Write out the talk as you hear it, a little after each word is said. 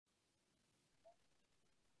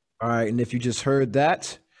All right, and if you just heard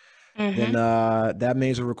that, then that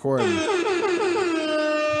means we're recording.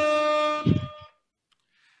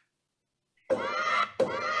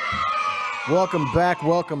 Welcome back.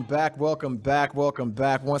 Once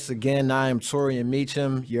again, I am Torian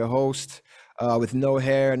Meacham, your host with no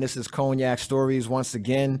hair, and this is Cognac Stories once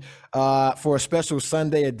again. For a special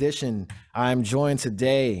Sunday edition, I'm joined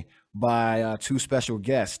today by two special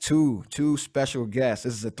guests. Two special guests.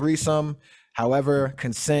 This is a threesome. However,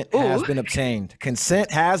 consent has been obtained. All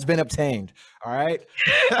right.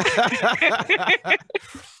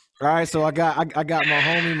 All right, so I got my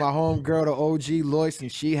homie, my homegirl, the OG Lois,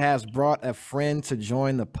 and she has brought a friend to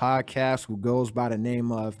join the podcast who goes by the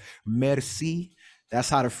name of Merci. That's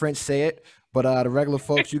how the French say it, but the regular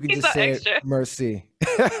folks, you can just say it Merci.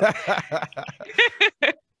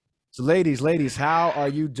 So, ladies, how are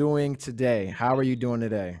you doing today?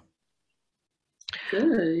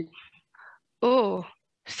 Good. Oh,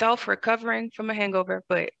 self-recovering from a hangover,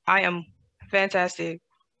 but I am fantastic.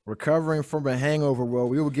 Recovering from a hangover. Well,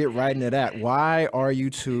 we will get right into that. Why are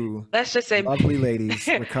you two Let's just say lovely ladies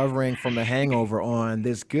recovering from a hangover on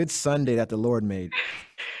this good Sunday that the Lord made?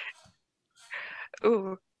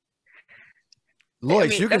 Ooh.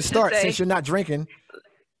 Lois, you can start since you're not drinking.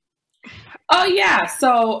 Oh yeah,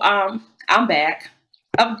 so I'm back.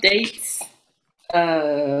 Updates.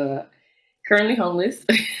 Currently homeless.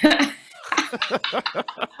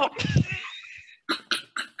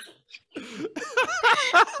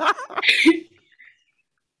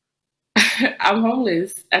 I'm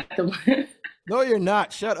homeless at the moment. No, you're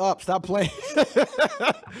not. Shut up. Stop playing.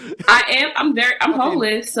 I am. I'm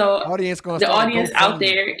homeless. So the audience out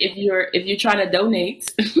there, if you're trying to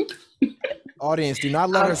donate. Audience, do not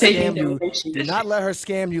let her scam you. Do not let her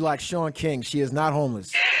scam you like Sean King. She is not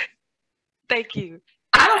homeless. Thank you.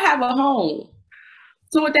 I don't have a home.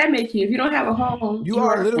 So what that make you? If you don't have a home, you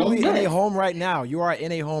are literally in a home right now. You are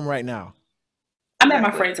in a home right now. I'm at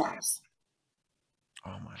my friend's house.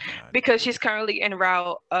 Oh my God. Because she's currently en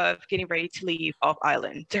route of getting ready to leave off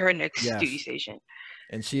island to her next duty station.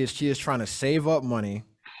 And she is trying to save up money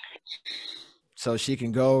so she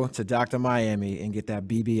can go to Dr. Miami and get that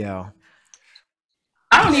BBL.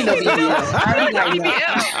 I don't need no BBL.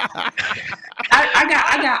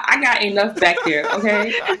 I got enough back there,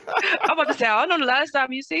 okay? I'm about to say, I don't know the last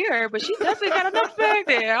time you see her, but she definitely got enough back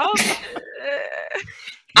there.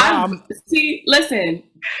 See, listen,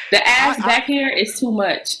 the ass back here is too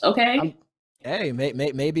much, okay? Hey,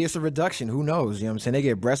 maybe it's a reduction. Who knows? You know what I'm saying? They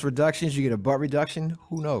get breast reductions, you get a butt reduction.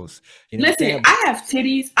 Who knows? You know listen, I have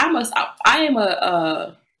titties.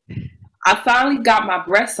 I finally got my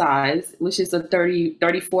breast size, which is a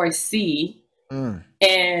 34C.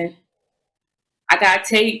 And I got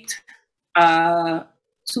taped 2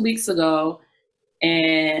 weeks ago,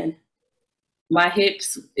 and my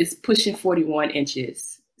hips is pushing 41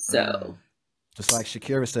 inches. So just like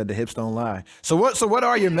Shakira said, the hips don't lie. So what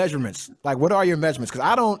are your measurements? Like, what are your measurements? Because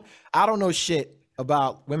I don't know shit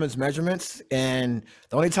about women's measurements, and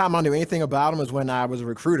the only time I knew anything about them is when I was a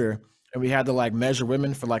recruiter and we had to like measure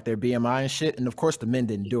women for like their BMI and shit. And of course the men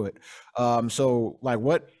didn't do it. So like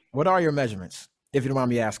what are your measurements, if you don't mind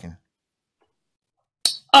me asking?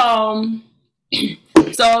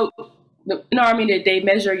 So they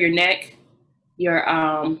measure your neck,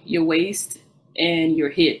 your waist, and your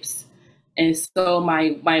hips. And so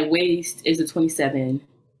my waist is a 27,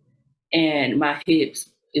 and my hips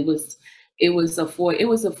it was a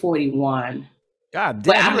 41. God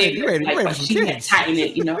damn! But you ready for some kids? Tighten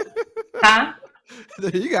it, you know? Huh?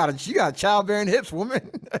 You got childbearing hips,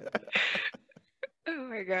 woman. Oh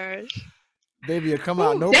my gosh! Baby, you come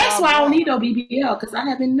out. No, that's why I don't need no BBL, because I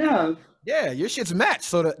have enough. Yeah, your shit's matched.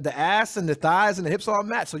 So the ass and the thighs and the hips all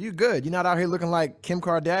match. So you good. You're not out here looking like Kim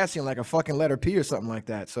Kardashian, like a fucking letter P or something like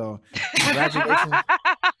that. So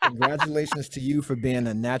congratulations to you for being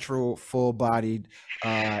a natural, full-bodied,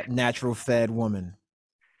 natural fed woman.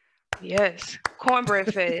 Yes,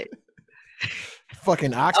 cornbread fed.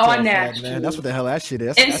 Fucking oxtail fed, man. That's what the hell that shit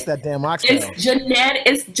is. That's that damn oxtail. It's genetic.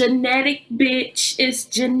 It's genetic, bitch. It's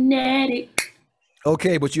genetic.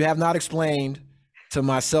 Okay, but you have not explained to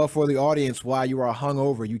myself or the audience why you are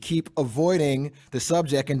hungover. You keep avoiding the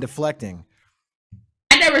subject and deflecting.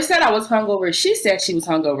 I never said I was hungover. She said she was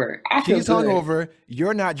hungover. She's hungover.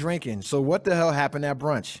 You're not drinking. So what the hell happened at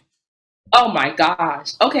brunch? Oh my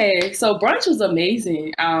gosh. Okay, so brunch was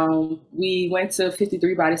amazing. We went to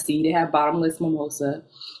 53 by the Sea. They had bottomless mimosa.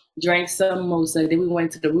 Drank some mimosa. Then we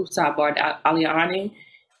went to the rooftop bar, Aliani,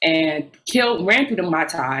 and ran through the Mai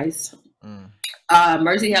Tais.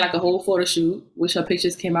 Mercy had like a whole photo shoot, which her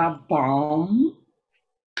pictures came out bomb.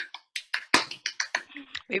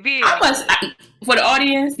 Maybe. For the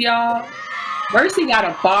audience, y'all, Mercy got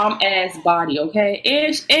a bomb ass body, okay,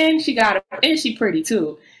 and she pretty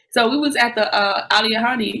too. So we was at the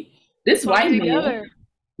Aliyahani. This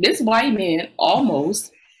white man,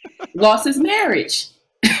 almost lost his marriage.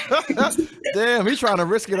 Damn, he's trying to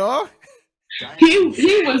risk it all.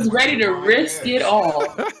 He was ready to risk it all.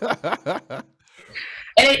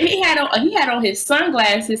 And he had on his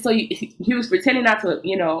sunglasses, so he was pretending not to,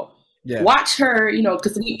 watch her,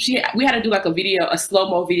 because we had to do like a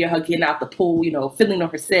slow-mo video of her getting out the pool, feeling on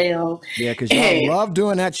herself. Yeah, because y'all love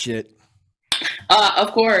doing that shit.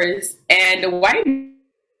 Of course. And the white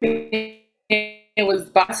man was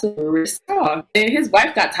about to risk it all. And his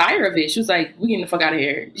wife got tired of it. She was like, "We getting the fuck out of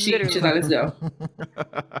here." She's like, "Let's go."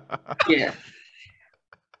 Yeah.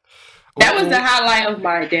 That was the highlight of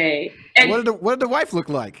my day. And what did the wife look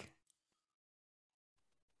like?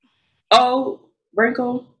 Oh,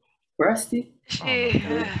 wrinkled, rusty. But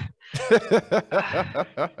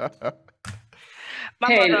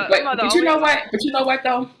you know what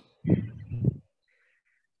though?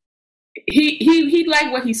 He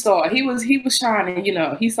liked what he saw. He was trying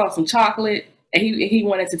to, he saw some chocolate and he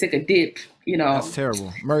wanted to take a dip, That's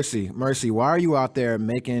terrible. Mercy, why are you out there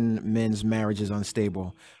making men's marriages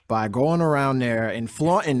unstable by going around there and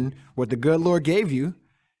flaunting what the good Lord gave you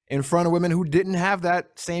in front of women who didn't have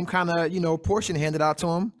that same kind of, portion handed out to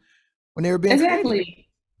them when they were being created?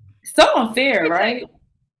 So unfair, right?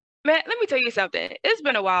 Man, let me tell you something. It's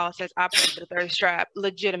been a while since I played the thirst trap,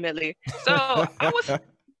 legitimately. So I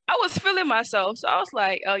was feeling myself. So I was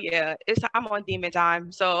like, oh yeah, I'm on demon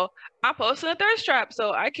time. So I'm posting a thirst trap.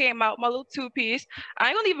 So I came out my little 2-piece. I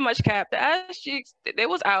ain't gonna leave much cap. The ass cheeks, they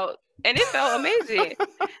was out and it felt amazing.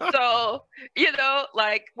 So,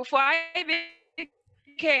 like before I even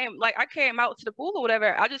I came out to the pool or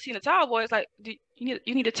whatever, I just seen a towel. Boy, it's like, do you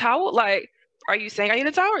need a towel? Like, are you saying I need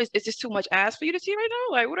a towel? Is this too much ass for you to see right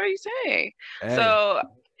now? Like, what are you saying? Hey. So,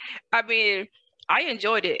 I mean, I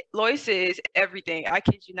enjoyed it. Lois is everything. I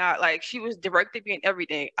kid you not. Like, she was directed being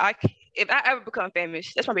everything. If I ever become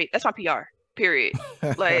famous, that's my PR. Period.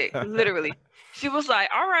 Like, literally. She was like,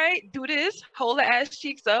 all right, do this. Hold the ass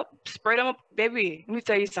cheeks up. Spread them up. Baby, let me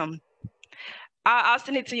tell you something. I'll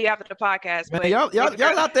send it to you after the podcast. Man,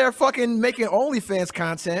 y'all out there fucking making OnlyFans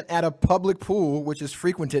content at a public pool, which is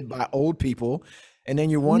frequented by old people. And then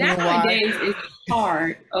you're wondering nowadays it's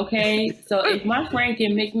hard, okay? So if my friend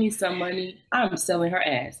can make me some money, I'm selling her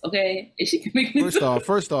ass, okay? If she can make me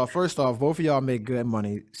First off, both of y'all make good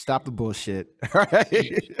money. Stop the bullshit. All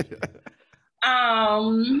right. I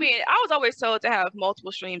mean, I was always told to have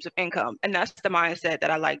multiple streams of income, and that's the mindset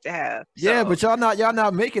that I like to have. So. Yeah, but y'all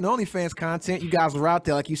not making OnlyFans content. You guys were out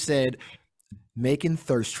there, like you said, making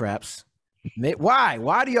thirst traps.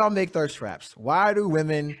 Why do y'all make thirst traps? Why do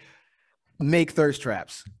women make thirst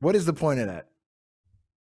traps? What is the point of that?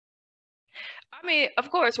 I mean,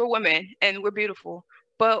 of course, we're women and we're beautiful,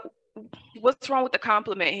 but what's wrong with the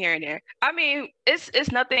compliment here and there? I mean,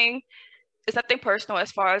 it's nothing. It's nothing personal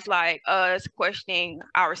as far as like us questioning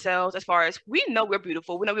ourselves, as far as we know we're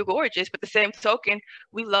beautiful, we know we're gorgeous, but the same token,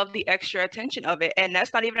 we love the extra attention of it. And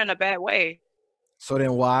that's not even in a bad way. So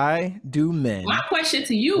then why do men? My question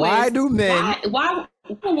to you why is, do men? Why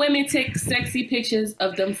do women take sexy pictures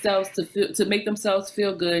of themselves to make themselves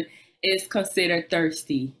feel good is considered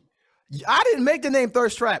thirsty? I didn't make the name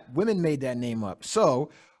thirst trap. Women made that name up. So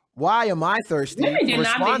why am I thirsty? Women did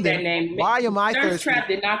not make that name. Why am I thirsty? Thirst trap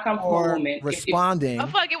did not come from a woman. Responding. I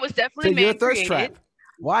feel like it was definitely to your thirst trap.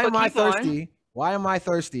 Why am I thirsty? On. Why am I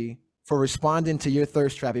thirsty for responding to your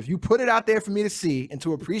thirst trap? If you put it out there for me to see and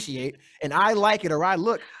to appreciate, and I like it or I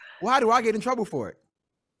look, why do I get in trouble for it?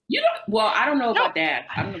 I don't know about that.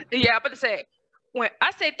 Yeah, but to say, when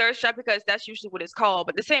I say thirst trap, because that's usually what it's called.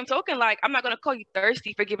 But the same token, like, I'm not gonna call you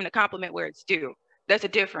thirsty for giving a compliment where it's due. There's a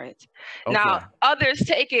difference. Okay. Now, others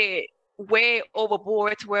take it way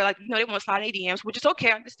overboard to where, like, they want to slide in DMs, which is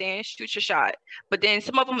okay. I understand. Shoot your shot. But then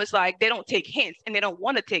some of them is like, they don't take hints and they don't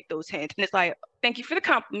want to take those hints. And it's like, thank you for the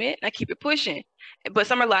compliment. And I keep it pushing. But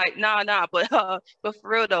some are like, nah. But for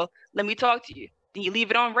real though, let me talk to you. Then you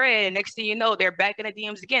leave it on red. And next thing you know, they're back in the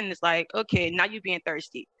DMs again. And it's like, okay, now you're being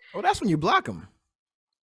thirsty. Well, that's when you block them.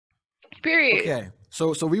 Period. Okay.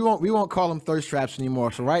 So we won't call them thirst traps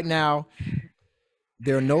anymore. So right now,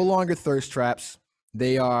 they're no longer thirst traps.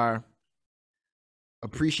 They are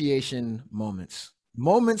appreciation moments.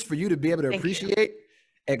 Moments for you to be able to appreciate,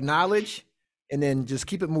 acknowledge, and then just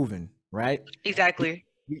keep it moving, right? Exactly.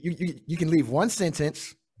 You can leave one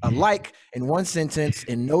sentence, a like in one sentence,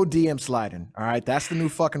 and no DM sliding. All right. That's the new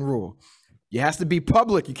fucking rule. It has to be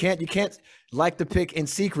public. You can't like the pic in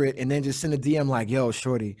secret and then just send a DM like, yo,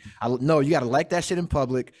 shorty. No, you got to like that shit in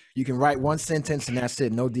public. You can write one sentence and that's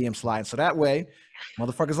it. No DM sliding. So that way,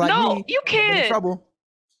 motherfuckers like me you don't get in can't. trouble.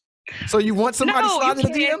 So you want somebody sliding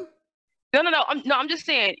in the DM? No. I'm just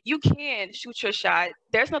saying you can shoot your shot.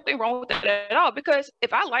 There's nothing wrong with that at all. Because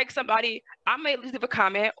if I like somebody, I might leave a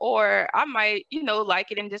comment or I might,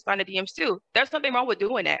 like it and just find the DMs too. There's nothing wrong with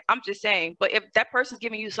doing that. I'm just saying. But if that person's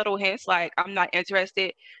giving you subtle hints like I'm not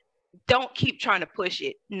interested, don't keep trying to push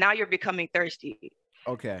it. Now you're becoming thirsty.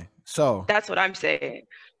 Okay. So that's what I'm saying.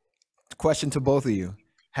 Question to both of you.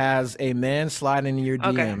 Has a man sliding in your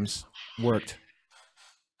DMs worked?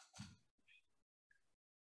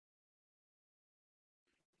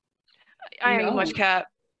 I ain't much cap.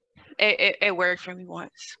 It worked for me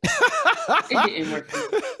once. It didn't work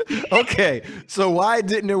for me. Okay, so why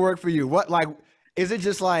didn't it work for you? What, like, is it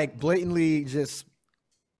just like blatantly just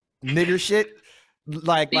nigger shit,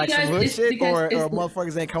 like some hood shit, or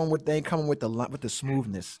motherfuckers ain't coming with the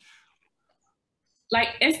smoothness?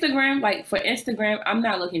 Like Instagram, like for Instagram, I'm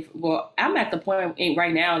not looking for. Well, I'm at the point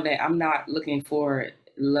right now that I'm not looking for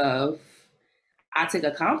love. I take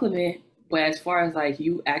a compliment. But as far as like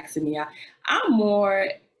you asking me out, I'm more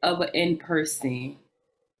of an in-person.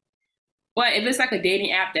 But if it's like a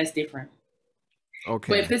dating app, that's different. Okay.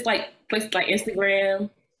 But if it's like places like Instagram,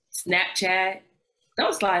 Snapchat,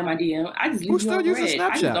 don't slide in my DM. I just leave you on red.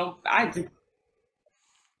 Snapchat?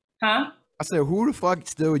 Huh? I said, who the fuck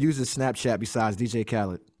still uses Snapchat besides DJ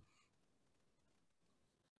Khaled?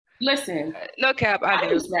 Listen. No cap, I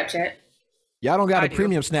do. Use Snapchat. Y'all don't got a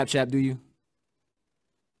premium Snapchat, do you?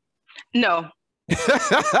 No.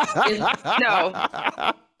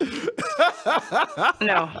 No.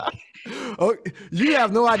 No. Oh, you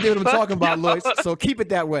have no idea what I'm talking about, Lois. So keep it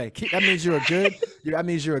that way. That means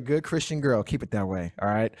you're a good Christian girl. Keep it that way. All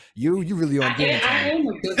right. You really on game. I am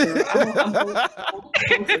a good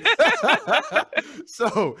girl.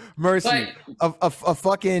 So Mercy, a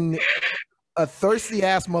fucking thirsty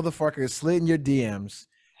ass motherfucker slid in your DMs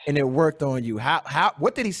and it worked on you. How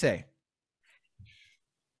what did he say?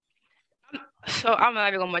 So I'm not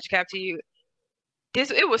even gonna much cap to you.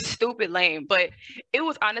 It was stupid lame, but it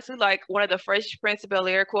was honestly like one of the Fresh Prince of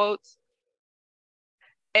Bel-Air quotes.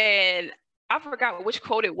 And I forgot which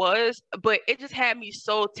quote it was, but it just had me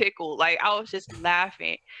so tickled. Like I was just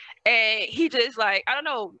laughing. And he just like, I don't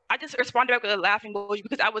know, I just responded back with a laughing emoji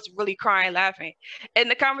because I was really crying laughing. And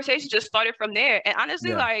the conversation just started from there. And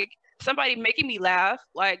honestly, like somebody making me laugh,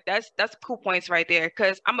 like that's cool points right there.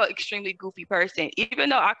 Cause I'm an extremely goofy person, even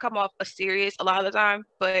though I come off serious a lot of the time,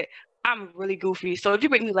 but I'm really goofy. So if you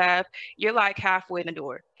make me laugh, you're like halfway in the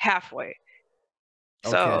door, halfway.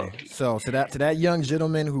 Okay. So to that young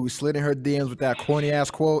gentleman who slid in her DMs with that corny ass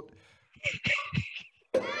quote,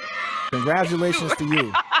 congratulations to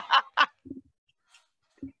you.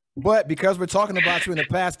 But because we're talking about you in the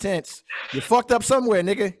past tense, you fucked up somewhere,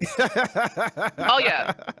 nigga.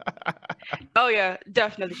 Oh yeah,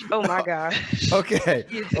 definitely. Oh my God.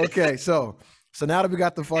 Okay. So now that we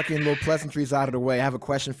got the fucking little pleasantries out of the way, I have a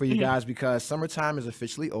question for you guys because summertime is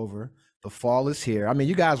officially over. The fall is here. I mean,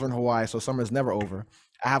 you guys are in Hawaii, so summer is never over.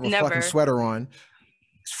 I have a fucking sweater on.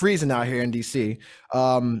 It's freezing out here in DC.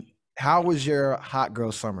 How was your hot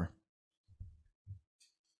girl summer?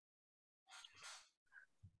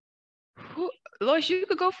 Lois, you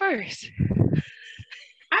could go first.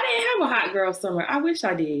 I didn't have a hot girl summer. I wish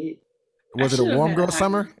I did. Was it a warm girl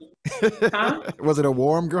summer? Huh? Was it a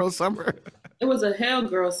warm girl summer? It was a hell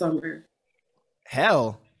girl summer.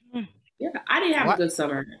 Hell? Yeah, I didn't have a good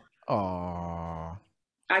summer. Oh,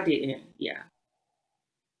 I didn't. Yeah,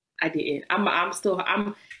 I didn't.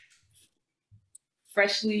 I'm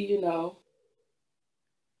freshly,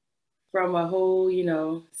 from a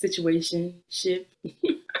whole, situation ship.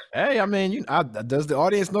 Hey, I mean, does the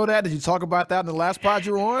audience know that? Did you talk about that in the last pod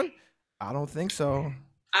you were on? I don't think so.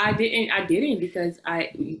 I didn't because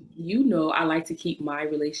I like to keep my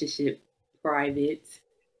relationship private.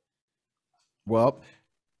 Well,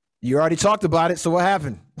 you already talked about it, so what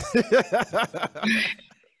happened?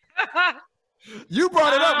 You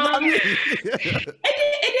brought it up, not me.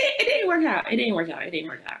 It didn't work out. It didn't work out.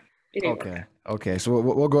 Okay. So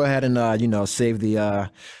we'll go ahead and save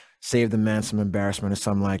the man some embarrassment or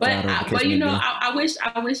something like that. I wish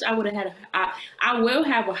I would have had. I will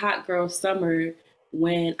have a hot girl summer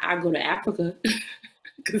when I go to Africa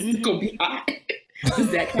because it's gonna be hot.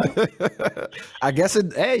 Does that count? I guess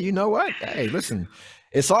it. Hey, you know what? Hey, listen,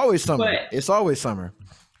 it's always summer. It's always summer.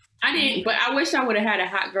 I didn't, but I wish I would have had a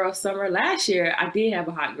hot girl summer. Last year, I did have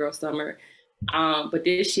a hot girl summer, but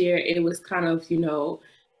this year it was kind of,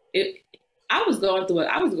 I was going through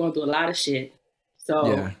a lot of shit. So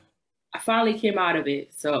Yeah. I finally came out of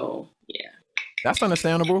it. So yeah. That's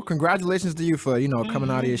understandable. Congratulations to you for, coming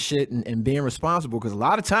out of your shit and being responsible. Because a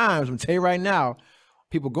lot of times, I'm tell you right now,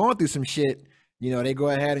 people going through some shit, they go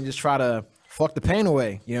ahead and just try to fuck the pain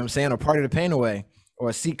away. You know what I'm saying? Or party the pain away,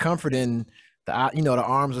 or seek comfort in the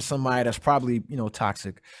arms of somebody that's probably,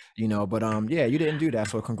 toxic. But yeah, you didn't do that.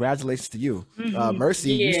 So congratulations to you.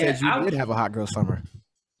 Mercy, you said you did have a hot girl summer.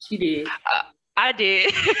 She did. I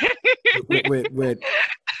did. with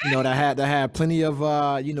that had plenty of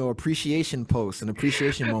appreciation posts and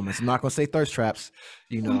appreciation moments. I'm not gonna say thirst traps,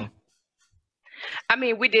 I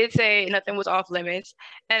mean, we did say nothing was off limits,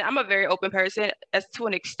 and I'm a very open person as to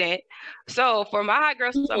an extent. So for my hot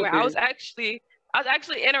girl summer, I was actually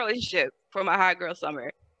in a relationship for my hot girl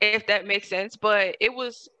summer, if that makes sense. But it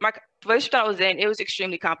was my relationship I was in. It was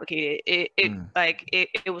extremely complicated. It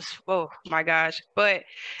was, oh my gosh. But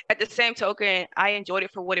at the same token, I enjoyed it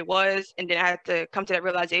for what it was, and then I had to come to that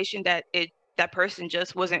realization that that person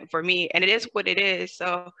just wasn't for me, and it is what it is.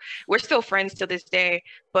 So we're still friends to this day.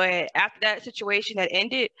 But after that situation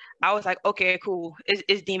ended, I was like, okay, cool.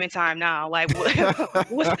 It's demon time now. Like,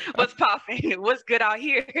 what's popping? What's good out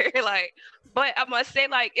here? Like, but I must say,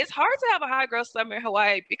 like, it's hard to have a hot girl summer in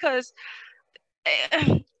Hawaii because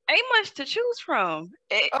ain't much to choose from.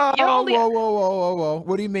 Whoa.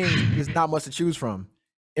 What do you mean there's not much to choose from?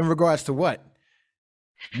 In regards to what?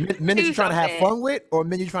 Men that you're trying to have fun with, or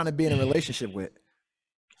men you're trying to be in a relationship with?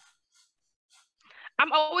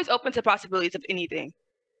 I'm always open to possibilities of anything.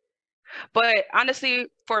 But honestly,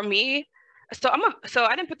 for me, so I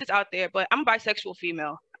didn't put this out there, but I'm a bisexual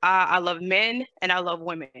female. I love men and I love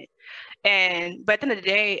women. But at the end of the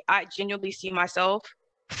day, I genuinely see myself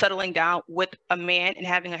settling down with a man and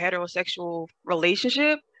having a heterosexual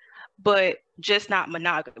relationship, but just not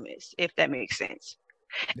monogamous, if that makes sense.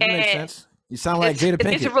 That makes sense. You sound like Jada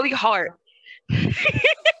Pinkett. It's really hard.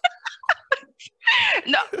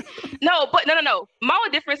 No. My only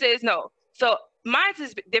difference is no. So mine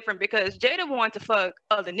is different because Jada wanted to fuck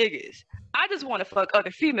other niggas. I just want to fuck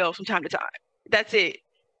other females from time to time. That's it.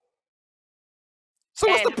 So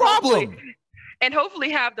what's the problem? Hopefully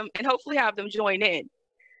have them join in.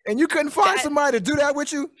 And you couldn't find somebody to do that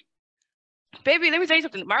with you? Baby, let me tell you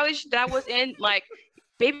something. My relationship that I was in, like,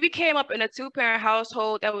 baby came up in a 2-parent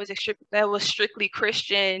household that was strictly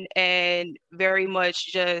Christian and very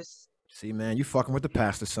much just. See, man, you fucking with the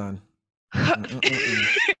pastor, son. Might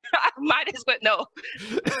as well no.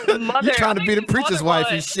 Mother, you trying to be the preacher's wife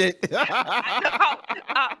and shit.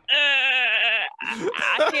 I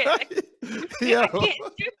can't do that.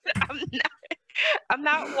 I'm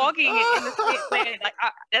not walking in the same way. Like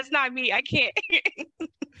that's not me. I can't.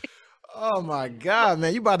 Oh my God,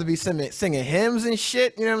 man. You about to be singing hymns and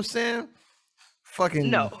shit, you know what I'm saying? Fucking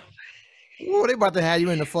no. Whoa, they about to have you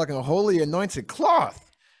in the fucking holy anointed cloth.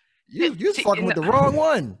 You're fucking with the wrong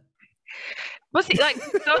one. But see, like,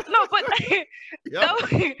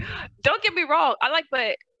 don't get me wrong.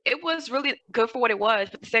 But it was really good for what it was.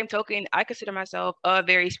 But the same token, I consider myself a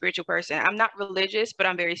very spiritual person. I'm not religious, but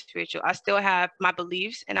I'm very spiritual. I still have my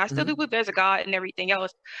beliefs, and I still do believe there's a God and everything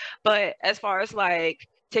else. But as far as like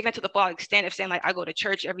taking it to the full extent of saying like I go to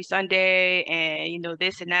church every Sunday and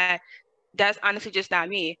this and that, that's honestly just not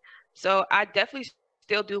me. So I definitely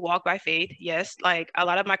still do walk by faith. Yes, like a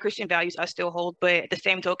lot of my Christian values I still hold, but at the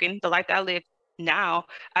same token, the life that I live now,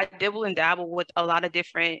 I dibble and dabble with a lot of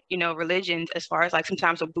different, religions, as far as like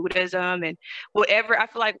sometimes with Buddhism and whatever. I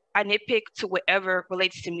feel like I nitpick to whatever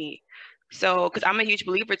relates to me. So, because I'm a huge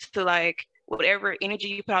believer to like whatever energy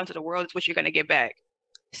you put out into the world is what you're going to get back.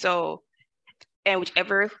 So, and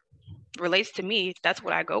whichever relates to me, that's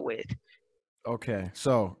what I go with. Okay.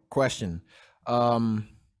 So, question. Are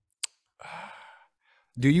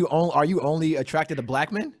you only attracted to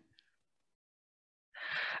black men?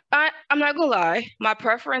 I'm not gonna lie. My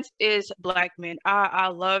preference is black men. I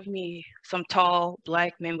love me some tall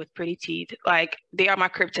black men with pretty teeth. Like they are my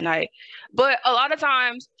kryptonite. But a lot of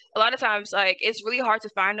times, like it's really hard to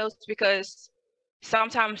find those because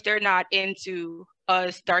sometimes they're not into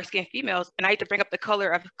us dark-skinned females. And I hate to bring up the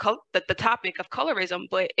topic of colorism,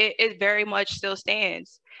 but it very much still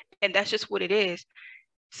stands, and that's just what it is.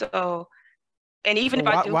 So, and even if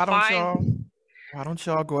I do find. Why don't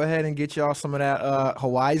y'all go ahead and get y'all some of that?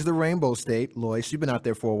 Hawaii's the rainbow state. Lois, you've been out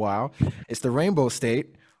there for a while. It's the rainbow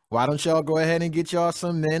state. Why don't y'all go ahead and get y'all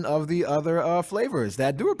some men of the other flavors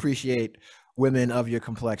that do appreciate women of your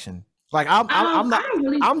complexion? Like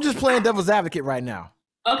I'm just playing devil's advocate right now.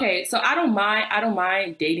 Okay, so I don't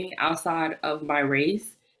mind dating outside of my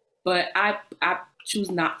race, but I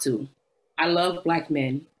choose not to. I love black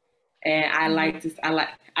men. and I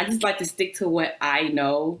just like to stick to what I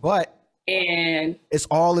know. But And it's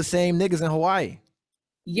all the same niggas in Hawaii.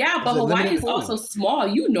 yeah, but It's a Hawaii limited is pool. also small.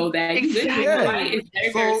 You know that. You live Exactly. here. Hawaii is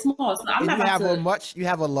very, very So, small. So I'm And not you about have to. you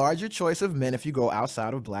have a larger choice of men if you go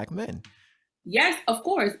outside of black men. Yes, of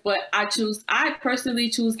course, but I personally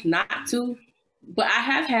choose not to. But I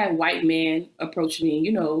have had white men approach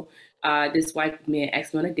me. This white man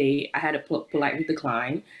asked me on a date. I had to politely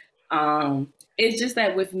decline. It's just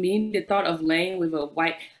that with me, the thought of laying with a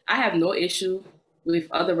white, I have no issue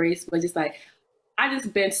with other race, but just like I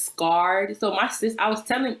just been scarred. So my sis, I was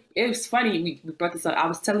telling, it was funny we brought this up. I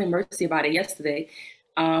was telling Mercy about it yesterday,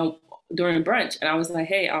 during brunch, and I was like,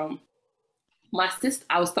 hey, my sister,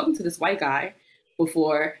 I was talking to this white guy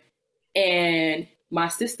before, and my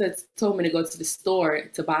sister told me to go to the store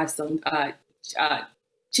to buy some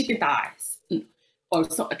chicken thighs, or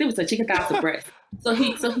so, I think it was a chicken thighs or breast. So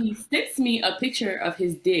he sends me a picture of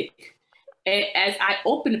his dick, and as I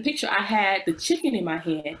opened the picture, I had the chicken in my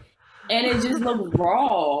hand, and it just looked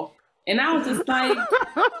raw, and I was just like,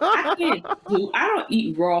 I don't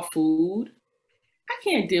eat raw food. I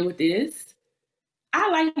can't deal with this. I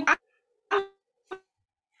like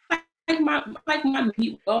my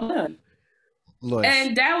meat well done. Look,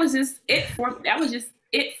 And that was just it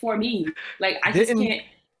for me. Like I just can't.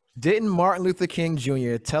 Didn't Martin Luther King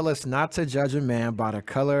Jr. tell us not to judge a man by the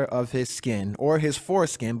color of his skin or his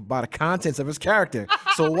foreskin, by the contents of his character?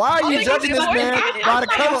 So why are you judging this man by the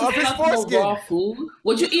color of his foreskin? No raw food.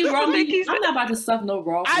 Would you eat raw meat? I'm not about to stuff no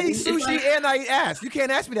raw food. I eat sushi and I eat ass. You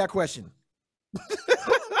can't ask me that question.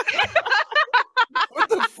 What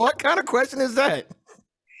the fuck kind of question is that?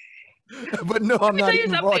 But no, I'm not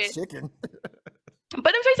eating raw chicken. But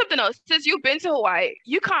let me tell you something else. Since you've been to Hawaii,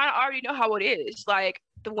 you kind of already know how it is. Like,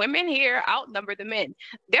 the women here outnumber the men.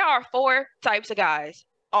 There are 4 types of guys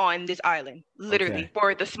on this island, literally,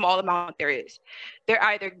 for the small amount there is. They're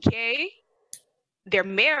either gay, they're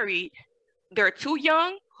married, they're too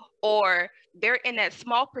young, or they're in that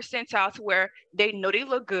small percentile to where they know they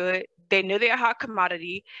look good, they know they're a hot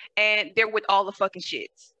commodity, and they're with all the fucking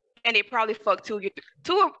shits. And they probably fuck two or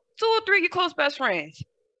three of your close best friends.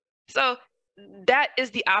 So that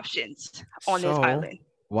is the options on this island.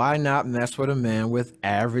 Why not mess with a man with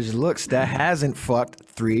average looks that hasn't fucked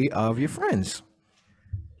 3 of your friends?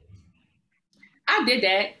 I did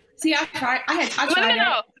that. See, I tried. I tried No.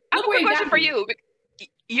 that. I have a question for you.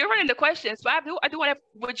 You're running the questions, but I do want to.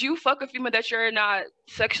 Would you fuck a female that you're not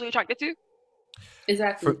sexually attracted to?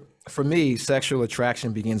 Exactly. For me, sexual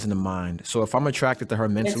attraction begins in the mind. So if I'm attracted to her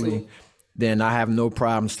mentally, then I have no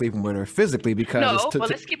problem sleeping with her physically because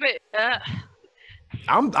let's keep it.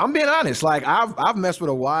 I'm being honest. Like I've messed with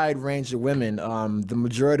a wide range of women. The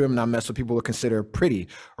majority of them I mess with people who consider pretty,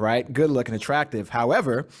 right? Good looking, attractive.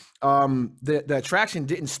 However, the attraction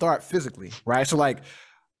didn't start physically, right? So like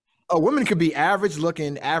a woman could be average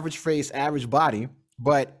looking, average face, average body,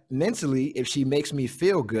 but mentally, if she makes me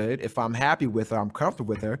feel good, if I'm happy with her, I'm comfortable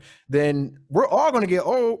with her, then we're all gonna get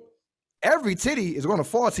old. Every titty is gonna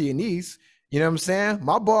fall to your knees. You know what I'm saying?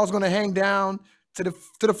 My ball's gonna hang down to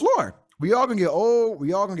the floor. We all gonna get old,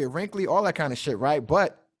 we all gonna get wrinkly, all that kind of shit, right?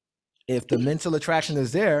 But if the mental attraction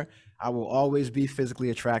is there, I will always be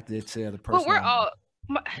physically attracted to the person.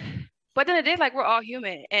 But but then it is like we're all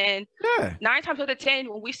human, and 9 times out of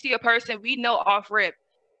 10, when we see a person, we know off rip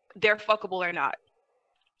they're fuckable or not,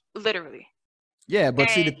 literally. Yeah,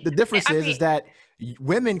 but see, the difference is that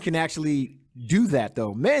women can actually do that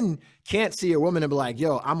though. Men can't see a woman and be like,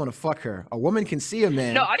 "Yo, I'm gonna fuck her." A woman can see a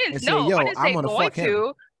man. No, I didn't. And say, Yo, I didn't say I'm gonna going fuck him.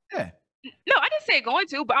 to. Yeah. No, I didn't say going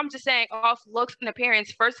to, but I'm just saying off looks and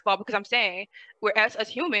appearance first of all, because I'm saying whereas as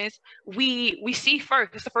humans, we see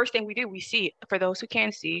first. It's the first thing we do. We see. For those who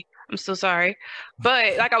can't see, I'm so sorry,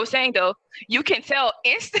 but like I was saying though, you can tell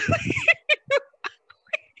instantly.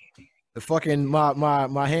 The fucking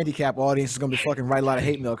my handicap audience is gonna be fucking write a lot of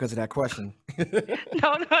hate mail because of that question.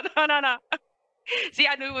 No. See,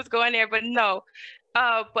 I knew it was going there, but no.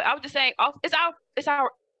 But I was just saying, it's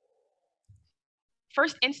our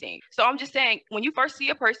first instinct. So I'm just saying, when you first see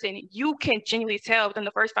a person, you can genuinely tell within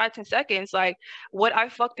the first 5-10 seconds, like, would I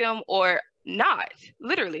fuck them or not?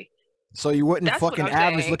 Literally. So you wouldn't fuck an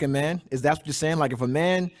average looking man? Is that what you're saying? Like if a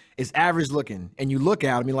man is average looking and you look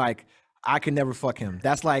at him, you're like, I could never fuck him.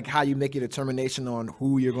 That's like how you make your determination on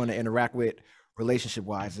who you're going to interact with relationship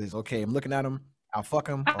wise is, okay, I'm looking at him, I'll fuck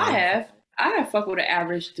him. I have fucked with an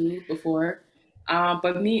average dude before.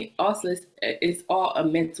 But me also, it's all a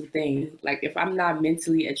mental thing. Like if I'm not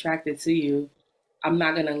mentally attracted to you, I'm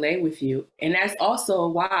not gonna lay with you. And that's also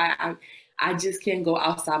why I just can't go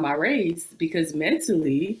outside my race, because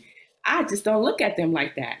mentally I just don't look at them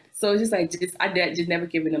like that. So it's just like just never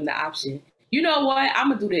giving them the option. You know what? I'm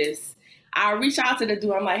gonna do this. I reach out to the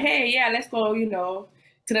dude. I'm like, hey, yeah, let's go.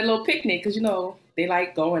 To that little picnic because they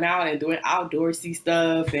like going out and doing outdoorsy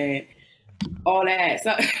stuff and all that.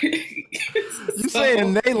 So you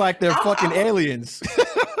saying they like they're fucking aliens?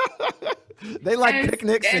 They like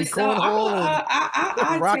picnics and cornhole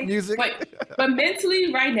and rock music. But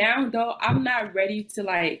mentally, right now, though, I'm not ready to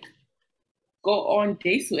like go on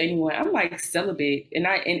dates with anyone. I'm like celibate, and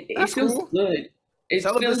it feels good.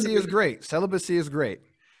 Celibacy is great. Celibacy is great.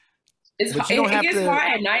 It gets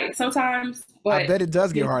hard at night sometimes. But I bet it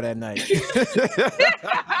does get hard at night.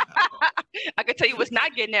 I can tell you what's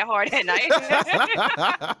not getting that hard at night.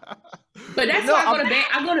 But that's why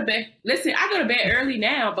I go to bed. Listen, I go to bed early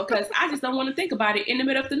now because I just don't want to think about it in the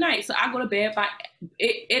middle of the night. So I go to bed by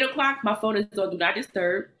 8 o'clock. My phone is on Do Not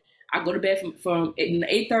Disturb. I go to bed from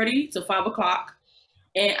 8:30 to 5 o'clock.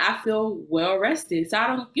 And I feel well rested. So I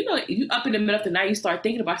don't, if you up in the middle of the night, you start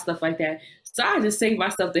thinking about stuff like that. So I just save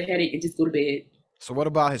myself the headache and just go to bed. So what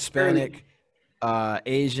about Hispanic,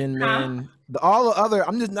 Asian men, all the other?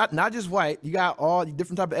 I'm just not just white. You got all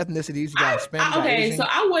different type of ethnicities. You got Hispanic. Okay, Asian. So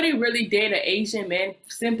I wouldn't really date an Asian man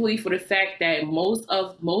simply for the fact that most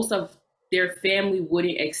of their family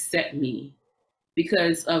wouldn't accept me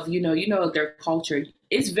because of their culture.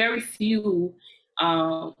 It's very few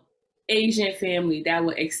Asian family that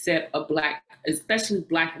would accept a black, especially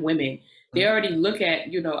black women. They already look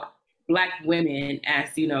at black women as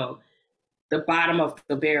the bottom of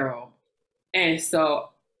the barrel. And so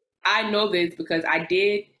I know this because I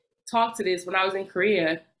did talk to this when I was in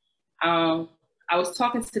Korea. I was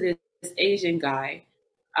talking to this Asian guy,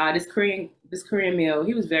 this Korean male.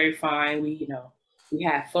 He was very fine. We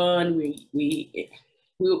had fun.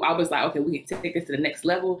 I was like, okay, we can take this to the next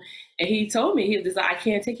level. And he told me, he was just like,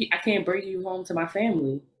 I can't bring you home to my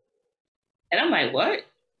family. And I'm like, what?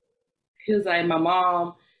 He was like,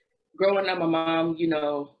 growing up, my mom,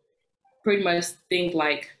 pretty much think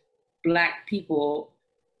like black people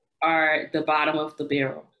are the bottom of the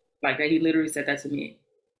barrel. Like that, he literally said that to me.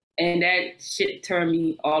 And that shit turned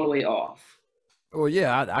me all the way off. Oh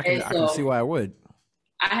yeah, I can see why I would.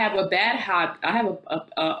 I have a bad hobby. I have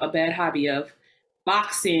a bad hobby of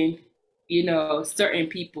boxing, certain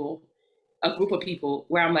people, a group of people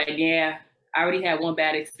where I'm like, yeah, I already had one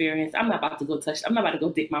bad experience. I'm not about to go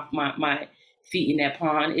dip my feet in that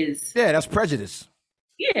pond. Yeah, that's prejudice.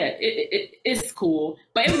 Yeah, it's cool.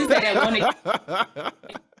 But it was just that one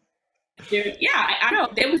yeah, I know.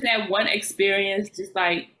 There was that one experience just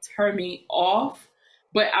like turned me off.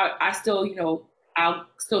 But I still, I'll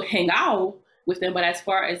still hang out with them. But as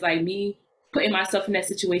far as like me putting myself in that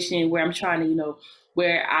situation where I'm trying to,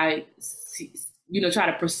 where I, try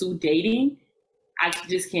to pursue dating, I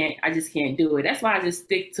just can't do it. That's why I just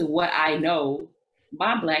stick to what I know,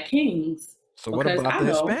 my Black kings. So what about the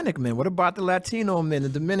Hispanic men? What about the Latino men, the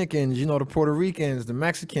Dominicans, the Puerto Ricans, the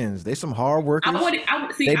Mexicans? They some hard workers.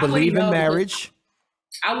 They believe in marriage.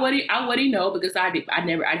 I wouldn't know because I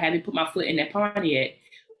haven't put my foot in that pond yet.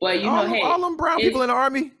 But hey, all them brown people in the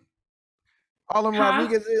army, all them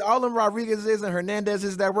Rodriguez's and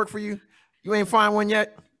Hernandez's that work for you. You ain't find one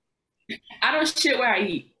yet. I don't shit where I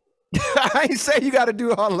eat. I ain't say you got to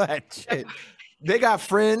do all that shit. They got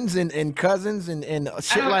friends and cousins and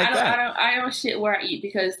shit like that. I don't shit where I eat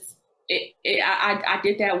because I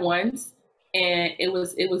did that once and it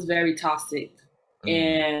was very toxic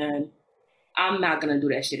and I'm not gonna do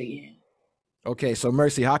that shit again. Okay, so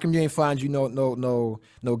Mercy, how come you ain't find no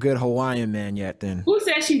good Hawaiian man yet then? Who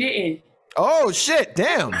said she didn't? Oh shit!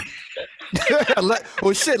 Damn. Let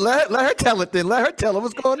her tell it then. Let her tell it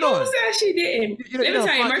what's going on. Who said she didn't? Let me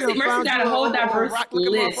tell you, Mercy got a whole diverse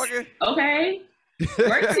list. Okay.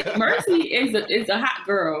 Mercy is a hot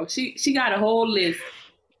girl. She got a whole list.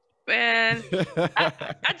 Man,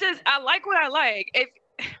 I like what I like.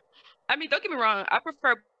 Don't get me wrong. I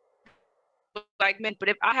prefer like men, but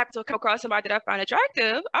if I have to come across somebody that I find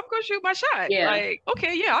attractive, I'm gonna shoot my shot. Yeah. Like,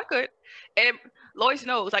 okay, yeah, I could. And Lois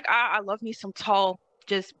knows, like, I love me some tall,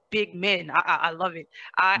 just big men. I love it.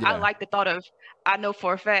 I like the thought of. I know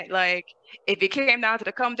for a fact, like, if it came down to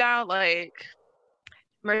the come down, like,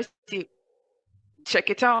 Mercy, check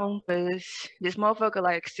your tone, because this motherfucker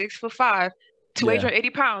like 6'5", 280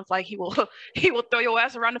 pounds, like he will throw your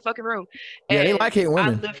ass around the fucking room. And yeah, they like hitting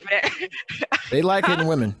women. I live for that. They like hitting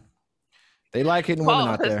women. They like hitting women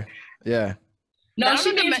out there. Yeah. No,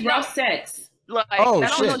 she means rough sex. Like, oh, I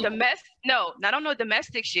don't know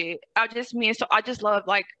domestic shit. I just love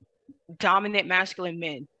like dominant masculine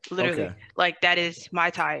men. Literally, like that is my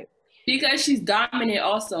type. Because she's dominant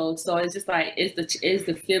also, so it's just like it's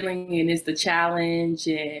the feeling and it's the challenge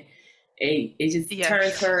and it just Yes.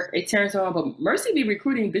 turns her on. But Mercy be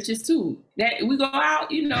recruiting bitches too. That we go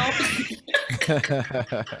out, you know.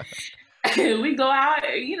 We go out,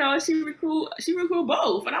 you know, she recruit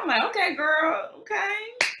both. And I'm like, okay, girl, okay.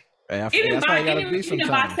 Yeah, Even that's how you gotta be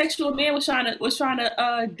sometimes. bisexual man was trying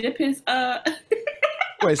to dip his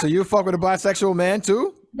Wait, so you fuck with a bisexual man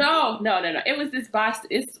too? No. It was it's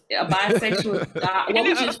a bisexual guy. Well,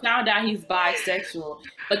 we just found out he's bisexual.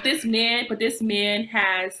 But this man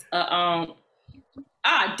has a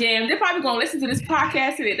damn, they're probably gonna listen to this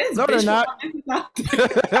podcast today. No, they're not. No,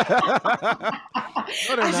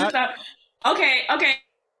 they're not. Okay.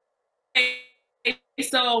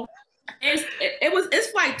 So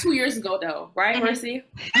it's like 2 years ago though, right, Mercy?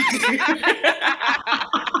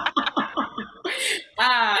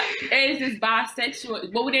 It's this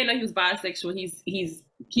bisexual. Well, we didn't know he was bisexual. He's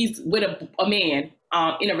with a man,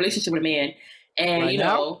 in a relationship with a man, and right you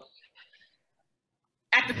now? know,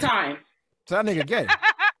 at the time. So that nigga gay.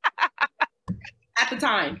 At the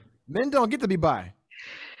time. Men don't get to be bi.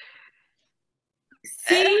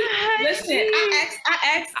 See, listen,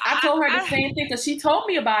 I told her the same thing because she told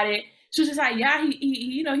me about it. She was just like, yeah,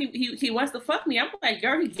 he wants to fuck me. I'm like,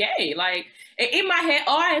 girl, he gay. Like, in my head,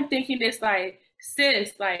 all I am thinking is like,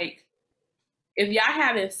 sis, like, if y'all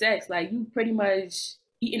having sex, like, you pretty much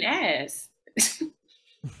eating ass.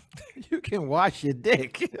 You can wash your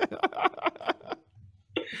dick.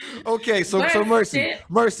 Okay, so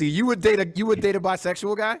Mercy, you would date a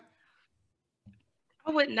bisexual guy?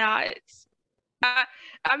 I would not. I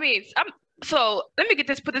mean, so let me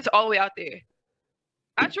put this all the way out there.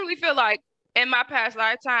 I truly feel like in my past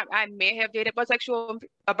lifetime, I may have dated a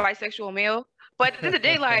bisexual male, but at the end of the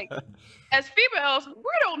day, like, as females,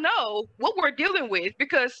 we don't know what we're dealing with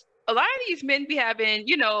because a lot of these men be having,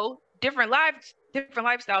 you know, different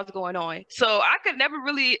lifestyles going on. So I could never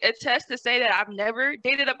really attest to say that I've never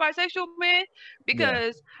dated a bisexual man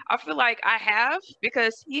because I feel like I have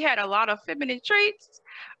because he had a lot of feminine traits.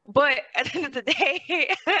 But at the end of the day,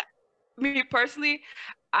 me personally,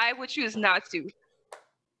 I would choose not to.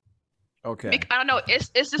 Okay. I don't know. It's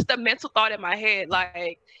just a mental thought in my head,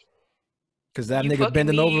 like. Because that nigga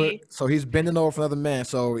bending over, so he's bending over for another man,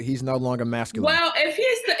 so he's no longer masculine. Well, if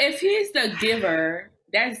he's the giver,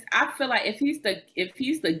 I feel like if he's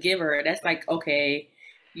the giver, that's like okay.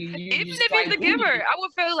 Even if he's the giver, I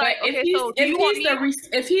would feel like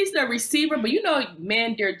if he's the receiver, but you know,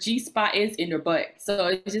 man, their G spot is in their butt, so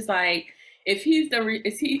it's just like if he's the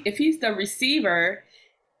receiver,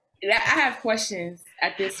 I have questions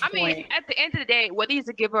at this point. I mean, at the end of the day, whether he's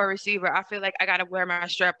a giver or receiver, I feel like I gotta wear my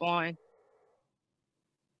strap on,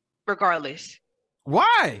 regardless.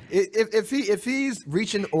 Why? If he's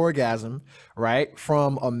reaching orgasm, right,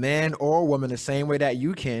 from a man or a woman the same way that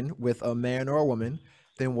you can with a man or a woman,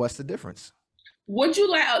 then what's the difference? Would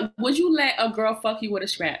you let a girl fuck you with a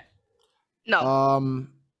strap? No.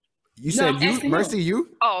 You said you, Mercy, you?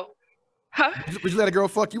 Oh. Huh? Would you let a girl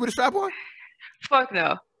fuck you with a strap on? Fuck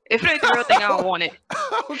no. If it ain't the real thing, I don't want it.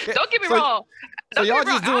 Okay. Don't get me wrong. So y'all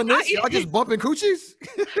just doing this? Y'all just bumping coochies?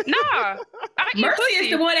 Nah. Mercy is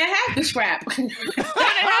the one that has the strap. The one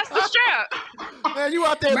that has the strap. Man, you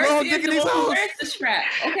out there long dicking these hoes. Where's the strap?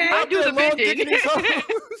 Okay. I do the bending.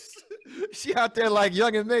 She out there like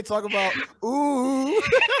Young and May talking about ooh.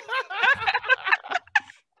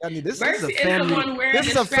 I mean, this is a family. This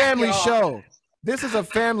is a family show. This is a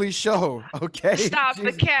family show. Okay. Stop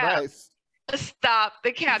the cap. Christ. Stop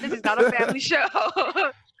the cap. This is not a family show.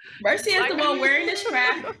 Mercy is the one wearing the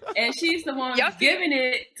strap, and she's the one giving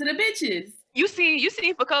it to the bitches. You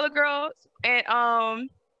seen For Color Girls, and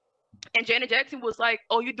Janet Jackson was like,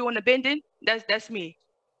 "Oh, you doing the bending? That's me."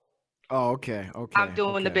 Oh, okay. I'm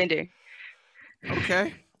doing the bending.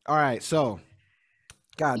 Okay. All right. So,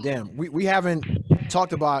 goddamn, we haven't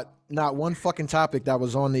talked about not one fucking topic that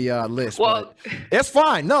was on the list. Well, but it's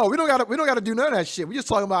fine. No, we don't gotta do none of that shit. We just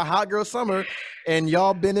talking about Hot Girl Summer and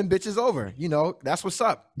y'all bending bitches over. You know, that's what's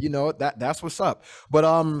up. You know, that's what's up. But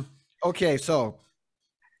okay, so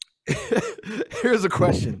here's a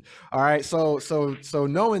question. All right, so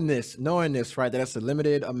knowing this, right, that it's a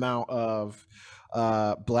limited amount of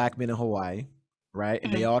black men in Hawaii, right?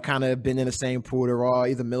 And they all kind of been in the same pool. They're all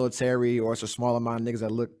either military or it's a small amount of niggas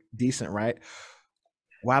that look decent, right?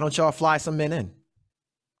 Why don't y'all fly some men in?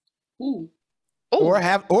 Ooh. Or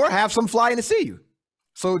have some fly in to see you.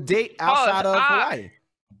 So date outside of Hawaii.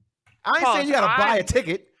 I ain't saying you gotta buy a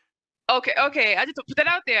ticket. Okay. I just put that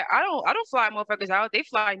out there. I don't fly motherfuckers out. They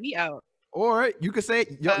fly me out. Or you could say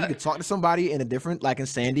you could talk to somebody in a different, like in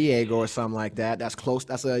San Diego or something like that. That's close.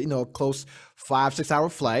 That's a close 5-6 hour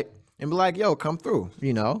flight, and be like, yo, come through.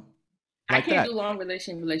 You know. I like can't that. do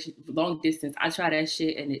long distance. I tried that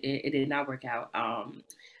shit and it did not work out.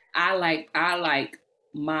 I like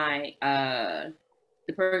my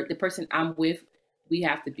the person I'm with. We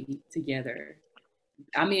have to be together.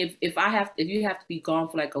 I mean, if you have to be gone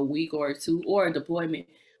for like a week or two or a deployment,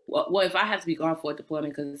 well, if I have to be gone for a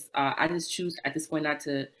deployment, because I just choose at this point not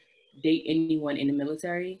to date anyone in the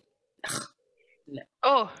military. No.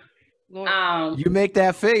 Oh, Lord. You make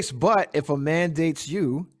that face, but if a man dates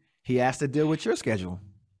you, he has to deal with your schedule.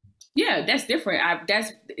 Yeah, that's different.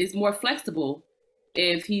 It's more flexible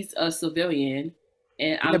if he's a civilian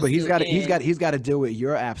and Yeah, I'm but he's still got to deal with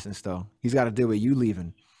your absence though. He's got to deal with you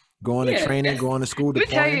leaving, going to Yeah, training, that's- going to school, Let me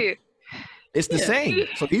tell deploying. you, It's the Yeah. same.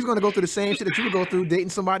 So he's going to go through the same shit that you would go through dating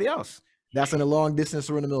somebody else. That's in a long distance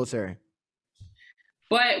or in the military.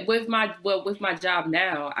 But with my job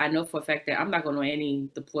now, I know for a fact that I'm not going on any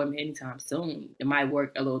deployment anytime soon. It might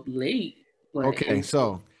work a little late. But Okay,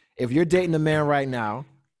 so if you're dating a man right now,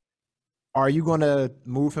 are you going to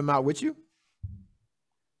move him out with you?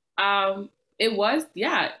 it was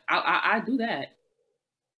I do that,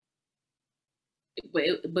 but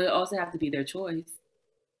it also have to be their choice.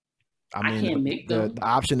 I mean, can't make them. the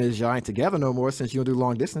option is y'all ain't together no more since you don't do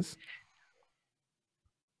long distance.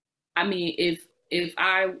 I mean, if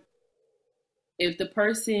the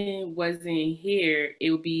person wasn't here,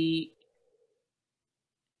 it'll be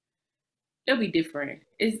different.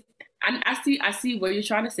 I see what you're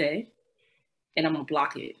trying to say, and I'm gonna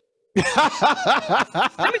block it.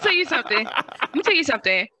 let me tell you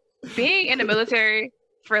something. Being in the military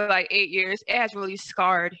for like 8 years, it has really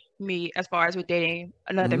scarred me as far as with dating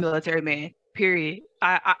another Mhm. military man. Period.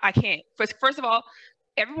 I can't. First of all,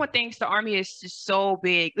 everyone thinks the Army is just so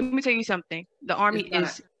big. Let me tell you something. The Army It's not.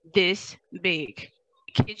 is this big.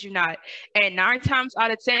 Kid you not. And 9 times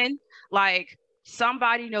out of 10, like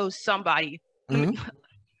somebody knows somebody.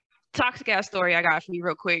 Toxic ass story I got for you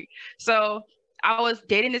real quick. So I was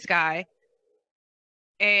dating this guy,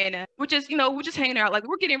 and we're just hanging out. Like,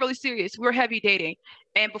 we're getting really serious. We're heavy dating.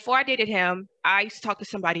 And before I dated him, I used to talk to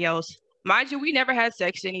somebody else. Mind you, we never had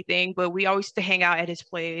sex or anything, but we always used to hang out at his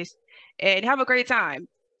place and have a great time.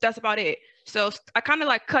 That's about it. So I kind of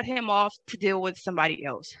like cut him off to deal with somebody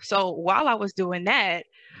else. So while I was doing that,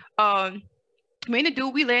 me and the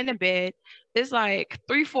dude, we land in bed. It's like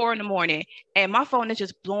 3, 4 in the morning, and my phone is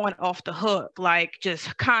just blowing off the hook, like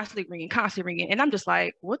just constantly ringing. And I'm just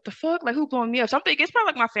like, what the fuck? Like, who blowing me up? So I'm thinking it's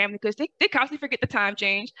probably like my family, because they constantly forget the time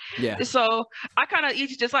change. Yeah. So I kind of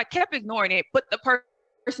just like kept ignoring it, but the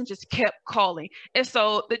person just kept calling. And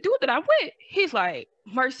so the dude that I'm with, he's like,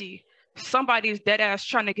 Mercy, somebody's dead ass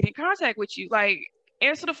trying to get in contact with you. Like,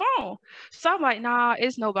 answer the phone. So I'm like, nah,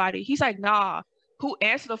 it's nobody. He's like, nah, who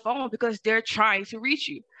answered the phone? Because they're trying to reach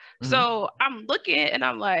you. So I'm looking and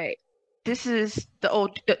I'm like, this is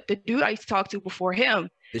the dude I used to talk to before him.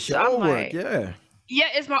 It's So your I'm old like, work, yeah. yeah,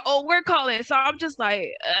 it's my old work calling. So I'm just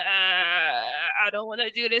like, I don't want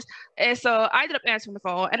to do this. And so I ended up answering the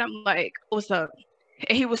phone, and I'm like, what's up?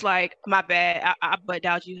 And he was like, my bad, I butt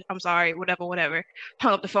dialed you. I'm sorry, whatever.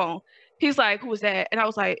 Hung up the phone. He's like, who was that? And I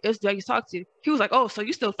was like, it's the guy you talked to. He was like, oh, so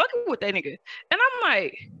you still fucking with that nigga? And I'm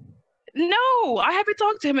like, no, I haven't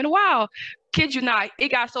talked to him in a while. Kid you not, it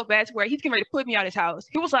got so bad to where he's getting ready to put me out of his house.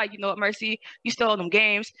 He was like, you know what, Mercy, you still in them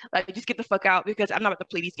games. Like, just get the fuck out, because I'm not about to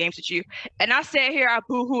play these games with you. And I sat here, I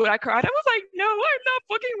boo-hooed, I cried. I was like, no, I'm not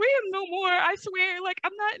fucking with him no more. I swear, like,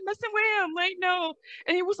 I'm not messing with him. Like, no.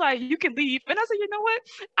 And he was like, you can leave. And I said, you know what?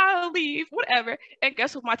 I'll leave, whatever. And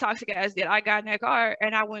guess what my toxic ass did? I got in that car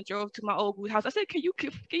and I went and drove to my old boo's house. I said, can you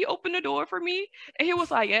open the door for me? And he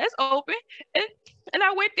was like, yeah, it's open. And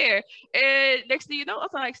I went there. And next thing you know, I was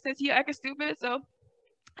like, since you're acting stupid, so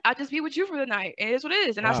I'll just be with you for the night. And it is what it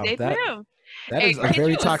is. And I stayed with him. That Hey, is a kid,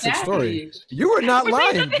 very you a toxic story. savage. You were not But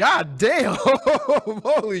see, lying. God damn.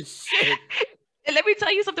 Holy shit. And let me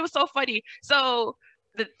tell you something was so funny. So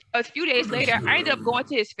a few days later, I ended up going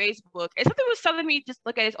to his Facebook, and something was telling me just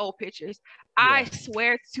look at his old pictures. I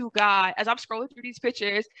swear to God, as I'm scrolling through these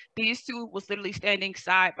pictures, these two was literally standing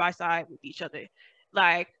side by side with each other.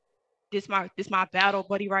 Like, this my battle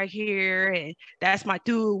buddy right here, and that's my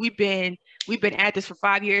dude. We've been at this for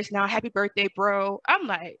 5 years now. Happy birthday, bro. I'm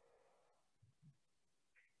like,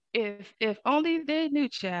 if only they knew,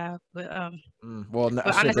 child. But Well, no,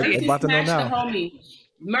 but shit, honestly, they're Mercy about to know smashed the now. homie.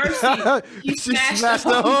 Mercy, She smashed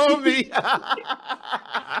the homie.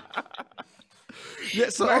 Yeah.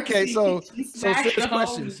 So okay. Mercy, So she so smashed serious the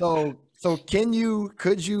question. homie. So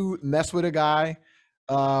could you mess with a guy,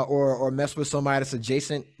 or mess with somebody that's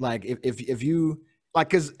adjacent? Like if you like,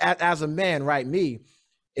 because as a man, right? Me,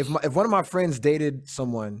 if one of my friends dated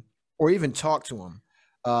someone or even talked to him,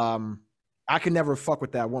 I could never fuck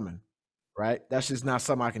with that woman. right? That's just not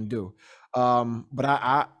something I can do. But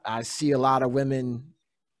I see a lot of women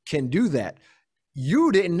can do that.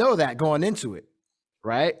 You didn't know that going into it,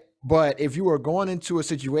 right? But if you were going into a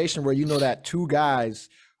situation where you know that two guys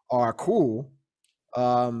are cool,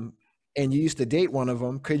 and you used to date one of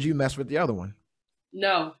them, could you mess with the other one?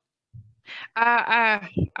 No,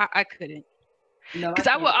 I couldn't. no, Because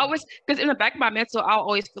I will always, because in the back of my mental, I'll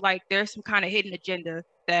always feel like there's some kind of hidden agenda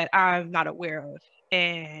that I'm not aware of.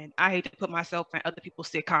 And I hate to put myself in other people's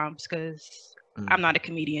sitcoms because I'm not a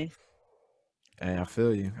comedian. Hey, I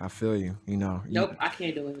feel you. I feel you. You know. Nope, I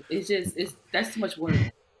can't do it. That's too much work.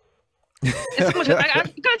 It's too much,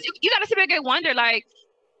 because you got to sit back and wonder, like,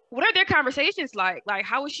 what are their conversations like? Like,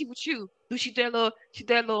 how is she with you? Do she did a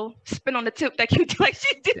little spin on the tip that you like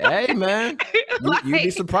she did? Hey man, you'd be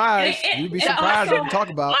surprised. You'd be surprised what we talk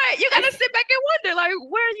about. Like, you gotta sit back and wonder, like,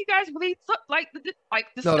 where are you guys really discussing?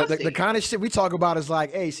 No, the kind of shit we talk about is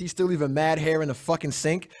like, hey, she's still leaving mad hair in the fucking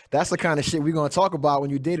sink. That's the kind of shit we're gonna talk about when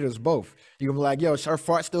you dated us both. You're gonna be like, yo, her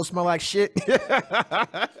fart still smell like shit.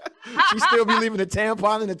 She still be leaving the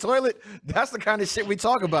tampon in the toilet. That's the kind of shit we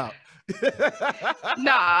talk about.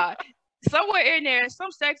 Nah, somewhere in there,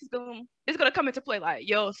 some sex is gonna come into play. Like,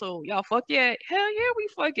 yo, so y'all fuck yet? Hell yeah, we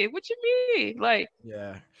fuck it. What you mean? Like,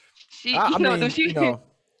 yeah, she, I mean, she, you know,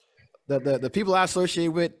 the people I associate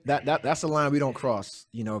with, that's the line we don't cross.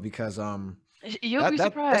 You know, because you'll be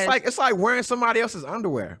surprised. It's like wearing somebody else's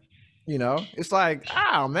underwear. You know, it's like,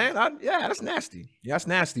 oh man, yeah, that's nasty. Yeah, that's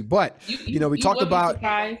nasty. But we talked about.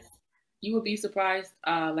 You would be surprised,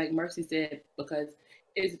 like Mercy said, because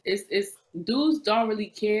it's dudes don't really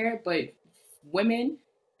care, but women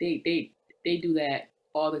they do that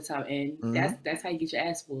all the time, and that's how you get your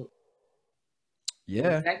ass whooped. Yeah,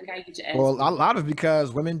 that's exactly how you get your ass. Well, a lot of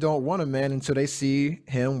because women don't want a man until they see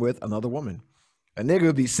him with another woman. A nigga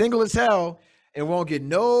will be single as hell and won't get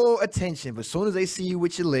no attention, but as soon as they see you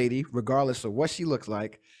with your lady, regardless of what she looks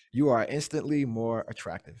like, you are instantly more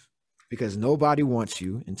attractive because nobody wants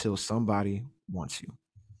you until somebody wants you.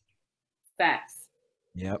 Facts.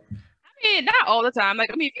 Yep. I mean, not all the time. Like,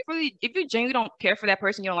 I mean, if you genuinely don't care for that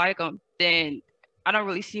person, you don't like them, then I don't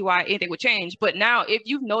really see why anything would change. But now, if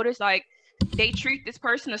you've noticed, like, they treat this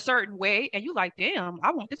person a certain way, and you like, damn,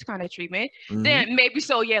 I want this kind of treatment, then maybe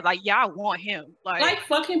so, yeah, like, yeah, I want him. Like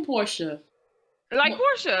fucking Portia. Like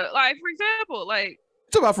Portia. Like, for example, like.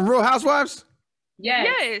 Talk about from Real Housewives?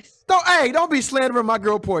 Yes. Don't be slandering my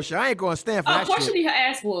girl Portia. I ain't gonna stand for that Portia shit. need her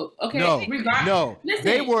ass whooped. Okay. No.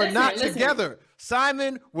 They were not together.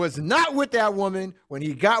 Simon was not with that woman when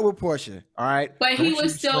he got with Portia. All right. But he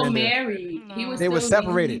was still married. They were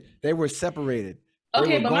separated. They were separated.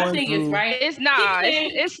 Okay, but my thing is, right? It's not.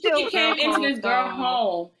 It's still. He came into this girl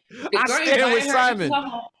home. I stand with Simon.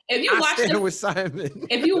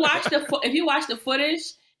 If you watch the footage,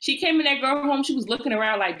 she came in that girl home. She was looking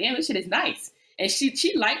around like, damn, this shit is nice, and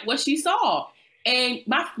she liked what she saw. And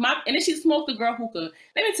and then she smoked the girl hookah.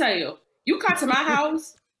 Let me tell you, you come to my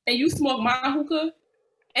house and you smoke my hookah,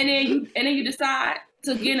 and then you decide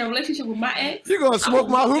to get in a relationship with my ex. You gonna smoke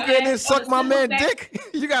my hookah and then suck my man dick?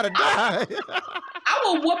 You gotta die. I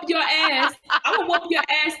will whoop your ass. I will whoop your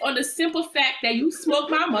ass on the simple fact that you smoke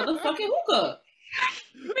my motherfucking hookah.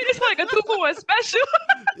 I mean, it's like a 2-for-1 special.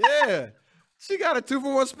 Yeah. She got a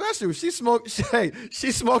 2-for-1 special. She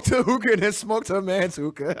smoked her hookah and then smoked her man's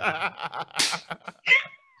hookah.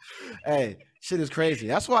 Hey, shit is crazy.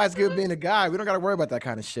 That's why it's good being a guy. We don't got to worry about that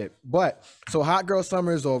kind of shit. But so hot girl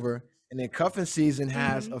summer is over, and then cuffing season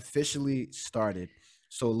has officially started.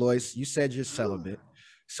 So Lois, you said you're celibate.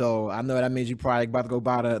 So I know that means you probably about to go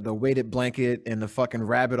buy the weighted blanket and the fucking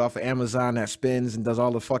rabbit off of Amazon that spins and does all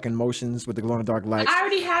the fucking motions with the glow in the dark lights. I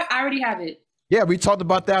already have it. Yeah, we talked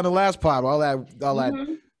about that in the last pod. All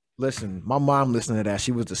that. Listen, my mom listened to that.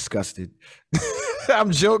 She was disgusted.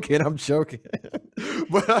 I'm joking.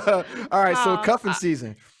 But all right, so cuffing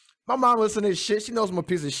season. My mom listened to this shit. She knows I'm a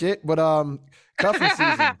piece of shit. But cuffing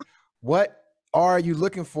season. What are you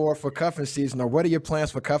looking for cuffing season, or what are your plans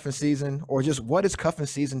for cuffing season, or just what is cuffing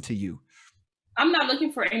season to you? I'm not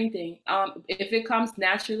looking for anything. If it comes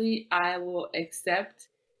naturally, I will accept.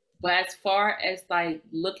 But as far as like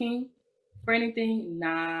looking for anything,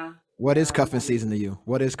 nah. What is cuffing season to you?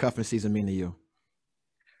 What does cuffing season mean to you?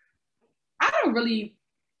 I don't really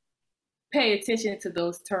pay attention to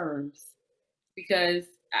those terms because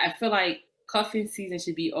I feel like cuffing season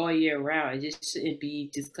should be all year round. It just shouldn't be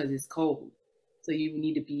just because it's cold. So you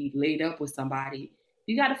need to be laid up with somebody.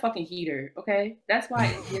 You got a fucking heater, okay? That's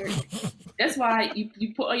why you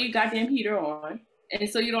put all your goddamn heater on, and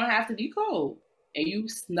so you don't have to be cold. And you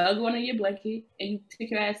snuggle under your blanket and you take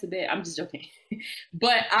your ass to bed. I'm just joking.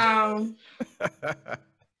 But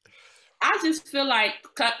I just feel like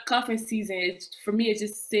cuffing season is, for me, it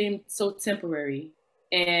just seemed so temporary,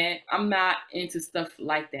 and I'm not into stuff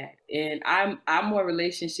like that. And I'm more a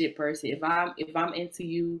relationship person. If I'm into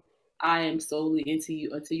you, I am solely into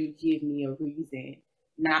you until you give me a reason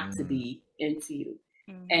not to be into you.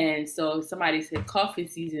 And so if somebody said cuffing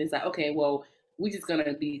season, it's like, okay, well, we're just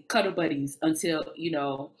gonna be cuddle buddies until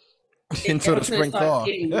until the until it spring starts thaw.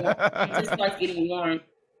 getting warm. Until it starts getting warm.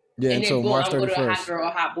 Yeah, And then until boom, March I'm going to a hot 31st. girl,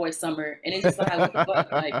 hot boy summer, and it's just like, what the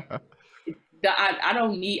fuck? Like, I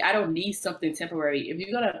don't need something temporary. If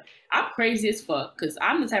you're gonna, I'm crazy as fuck because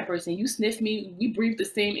I'm the type of person, you sniff me, we breathe the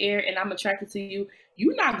same air, and I'm attracted to you.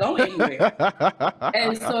 You're not going anywhere.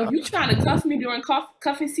 And so if you're trying to cuff me during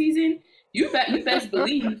cuffing season, you best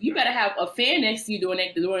believe you better have a fan next to you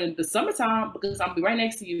during the summertime because I'll be right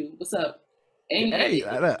next to you. What's up? And Hey,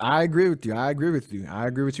 I agree with you. I agree with you.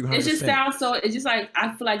 100%. it just sounds so. It's just like,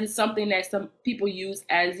 I feel like it's something that some people use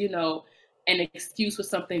as an excuse for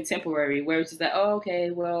something temporary, where it's just like, oh,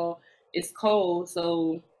 okay, well, it's cold,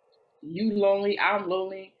 so you lonely, I'm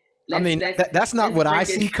lonely. I mean, that's not what I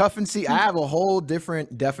see cuffing season. I Mm-hmm. have a whole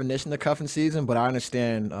different definition of cuffing season, but I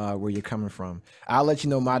understand where you're coming from. I'll let you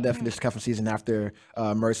know my definition of cuffing season after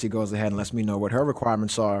Mercy goes ahead and lets me know what her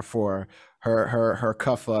requirements are for her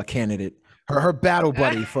cuff candidate, her battle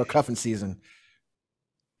buddy for cuffing season.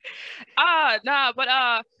 Nah, but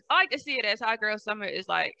I like to see it as Hot Girl Summer is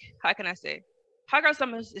like, how can I say? Hot Girl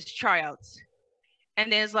Summer is tryouts.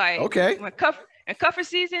 And then it's like, Okay. when cuffing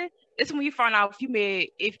season, it's when you find out if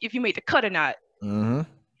you made the cut or not. Mm-hmm.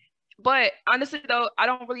 But honestly though, I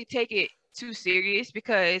don't really take it too serious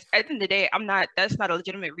because at the end of the day, that's not a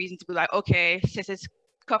legitimate reason to be like, okay, since it's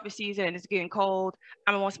cuffing season and it's getting cold,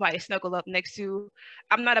 I'm gonna want somebody to snuggle up next to.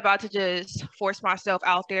 I'm not about to just force myself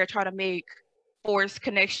out there, try to make forced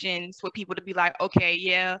connections with people to be like, okay,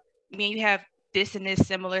 yeah, me and you have this and this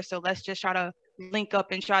similar, so let's just try to link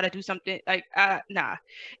up and try to do something. Like, nah.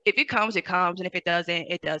 If it comes, it comes, and if it doesn't,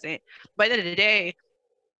 it doesn't. But at the end of the day,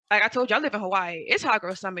 like I told you, I live in Hawaii. It's hot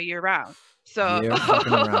girl summer year round. So, Yeah,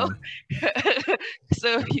 fucking around.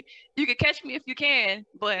 so you can catch me if you can,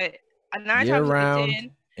 but 9 Year times out of round,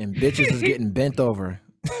 10, and bitches is getting bent over.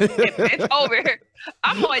 it's over.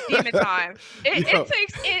 I'm on demon time. Yo.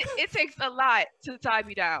 It takes a lot to tie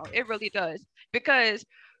me down. It really does, because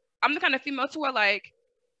I'm the kind of female to where, like,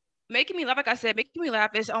 making me laugh, like I said, making me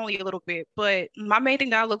laugh is only a little bit, but my main thing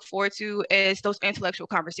that I look forward to is those intellectual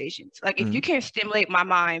conversations. Like, if you can't stimulate my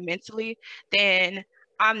mind mentally, then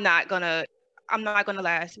I'm not gonna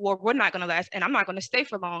last. Well, we're not gonna last, and I'm not gonna stay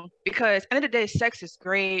for long, because at the end of the day, sex is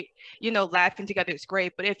great. Laughing together is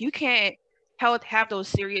great, but if you can't have those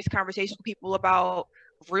serious conversations with people about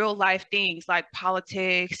real life things like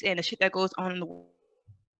politics and the shit that goes on in the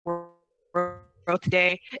world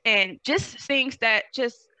today, and just things that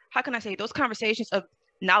just, how can I say, those conversations of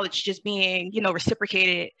knowledge just being,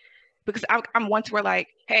 reciprocated, because I'm one to where, like,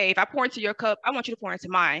 hey, if I pour into your cup, I want you to pour into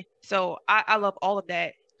mine. So I love all of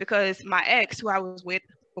that, because my ex, who I was with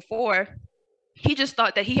before, he just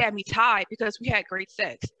thought that he had me tied because we had great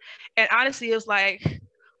sex. And honestly, it was like,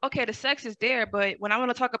 okay, the sex is there, but when I want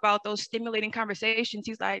to talk about those stimulating conversations,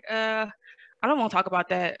 he's like, I don't want to talk about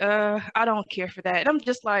that. I don't care for that. And I'm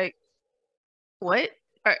just like, what?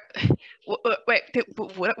 Wait,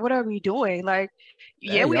 what are we doing? Like,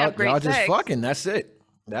 yeah, we have great y'all sex. just fucking. That's it.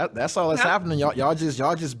 That's all that's happening. Y'all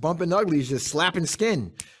just bumping uglies, just slapping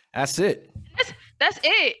skin. That's it. That's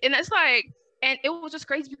it. And it's like, and it was just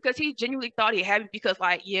crazy because he genuinely thought he had me, because,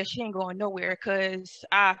 like, yeah, she ain't going nowhere because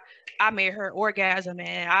I made her orgasm,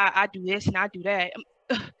 and I do this and I do that.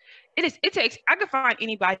 I could find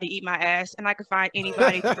anybody to eat my ass, and I could find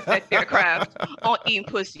anybody to perfect their craft on eating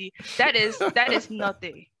pussy. That is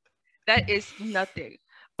nothing. That is nothing.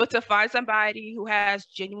 But to find somebody who has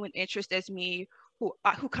genuine interest as me,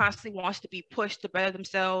 who constantly wants to be pushed to better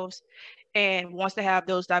themselves and wants to have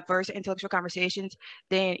those diverse intellectual conversations,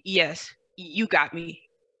 then yes, you got me.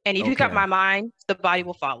 And if you got my mind, the body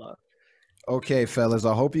will follow. Okay, fellas,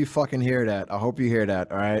 I hope you fucking hear that. I hope you hear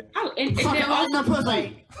that. All right. And then also,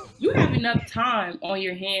 like, you have enough time on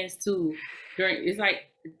your hands too. It's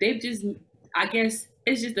like they've just, I guess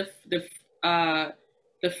it's just the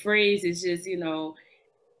phrase is just,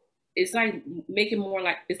 it's like making more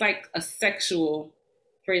like, it's like a sexual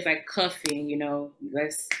phrase, like cuffing, and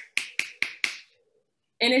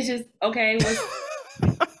it's just, okay,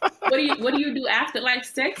 what do you do after? Like,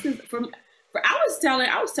 sex is I was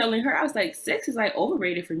telling her, I was like, sex is like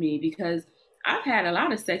overrated for me, because I've had a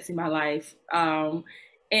lot of sex in my life. And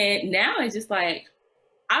now it's just like,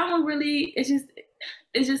 I don't really, it's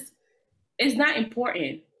not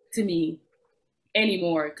important to me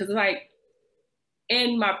anymore. Cause like,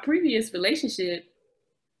 in my previous relationship,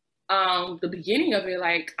 the beginning of it,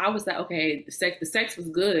 like I was like, okay, the sex was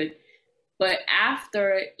good, but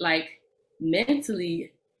after, like,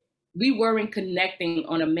 mentally, we weren't connecting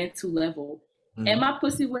on a mental level, and my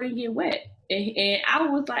pussy wouldn't get wet, and I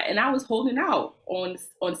was like, and I was holding out on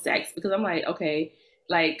sex because I'm like, okay,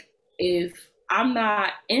 like if I'm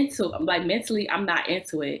not into, like mentally, I'm not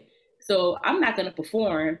into it, so I'm not gonna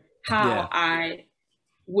perform how I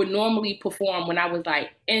would normally perform when I was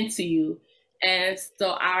like into you. And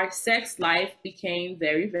so our sex life became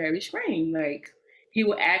very, very strained. Like he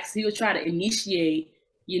would try to initiate,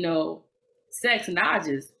 sex, and I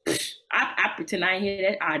pretend I ain't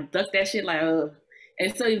hear that. I duck that shit like, ugh.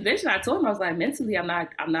 And so eventually I told him, I was like, mentally, I'm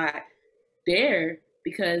not there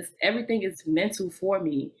because everything is mental for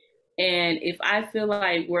me. And if I feel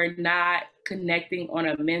like we're not connecting on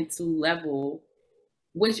a mental level,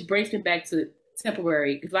 which brings me back to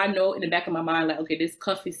temporary, because I know in the back of my mind, like, okay, this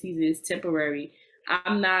cuffing season is temporary.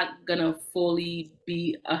 I'm not gonna fully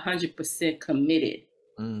be 100% committed.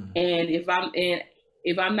 And if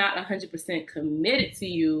I'm not 100% committed to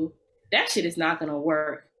you, that shit is not gonna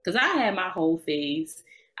work. Because I had my whole phase.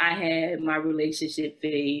 I had my relationship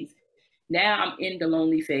phase. Now I'm in the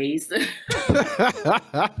lonely phase.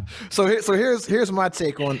 So here's my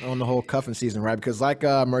take on the whole cuffing season, right? Because like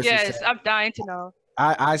Mercy said, I'm dying to know.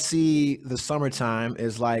 I see the summertime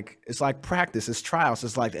is like, it's like practice, it's trials,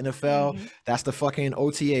 it's like the NFL, that's the fucking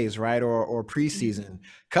OTAs, right? Or preseason.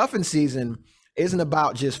 Cuffing season isn't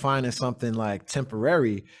about just finding something like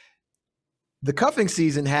temporary. The cuffing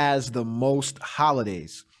season has the most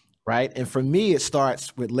holidays, right? And for me, it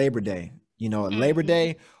starts with Labor Day. Labor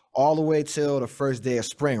Day all the way till the first day of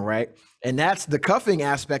spring, right? And that's the cuffing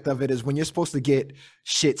aspect of it, is when you're supposed to get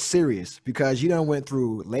shit serious, because you done went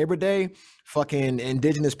through Labor Day, fucking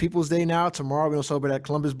Indigenous Peoples Day. Now tomorrow we're gonna celebrate that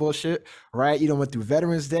Columbus bullshit, right? You done went through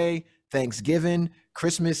Veterans Day, Thanksgiving,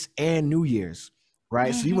 Christmas, and New Year's,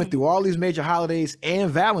 right? So you went through all these major holidays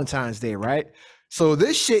and Valentine's Day, right? So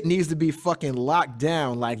this shit needs to be fucking locked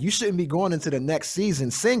down. Like, you shouldn't be going into the next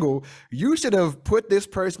season single. You should have put this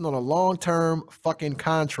person on a long-term fucking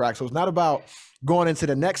contract. So it's not about going into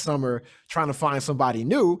the next summer trying to find somebody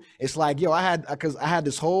new. It's like, yo, I had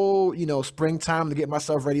this whole, springtime to get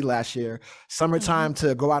myself ready last year, summertime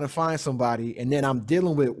to go out and find somebody, and then I'm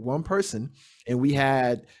dealing with one person, and we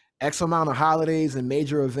had X amount of holidays and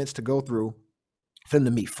major events to go through. For them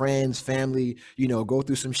to meet friends, family, go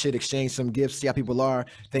through some shit, exchange some gifts, see how people are,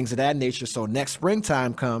 things of that nature. So next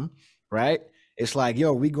springtime come, right? It's like,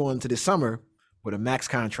 yo, we going into the summer with a max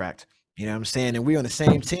contract. You know what I'm saying? And we on the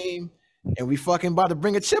same team, and we fucking about to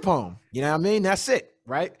bring a chip home. You know what I mean? That's it,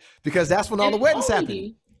 right? Because that's when all the weddings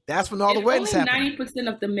happen. That's when all the weddings happen. 90%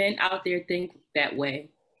 of the men out there think that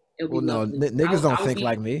way. Well, no, niggas don't think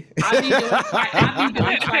like me. I'll be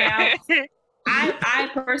doing tryouts. I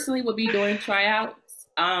personally would be doing tryouts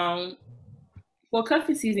for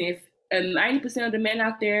cuffing season. If 90% of the men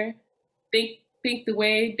out there think the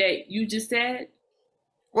way that you just said.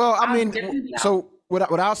 Well, I mean, so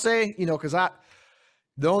what I'll say, because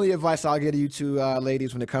the only advice I'll give you two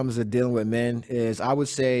ladies when it comes to dealing with men is, I would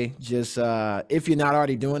say just if you're not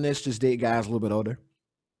already doing this, just date guys a little bit older.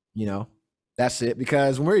 That's it.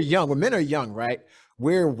 Because when men are young, right?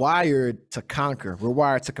 We're wired to conquer. We're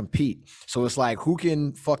wired to compete. So it's like, who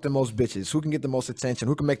can fuck the most bitches? Who can get the most attention?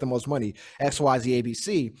 Who can make the most money? X, Y, Z,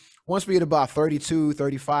 ABC. Once we get about 32,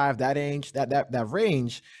 35, that age, that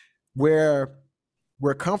range, where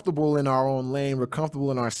we're comfortable in our own lane, we're comfortable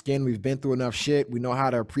in our skin, we've been through enough shit, we know how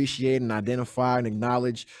to appreciate and identify and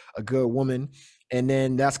acknowledge a good woman. And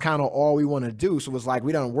then that's kind of all we want to do. So it's like,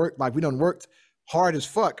 we done worked hard as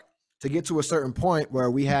fuck to get to a certain point where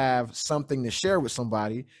we have something to share with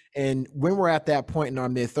somebody. And when we're at that point in our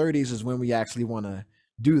mid-30s is when we actually want to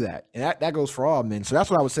do that. And that goes for all men. So that's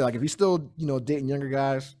what I would say. Like, if you're still, dating younger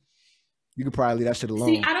guys, you could probably leave that shit alone.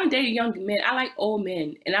 See, I don't date young men. I like old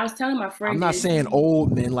men. And I was telling my friend. I'm not saying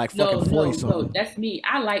old men like fucking 40 something. No, that's me.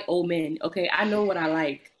 I like old men. Okay, I know what I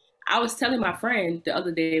like. I was telling my friend the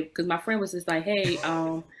other day, because my friend was just like, hey,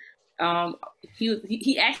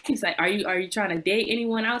 he asked me, he's like, are you trying to date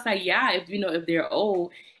anyone? I was like, yeah, if they're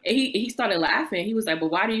old. And he started laughing. He was like, but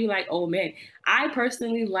why do you like old men? I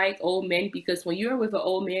personally like old men because when you're with an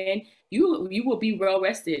old man, you will be well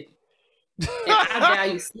rested. And I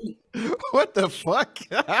value sleep. What the fuck?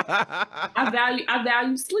 I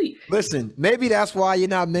value sleep. Listen, maybe that's why you're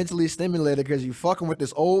not mentally stimulated, because you fucking with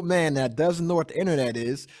this old man that doesn't know what the internet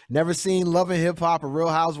is, never seen Love and Hip Hop or Real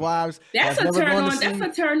Housewives. That's a turn on. That's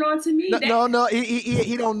a turn on to me. No,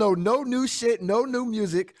 he don't know no new shit, no new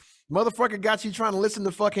music. Motherfucker got you trying to listen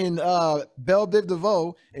to fucking Belle Biv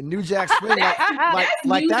DeVoe and New Jack Swing.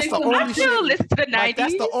 like that's the only I still shit. listen to the 90s. Like,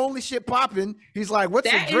 that's the only shit popping. He's like, what's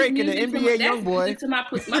a Drake and the NBA YoungBoy? To my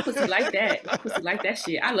pussy like that. My pussy like that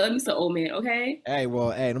shit. I love me some old man, okay? Hey,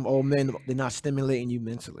 them old men, they're not stimulating you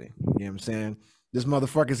mentally. You know what I'm saying? This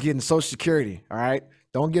motherfucker's getting Social Security, all right?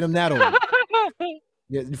 Don't get him that old.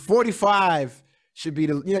 Yeah, 45 should be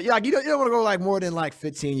the, you don't want to go like more than like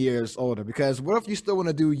 15 years older, because what if you still want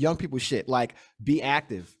to do young people shit, like be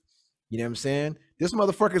active? You know what I'm saying? This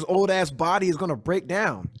motherfucker's old ass body is going to break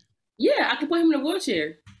down. Yeah, I can put him in a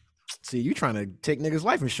wheelchair. See, you trying to take niggas'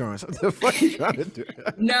 life insurance. What the fuck you trying to do?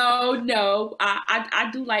 No. I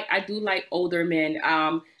do like older men.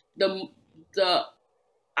 I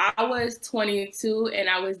was 22 and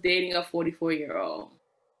I was dating a 44-year-old.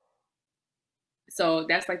 So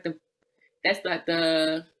that's like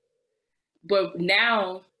but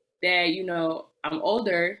now that, I'm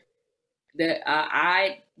older,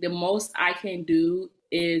 the most I can do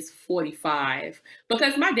is 45,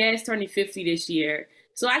 because my dad's turning 50 this year.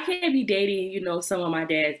 So I can't be dating, some of my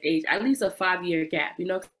dad's age, at least a 5-year gap,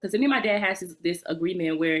 because me and my dad has this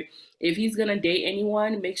agreement where if he's going to date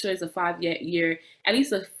anyone, make sure it's a 5-year, at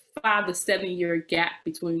least a 5 to 7 year gap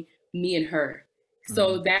between me and her.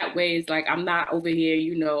 So that way it's like, I'm not over here,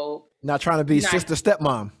 not trying to be sister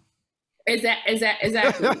stepmom. Exactly.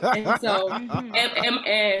 And so,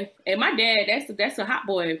 and my dad, that's a hot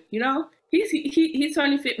boy, he's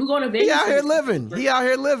turning 50. We're going to Vegas. He out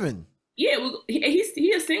here living. Yeah,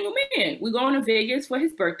 he's a single man. We're going to Vegas for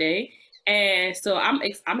his birthday, and so I'm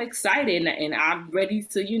excited, and I'm ready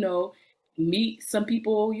to meet some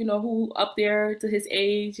people who up there to his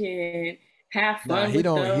age and have fun. He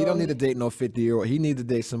don't need to date no 50-year-old. He needs to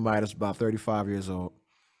date somebody that's about 35 years old.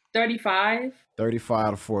 35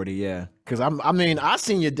 to 40, yeah. Because I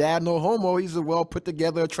seen your dad, no homo. He's a well put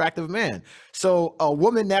together, attractive man. So a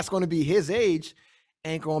woman that's going to be his age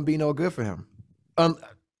ain't going to be no good for him.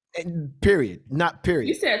 Period. Not period.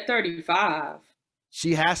 You said 35.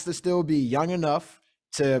 She has to still be young enough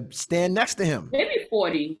to stand next to him. Maybe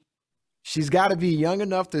 40. She's got to be young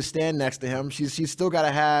enough to stand next to him. She's still got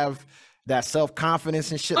to have that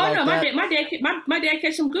self-confidence and shit like that. My dad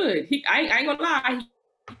catch him good. I ain't gonna lie.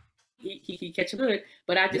 He catch him good,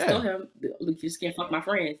 but I just told him, look, you just can't fuck my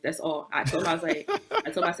friends. That's all. I told him,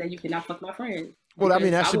 I said, you cannot fuck my friends. Well, I mean,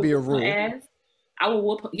 that should be a rule. I will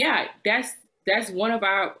whoop. Yeah, that's one of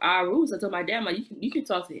our rules. I told my dad, you can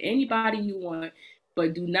talk to anybody you want,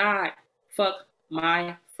 but do not fuck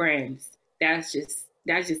my friends. That's just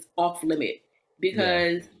off limit,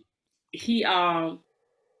 because he done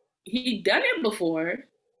it before,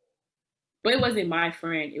 but it wasn't my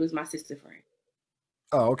friend. It was my sister's friend.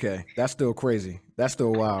 Oh, okay. That's still crazy. That's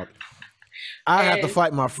still wild. I'd have to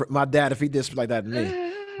fight my dad if he did something like that to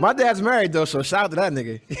me. My dad's married though, so shout out to that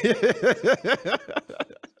nigga.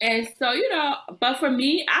 And so, but for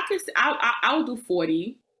me, I would do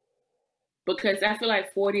 40, because I feel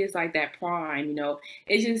like 40 is like that prime,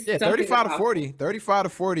 It's just 35 to 40. 35 to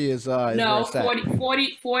 40 is no 40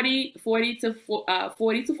 to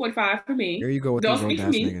 45 for me. There you go with those old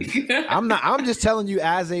ass niggas. I'm just telling you,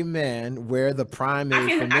 as a man, where the prime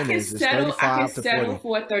age for men is 35 to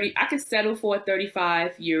 40. I can settle for a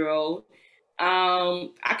 35-year-old.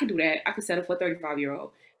 I can do that. I can settle for a 35-year-old.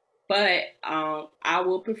 But I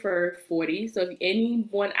will prefer 40. So if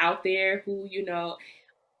anyone out there who,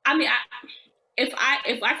 if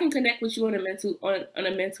I can connect with you on a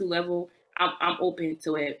mental level, I'm open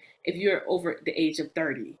to it. If you're over the age of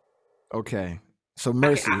 30. Okay. So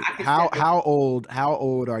Mercy, how old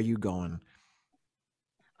are you going?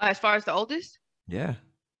 As far as the oldest? Yeah.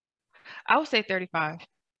 I would say 35.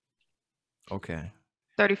 Okay.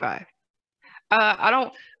 35. I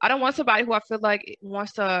don't want somebody who I feel like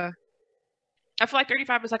wants to. I feel like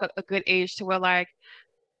 35 is like a good age to where like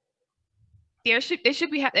they should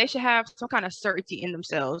have some kind of certainty in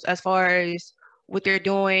themselves as far as what they're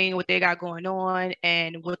doing, what they got going on,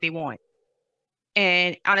 and what they want.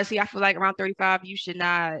 And honestly, I feel like around 35, you should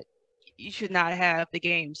not have the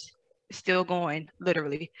games still going,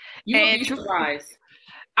 literally. You would be surprised.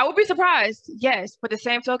 I would be surprised, yes. But the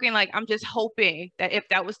same token, like I'm just hoping that if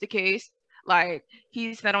that was the case, like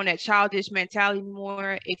he's not on that childish mentality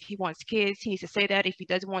anymore. If he wants kids, he needs to say that. If he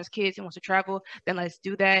doesn't want kids, he wants to travel, then let's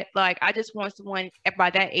do that. Like I just want someone by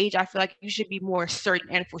that age. I feel like you should be more certain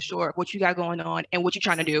and for sure what you got going on and what you're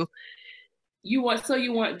trying to do.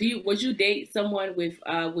 Would you date someone with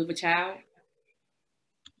a child?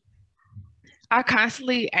 I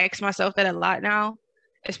constantly ask myself that a lot now,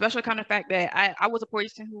 especially kind of fact that I was a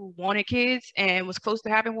person who wanted kids and was close to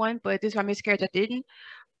having one, but this is my miscarriage, I didn't.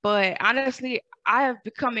 But honestly, I have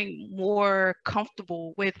becoming more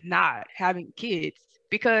comfortable with not having kids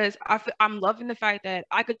because I'm loving the fact that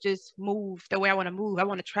I could just move the way I want to move. I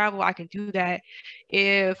want to travel, I can do that.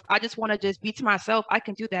 If I just want to just be to myself, I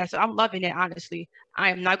can do that. So I'm loving it, honestly. I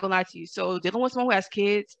am not gonna lie to you. So dealing with someone who has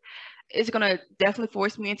kids is gonna definitely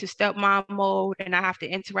force me into stepmom mode, and I have to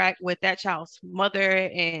interact with that child's mother,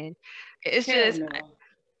 and it's Hell just no.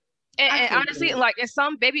 and honestly, like in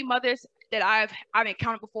some baby mothers that I've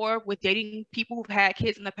encountered before with dating people who've had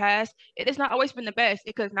kids in the past, it has not always been the best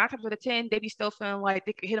because 9 times out of 10, they be still feeling like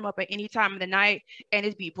they could hit them up at any time of the night and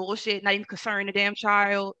it'd be bullshit, not even concerning the damn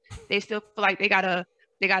child. They still feel like they gotta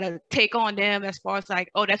take on them as far as like,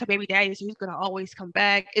 oh, that's a baby daddy, so he's gonna always come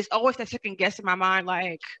back. It's always that second guess in my mind,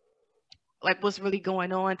 like what's really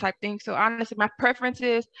going on type thing. So honestly, my preference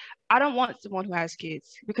is I don't want someone who has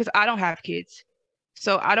kids because I don't have kids.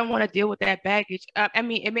 So I don't want to deal with that baggage. I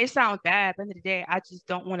mean, it may sound bad, but at the end of the day, I just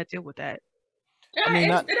don't want to deal with that. I mean,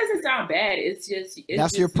 it doesn't sound bad. It's that's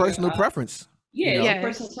just your personal preference. Yeah, you know? your Yes.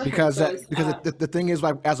 personal preference. Because So it's, the thing is,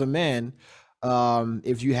 like, as a man,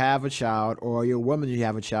 if you have a child or you're a woman, you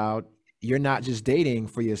have a child, you're not just dating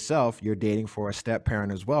for yourself, you're dating for a step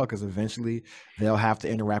parent as well, because eventually they'll have to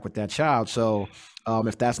interact with that child. So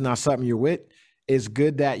if that's not something you're with, it's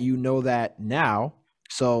good that you know that now,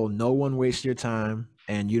 so no one wastes your time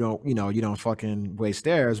and you don't fucking waste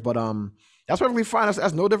theirs. But that's perfectly fine.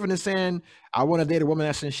 That's no different than saying I want to date a woman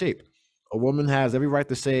that's in shape. A woman has every right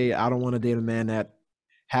to say I don't want to date a man that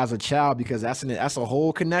has a child, because that's a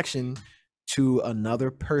whole connection to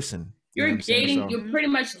another person. You know you're what I'm saying? dating. So- You're pretty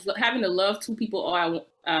much having to love two people all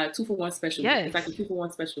at 2-for-1 special. Yes. It's like a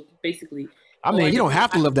 2-for-1 special, basically. I mean, Or you don't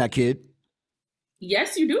have to love that kid.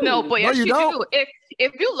 Yes, you do. No, but No, yes, you you don't. do.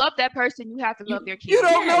 If you love that person, you have to love their kid. You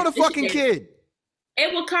don't know Yes, the fucking it's- kid.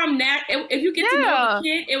 It will come if you get to know the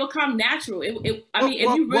kid, it will come natural. I mean, if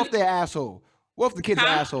you What really, if they're asshole? What if the kid's an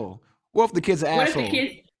Huh? asshole? What if the kid's an what if asshole? the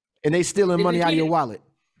kid? And they stealing If the money out of your kid- wallet?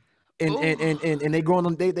 And Ooh. and they going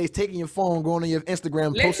on, they taking your phone, going on your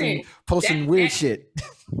Instagram, Listen, posting that- weird that- shit.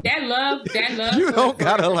 That love. You for- don't for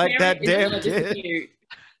gotta the like that parent is damn gonna kid. disappear.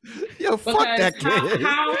 Yo, fuck Because that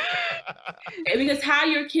kid. because how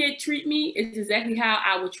your kid treat me is exactly how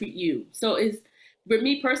I would treat you. So with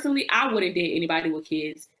me personally, I wouldn't date anybody with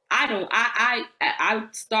kids. I don't. I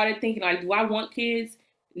started thinking like, do I want kids?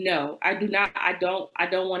 No, I do not. I don't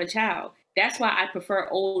want a child. That's why I prefer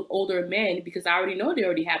older men, because I already know they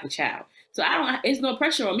already have a child. So I don't. It's no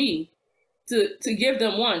pressure on me to give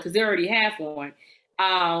them one because they already have one.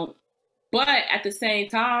 But at the same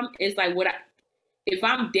time, it's like if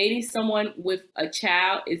I'm dating someone with a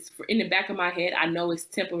child, it's in the back of my head. I know it's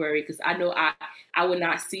temporary because I know I would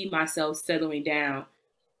not see myself settling down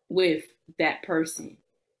with that person,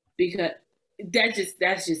 because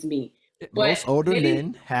that's just me. But Most older maybe-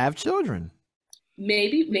 men have children.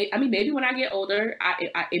 Maybe when I get older,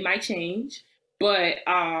 it might change. But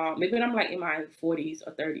maybe when I'm like in my 40s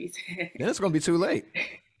or 30s. Then it's gonna be too late.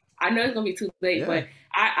 I know it's gonna be too late, Yeah. but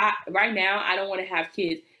I right now I don't want to have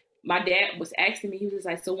kids. My dad was asking me, he was just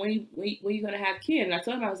like, so when you gonna have kids? And I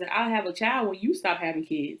told him, I was like, I'll have a child when you stop having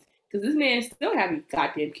kids, because this man's still having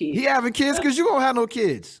goddamn kids. He having kids because you won't have no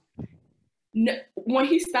kids. No, when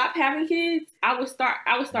he stopped having kids, I would start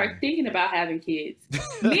thinking about having kids.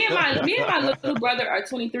 me and my little brother are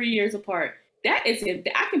 23 years apart. That is him.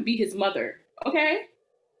 I can be his mother. Okay.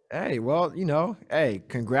 Hey, well, hey,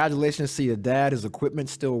 congratulations to your dad. His equipment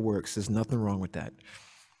still works. There's nothing wrong with that.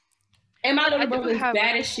 And my I little do brother is have-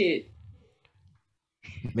 bad as shit.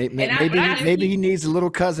 Maybe, And I- maybe he needs a little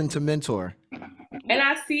cousin to mentor. And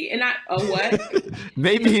I see, and I what?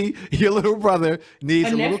 Maybe your little brother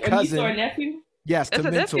needs a little A niece cousin. or a nephew? Yes, to It's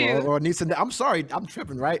a mentor, nephew. or a niece. I'm sorry, I'm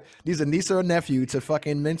tripping. Right? Needs a niece or a nephew to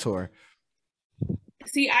fucking mentor.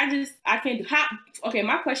 See, I can't do how. Okay,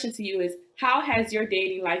 my question to you is, how has your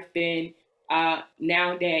dating life been now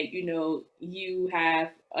that you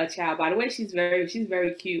have a child? By the way, she's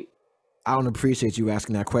very cute. I don't appreciate you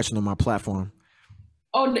asking that question on my platform.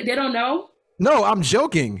 Oh, they don't know? No, I'm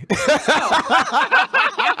joking.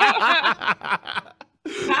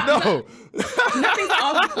 No. Nothing's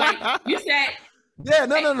off. Like you said. Yeah,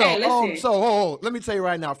 no. Hey, listen. So let me tell you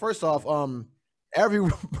right now. First off, every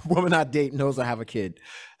woman I date knows I have a kid.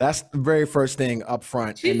 That's the very first thing up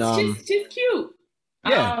front. She's cute.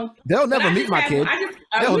 Yeah, they'll but never I meet just my have- kid. I just-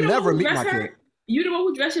 They'll you the one never who meet dressed my her? kid. You the one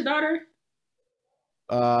who dressed your daughter?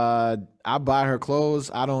 I buy her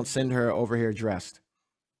clothes. I don't send her over here dressed.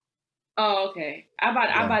 Oh, okay. I'm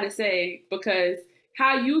about to say, because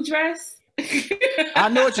how you dress. I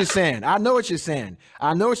know what you're saying. I know what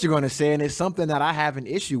you're going to say, and it's something that I have an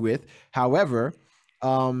issue with. However,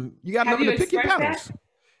 you got to Have know you to pick your expressed battles.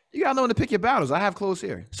 You gotta know when to pick your battles. I have clothes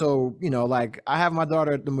here. So, you know, like I have my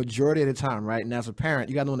daughter the majority of the time, right? And as a parent,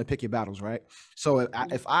 you gotta know when to pick your battles, right? So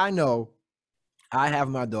if I know I have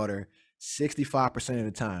my daughter 65% of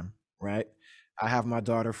the time, right? I have my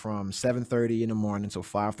daughter from 7:30 in the morning till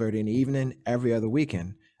 5:30 in the evening every other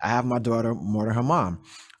weekend. I have my daughter more than her mom.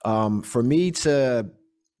 For me to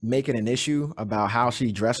make it an issue about how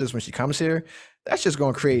she dresses when she comes here, that's just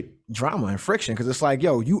going to create drama and friction because it's like,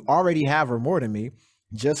 yo, you already have her more than me.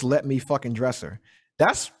 Just let me fucking dress her.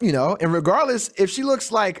 That's, you know, and regardless, if she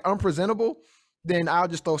looks like unpresentable, then I'll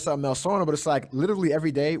just throw something else on her. But it's like literally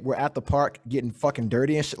every day we're at the park getting fucking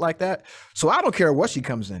dirty and shit like that. So I don't care what she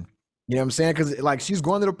comes in. You know what I'm saying? Because like she's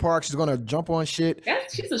going to the park, she's gonna jump on shit,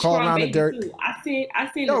 She's a crawl strong around the baby dirt. too. I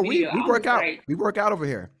seen No, the video. we work out. We work out over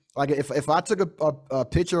here. Like if I took a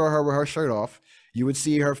picture of her with her shirt off, you would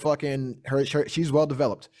see her fucking her shirt. She's well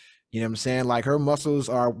developed. You know what I'm saying? Like her muscles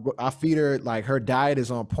are. I feed her. Like her diet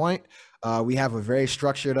is on point. We have a very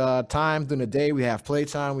structured time during the day. We have play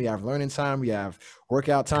time. We have learning time. We have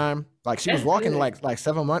workout time. Like she was That's walking good. like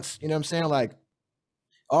 7 months. You know what I'm saying? Like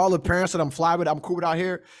all the parents that I'm fly with, I'm cool with out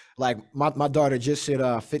here. Like my daughter just hit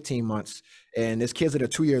 15 months, and there's kids that are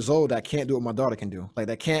 2 years old that can't do what my daughter can do. Like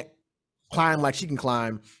they can't climb like she can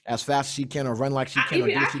climb as fast as she can, or run like she can, or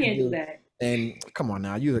do I what she can can't do do. that. And come on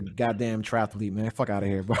now, you a goddamn triathlete, man. Fuck out of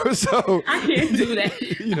here, bro. So I can't do that.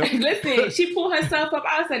 you know, Listen, she pulled herself up.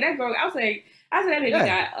 I said that girl. I said that baby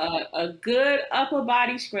yeah, got a good upper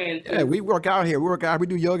body strength. yeah. We work out here. We work out. We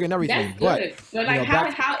do yoga and everything. That's good. But You like, know,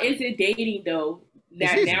 back. how is it dating though? It's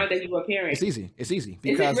That now easy. that you're a parent, It's easy. It's easy is it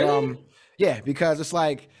because really? yeah, because it's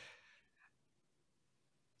like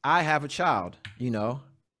I have a child. You know,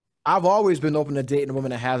 I've always been open to dating a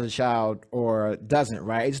woman that has a child or doesn't,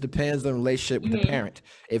 right? It just depends on the relationship with the Hmm. parent.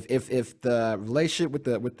 If the relationship with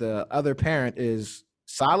the other parent is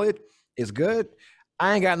solid, is good,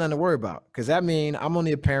 I ain't got nothing to worry about because that means I'm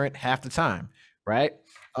only a parent half the time, right?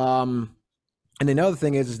 Um, and then the other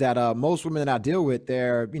thing is that most women that I deal with,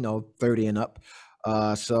 they're 30 and up.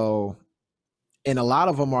 So and a lot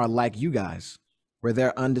of them are like you guys, where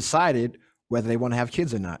they're undecided whether they want to have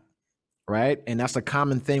kids or not, right? And that's a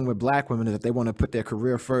common thing with black women is that they want to put their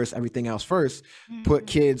career first, everything else first, put Mhm.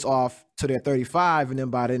 kids off to their 35, and then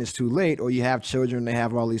by then it's too late, or you have children, they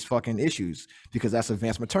have all these fucking issues because that's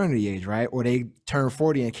advanced maternity age, right? Or they turn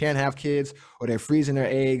 40 and can't have kids, or they're freezing their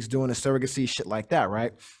eggs, doing a surrogacy, shit like that,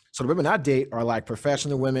 right? So the women I date are like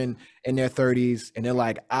professional women in their 30s, and they're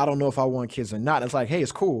like, I don't know if I want kids or not. It's like, hey,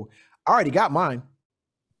 it's cool. I already got mine.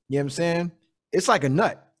 You know what I'm saying? It's like a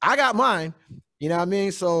nut. I got mine. You know what I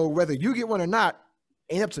mean? So whether you get one or not,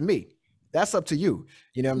 ain't up to me. That's up to you.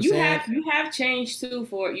 You know what I'm saying? You have changed too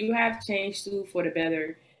for the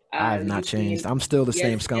better. I have not You changed. being I'm still the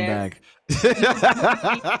same yes, yes. scumbag.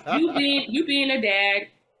 You being a dad.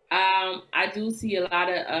 I do see a lot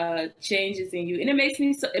of changes in you, and it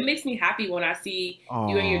makes me happy when I see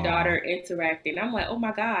you and your Oh daughter interacting. I'm like, oh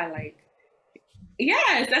my god, like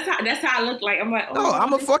yes, that's how I look like. I'm like, no,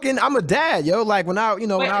 oh, this. I'm a dad, yo. Like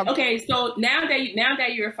But okay, so now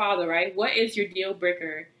that you're a father, right? What is your deal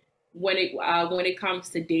breaker when it comes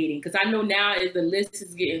to dating? Because I know now is the list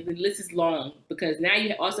is long because now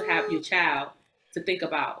you also have your child to think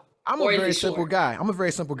about, I'm a or is very it simple short? guy. I'm a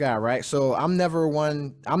very simple guy, right? So I'm never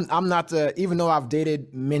one. I'm not the. Even though I've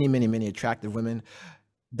dated many attractive women,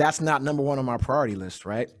 that's not number one on my priority list,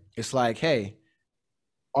 right? It's like, hey,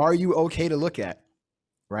 are you okay to look at?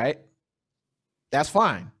 Right? That's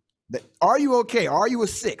fine. Are you okay? Are you a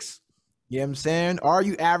six? You know what I'm saying? Are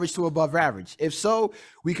you average to above average? If so,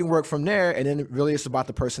 we can work from there. And then really it's about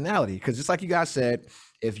the personality. Because just like you guys said,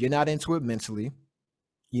 if you're not into it mentally,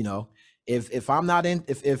 you know, if I'm not in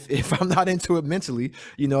if I'm not into it mentally,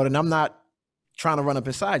 then I'm not trying to run up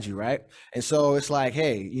inside you, right? And so it's like,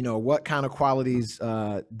 hey, what kind of qualities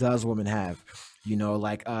does a woman have?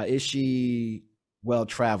 Like is she well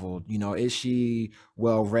traveled? Is she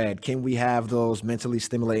well read? Can we have those mentally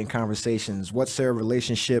stimulating conversations? What's their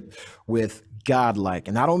relationship with God like?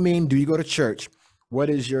 And I don't mean do you go to church? What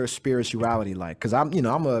is your spirituality like? Because I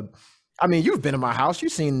mean, you've been in my house,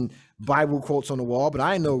 you've seen Bible quotes on the wall, but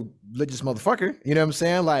I ain't no religious motherfucker. You know what I'm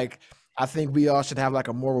saying? Like, I think we all should have like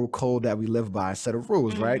a moral code that we live by, a set of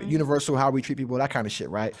rules, right? Mhm. Universal, how we treat people, that kind of shit,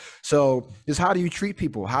 right? So, just how do you treat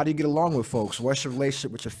people? How do you get along with folks? What's your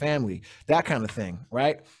relationship with your family? That kind of thing,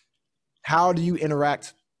 right? How do you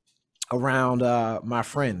interact around my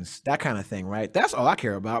friends? That kind of thing, right? That's all I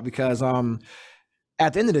care about because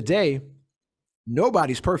at the end of the day,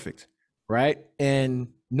 nobody's perfect, right? And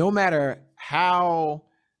no matter how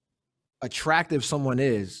attractive someone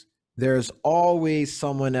is, there's always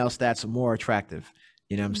someone else that's more attractive.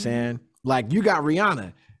 You know what I'm Mhm. saying? Like you got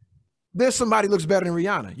Rihanna. There's somebody looks better than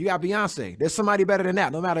Rihanna. You got Beyonce. There's somebody better than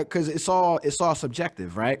that. No matter, because it's all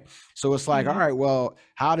subjective, right? So it's like, all right, well,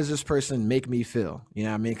 how does this person make me feel? You know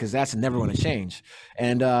what I mean? Because that's never going to change,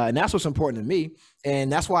 and that's what's important to me,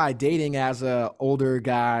 and that's why dating as a older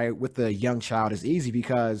guy with a young child is easy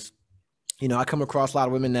because, I come across a lot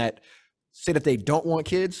of women that say that they don't want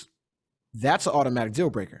kids. That's an automatic deal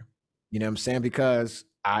breaker. You know what I'm saying? Because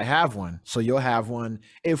I have one. So you'll have one.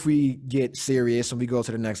 If we get serious and we go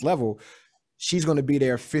to the next level, she's going to be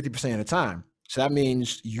there 50% of the time. So that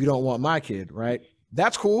means you don't want my kid, right?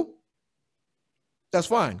 That's cool. That's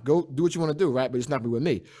fine. Go do what you want to do, right? But it's not be with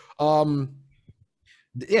me.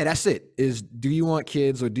 Yeah, that's it. Is do you want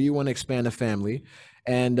kids or do you want to expand the family?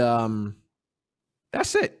 And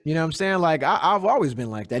that's it. You know what I'm saying? Like I've always been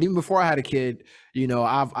like that. Even before I had a kid,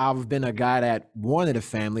 I've been a guy that wanted a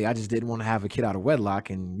family. I just didn't want to have a kid out of wedlock,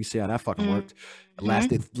 and we see how that fucking worked. It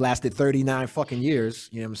lasted 39 fucking years.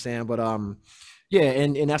 You know what I'm saying? But yeah,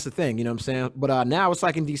 and that's the thing. You know what I'm saying? But now it's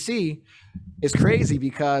like in DC, it's crazy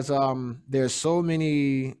because there's so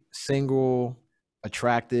many single,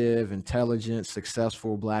 attractive, intelligent,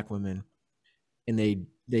 successful Black women, and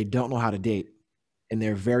they don't know how to date, and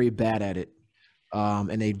they're very bad at it.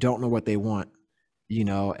 And they don't know what they want,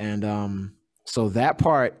 and so that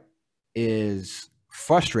part is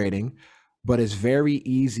frustrating, but it's very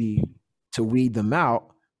easy to weed them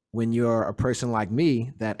out when you're a person like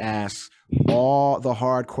me that asks all the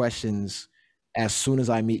hard questions as soon as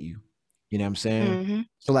I meet you. You know what I'm saying?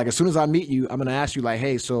 So like as soon as I meet you, I'm gonna ask you like,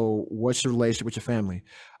 hey, so what's your relationship with your family?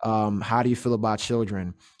 How do you feel about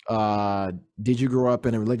children? Did you grow up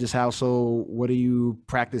in a religious household? What do you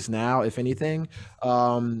practice now, if anything?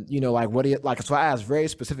 Like what do you like? So I ask very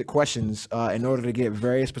specific questions in order to get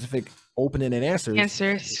very specific open-ended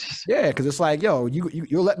answers. Yeah, because it's like, yo,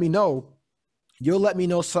 you'll let me know. You'll let me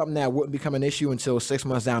know something that wouldn't become an issue until 6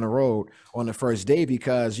 months down the road on the first day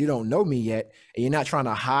because you don't know me yet and you're not trying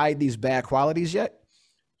to hide these bad qualities yet.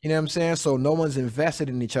 You know what I'm saying? So no one's invested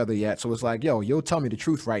in each other yet. So it's like, yo, you'll tell me the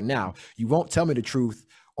truth right now. You won't tell me the truth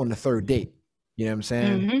on the third date. You know what I'm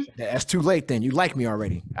saying? That's too late then. You like me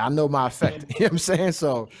already. I know my effect. You know what I'm saying?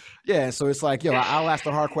 So yeah, so it's like, yo, I'll ask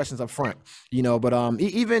the hard questions up front, but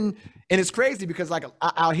even, and it's crazy because like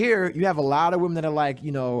out here, you have a lot of women that are like,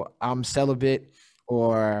 I'm celibate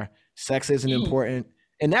or sex isn't important.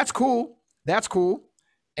 And that's cool. That's cool.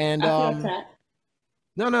 And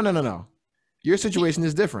no. Your situation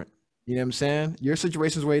is different. You know what I'm saying? Your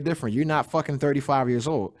situation is way different. You're not fucking 35 years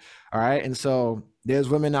old. All right. And so there's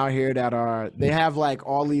women out here that they have like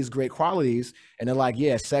all these great qualities and they're like,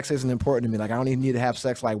 yeah, sex isn't important to me. Like I don't even need to have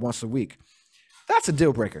sex like once a week. That's a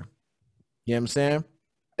deal breaker. You know what I'm saying?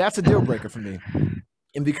 That's a deal breaker for me.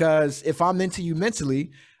 And because if I'm into you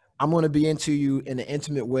mentally, I'm going to be into you in an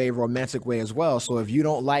intimate way, romantic way as well. So if you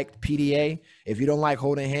don't like PDA, if you don't like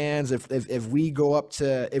holding hands, if we go up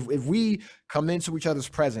to, if we come into each other's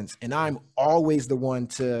presence and I'm always the one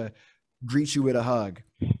to greet you with a hug,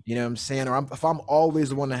 you know what I'm saying? Or if I'm always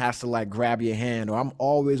the one that has to like grab your hand, or I'm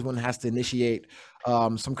always one that has to initiate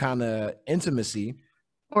some kind of intimacy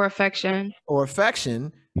or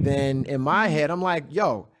affection, then in my head, I'm like,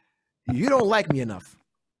 yo, you don't like me enough.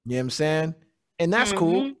 You know what I'm saying? And that's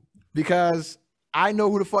cool because I know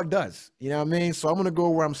who the fuck does. You know what I mean? So I'm going to go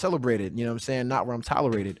where I'm celebrated, you know what I'm saying? Not where I'm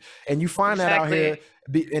tolerated. And you find that out here.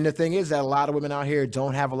 And the thing is that a lot of women out here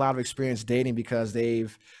don't have a lot of experience dating because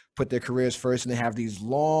they've put their careers first and they have these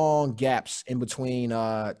long gaps in between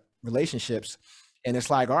relationships. And it's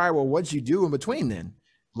like, all right, well, what'd you do in between then?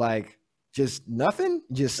 Like, just nothing?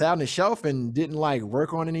 Just sat on the shelf and didn't like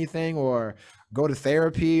work on anything or go to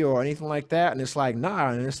therapy or anything like that? And it's like,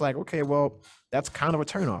 nah. And it's like, okay, well, that's kind of a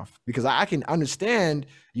turnoff because I can understand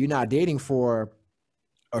you not dating for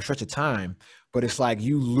a stretch of time, but it's like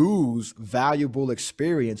you lose valuable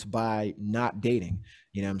experience by not dating.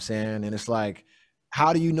 You know what I'm saying? And it's like,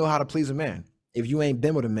 how do you know how to please a man if you ain't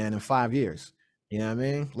been with a man in 5 years? You know what I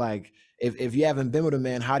mean? Like if you haven't been with a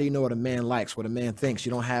man, how do you know what a man likes, what a man thinks?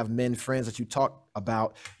 You don't have men friends that you talk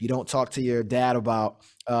about. You don't talk to your dad about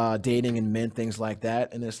dating and men, things like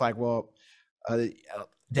that. And it's like, well,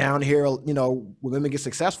 down here, you know, when women get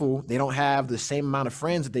successful, they don't have the same amount of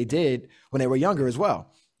friends that they did when they were younger as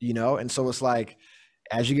well, you know? And so it's like,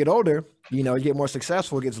 as you get older, you know, you get more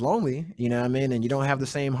successful, it gets lonely, you know what I mean? And you don't have the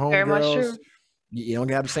same homegirls. You don't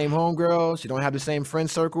have the same homegirls. You don't have the same friend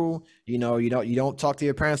circle. You know, you don't talk to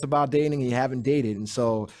your parents about dating and you haven't dated. And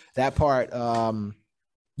so that part,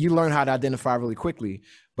 you learn how to identify really quickly.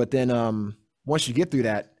 But then once you get through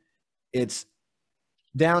that, it's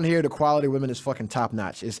down here. The quality of women is fucking top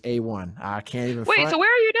notch. It's A1. I can't even Wait, front. so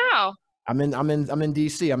where are you now? I'm in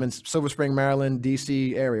DC. I'm in Silver Spring, Maryland,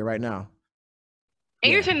 DC area right now. And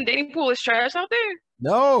Yeah. you're saying the dating pool is trash out there?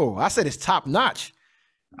 No, I said it's top notch.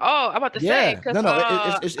 Oh, I'm about to say, Yeah, 'cause,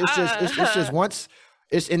 no, it's just once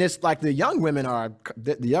it's like the young women are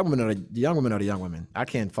the young women are the young women are the young women. I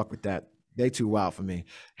can't fuck with that. They too wild for me.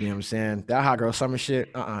 You know what I'm saying? That hot girl summer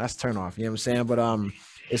shit, that's a turn off. You know what I'm saying? But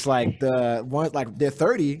it's like the ones like they're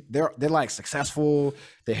 30, they're like successful,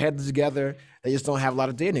 they're headed together, they just don't have a lot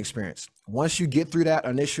of dating experience. Once you get through that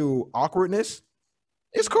initial awkwardness,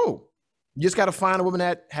 it's cool. You just got to find a woman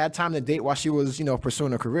that had time to date while she was, you know,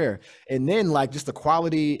 pursuing a career. And then like just the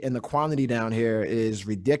quality and the quantity down here is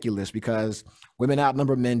ridiculous because women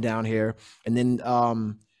outnumber men down here. And then,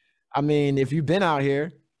 I mean, if you've been out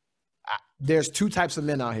here, there's two types of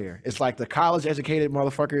men out here. It's like the college educated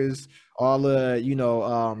motherfuckers, all the, you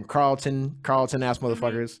know, Carlton ass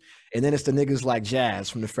motherfuckers. And then it's the niggas like Jazz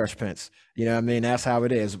from the Fresh Prince. You know what I mean? That's how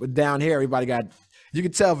it is. But down here, everybody got, you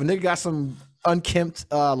can tell if a nigga got some unkempt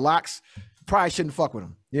locks, probably shouldn't fuck with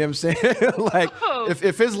him. You know what I'm saying? Like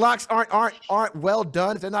if his locks aren't well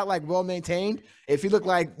done, if they're not like well maintained, if he looked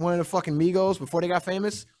like one of the fucking Migos before they got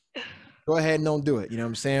famous, go ahead and don't do it. You know what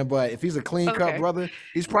I'm saying? But if he's a clean cut brother,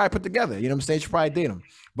 he's probably put together. You know what I'm saying? You should probably date him.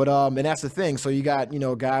 But and that's the thing. So you got, you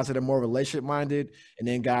know, guys that are more relationship minded, and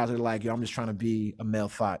then guys that are like, yo, I'm just trying to be a male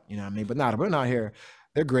thought. You know what I mean? But nah, we're not here.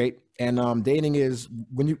 They're great. And dating is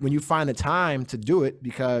when you find the time to do it,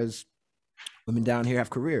 because women down here have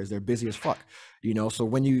careers. They're busy as fuck, you know? So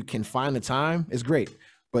when you can find the time, it's great.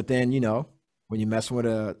 But then, you know, when you're messing with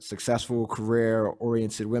a successful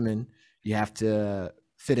career-oriented women, you have to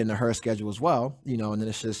fit into her schedule as well, you know, and then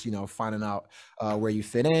it's just, you know, finding out where you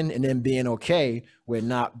fit in and then being okay with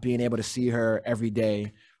not being able to see her every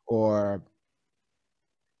day or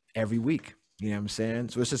every week. You know what I'm saying?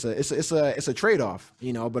 So it's just it's a trade-off,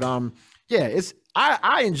 you know, but yeah,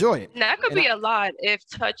 I enjoy it. That could be a lot if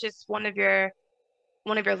touch is one of your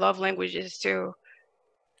love languages too.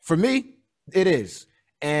 For me, it is.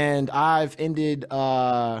 And I've ended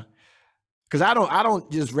because I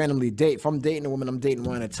don't just randomly date. If I'm dating a woman, I'm dating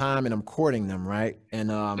one at a time and I'm courting them, right?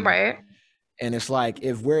 And right. And it's like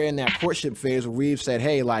if we're in that courtship phase where we've said,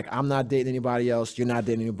 hey, like I'm not dating anybody else, you're not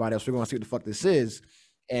dating anybody else, we're gonna see what the fuck this is.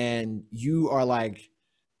 And you are like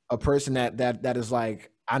a person that is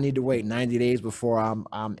like, I need to wait 90 days before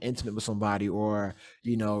I'm intimate with somebody, or,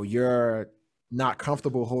 you know, you're not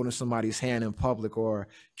comfortable holding somebody's hand in public or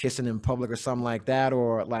kissing in public or something like that,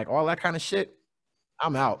 or like all that kind of shit,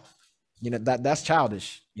 I'm out. You know, that's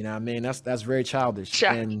childish. You know what I mean? That's very childish.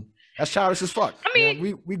 And that's childish as fuck. I mean,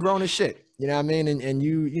 you know, we grown as shit. You know what I mean? And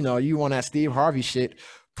you know, you want that Steve Harvey shit,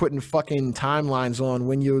 putting fucking timelines on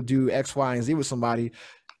when you'll do X, Y, and Z with somebody.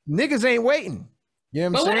 Niggas ain't waiting. You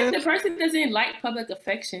know what I'm saying? But what if the person doesn't like public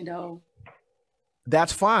affection though?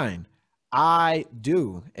 That's fine. I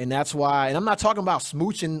do. And that's why, and I'm not talking about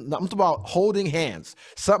smooching, I'm talking about holding hands.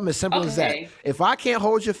 Something as simple as that. If I can't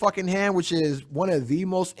hold your fucking hand, which is one of the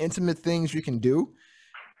most intimate things you can do,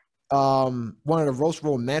 one of the most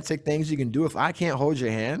romantic things you can do, if I can't hold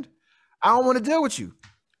your hand, I don't want to deal with you.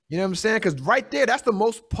 You know what I'm saying? Because right there, that's the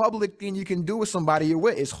most public thing you can do with somebody you're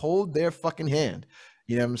with, is hold their fucking hand.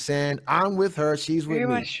 You know what I'm saying? I'm with her, she's with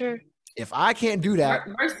me. Sure. If I can't do that,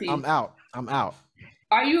 Mercy. I'm out. I'm out.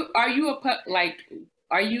 Are you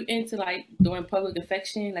into like doing public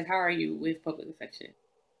affection? Like, how are you with public affection?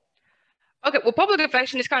 Okay, well, public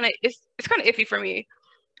affection is kind of it's kind of iffy for me.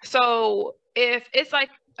 So if it's like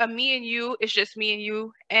a me and you, it's just me and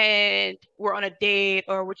you, and we're on a date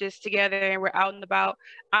or we're just together and we're out and about,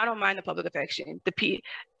 I don't mind the public affection.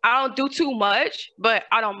 I don't do too much, but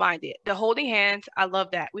I don't mind it. The holding hands, I love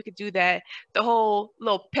that. We could do that. The whole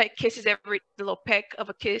little peck kisses, the little peck of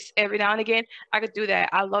a kiss every now and again, I could do that.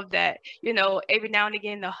 I love that. You know, every now and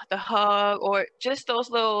again, the hug, or just those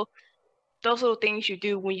little things you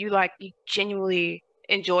do when you genuinely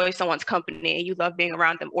enjoy someone's company and you love being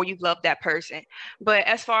around them, or you love that person. But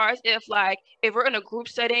as far as if we're in a group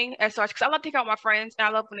setting, as such, because I love to take out my friends and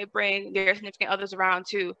I love when they bring their significant others around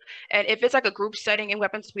too. And if it's like a group setting and we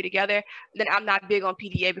happen to be together, then I'm not big on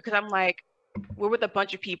PDA, because I'm like, we're with a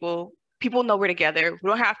bunch of people. People know we're together. We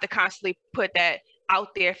don't have to constantly put that out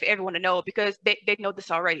there for everyone to know, because they know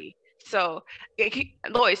this already. So,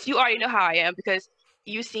 Lois, you already know how I am, because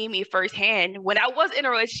you see me firsthand when I was in a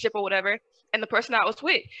relationship or whatever. And the person I was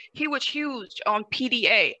with, he was huge on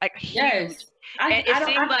PDA, like huge. Yes. I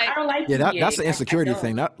don't like PDA. That's an insecurity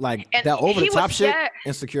thing. That over the top shit,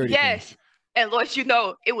 insecurity. Yes. Thing. And Lois, you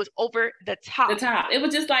know, it was over the top. It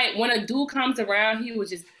was just like when a dude comes around, he would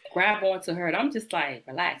just grab onto her. And I'm just like,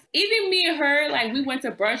 relax. Even me and her, like we went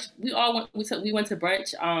to brunch. We went to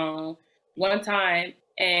brunch one time,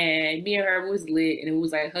 And me and her was lit, and it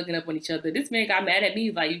was like hugging up on each other. This man got mad at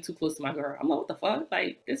me, like, you too close to my girl. I'm like, what the fuck?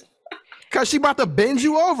 Like, this. Cause she about to bend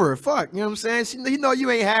you over. Fuck, you know what I'm saying? She, you know, you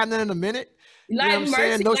ain't had nothing in a minute. You know what I'm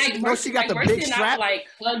saying? No, she got the big strap. Like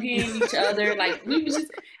hugging each other. Like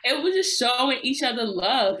it was just showing each other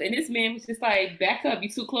love. And this man was just like, back up, you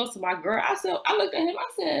too close to my girl. I looked at him, I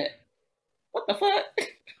said, what the fuck?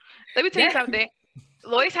 Let me tell you something.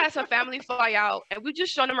 Lois had some family fly out, and we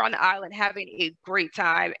just showed them around the island having a great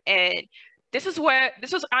time. And this was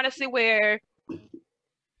honestly where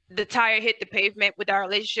the tire hit the pavement with our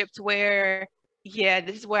relationship, to where, yeah,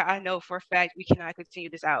 this is where I know for a fact we cannot continue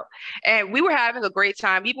this out. And we were having a great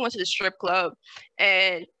time. We even went to the strip club,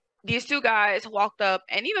 and these two guys walked up,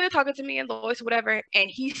 and even they're talking to me and Lois, whatever, and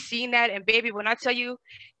he's seen that, and baby, when I tell you,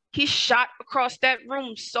 he shot across that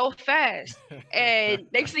room so fast. And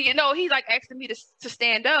next thing you know, he's like asking me to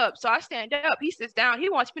stand up. So I stand up. He sits down. He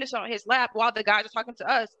wants me to sit on his lap while the guys are talking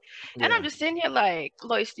to us. Yeah. And I'm just sitting here like,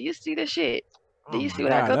 Lois, do you see this shit? Do you see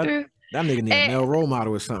what I go through? That nigga need a male role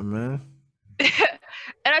model or something, man.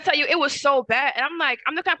 And I tell you, it was so bad. And I'm like,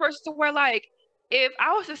 I'm the kind of person to where, like, if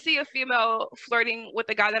I was to see a female flirting with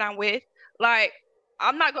the guy that I'm with, like,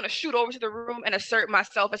 I'm not going to shoot over to the room and assert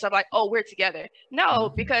myself and stuff like, oh, we're together.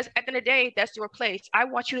 No, because at the end of the day, that's your place. I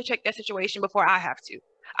want you to check that situation before I have to.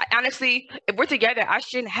 Honestly, if we're together, I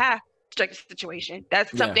shouldn't have to check the situation.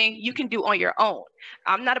 That's something you can do on your own.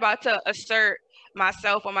 I'm not about to assert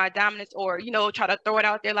myself or my dominance, or, you know, try to throw it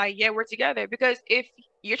out there like, yeah, we're together. Because if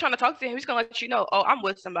you're trying to talk to him, he's going to let you know, oh, I'm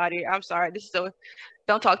with somebody. I'm sorry.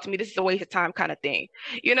 Don't talk to me. This is a waste of time kind of thing,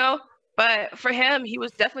 you know? But for him, he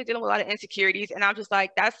was definitely dealing with a lot of insecurities. And I'm just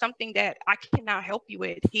like, that's something that I cannot help you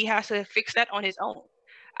with. He has to fix that on his own.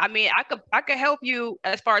 I mean, I could help you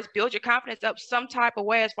as far as build your confidence up some type of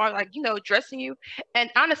way, as far as, like, you know, dressing you.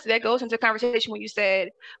 And honestly, that goes into conversation when you said,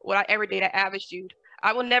 would I ever date an average dude?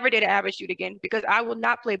 I will never date an average dude again, because I will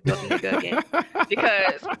not play build a nigga again.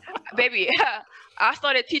 Because, baby, I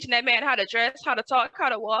started teaching that man how to dress, how to talk, how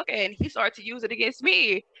to walk, and he started to use it against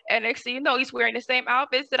me. And next thing you know, he's wearing the same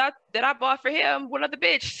outfits that I bought for him with another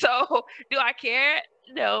bitch. So do I care?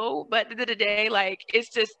 No. But at the end of the day, like,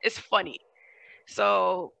 it's funny.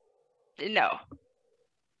 So no.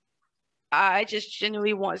 I just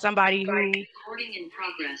genuinely want somebody who. Recording in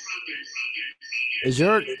progress. Is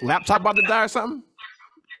your laptop about to die or something?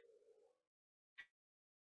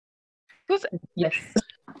 Yes.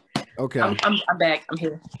 Okay. I'm back. I'm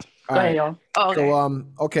here. Go ahead, y'all. Oh, okay.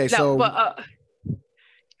 So okay. No, so but,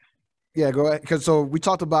 yeah, go ahead. Because so we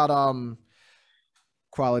talked about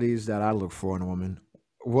qualities that I look for in a woman.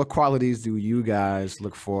 What qualities do you guys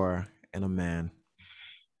look for in a man?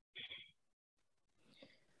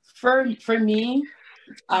 For me,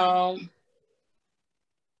 I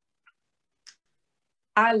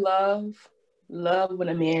love when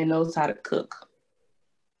a man knows how to cook,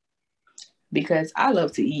 because I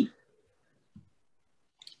love to eat.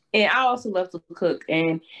 And I also love to cook.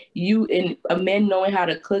 And a man knowing how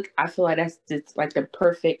to cook, I feel like that's just like the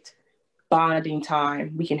perfect bonding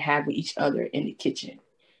time we can have with each other in the kitchen.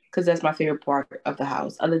 Because that's my favorite part of the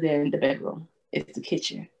house, other than the bedroom. It's the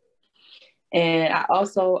kitchen. And I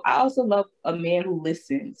also love a man who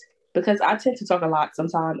listens, because I tend to talk a lot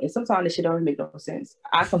sometimes, and sometimes this shit don't make no sense.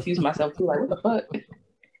 I confuse myself too, like, what the fuck?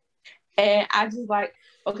 And I just like,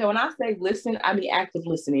 okay, when I say listen, I mean active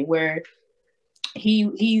listening, where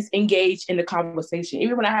he's engaged in the conversation.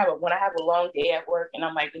 Even when I have a long day at work and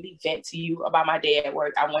I'm like, let me vent to you about my day at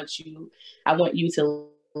work, I want you to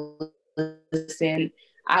listen.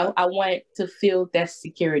 I want to feel that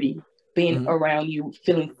security, being around you,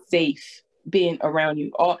 feeling safe, being around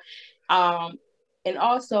you. And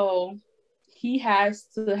also he has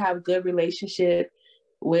to have good relationship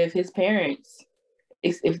with his parents.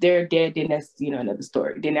 If they're dead, then that's, you know, another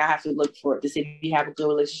story. Then I have to look for it to see if you have a good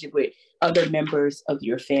relationship with other members of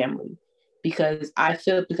your family, because that's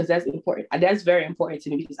important. That's very important to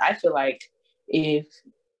me, because I feel like if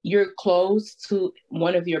you're close to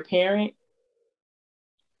one of your parents,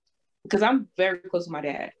 because I'm very close to my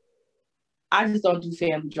dad, I just don't do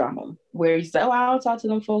family drama where you say, oh, I don't talk to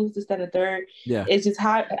them folks, this, that, and the third. Yeah. It's just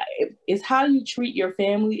how you treat your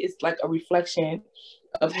family is like a reflection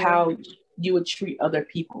of how you would treat other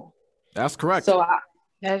people. That's correct. So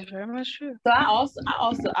that's very much true. So I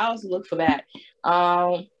also look for that.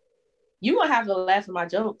 You gonna have to laugh at my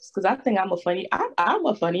jokes, because I think I'm a funny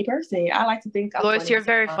person. I like to think I'm Lois, funny. you're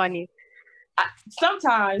very funny.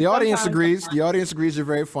 Sometimes the audience agrees. The audience agrees you're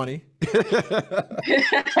very funny.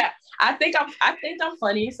 I think I'm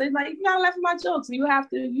funny. So it's like, you gotta laugh at my jokes. You have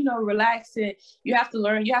to, you know, relax, and you have to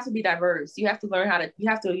learn. You have to be diverse. You have to learn you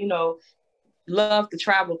have to, you know, love to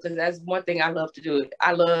travel because that's one thing I love to do.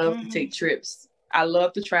 I love to take trips. I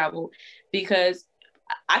love to travel because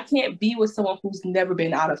I can't be with someone who's never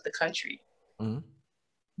been out of the country. Mm-hmm.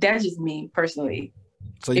 That's just me personally.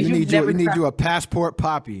 So you need you a passport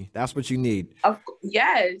poppy. That's what you need.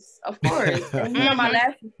 Yes, of course. And you know, my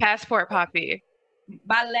last passport poppy.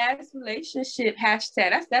 My last relationship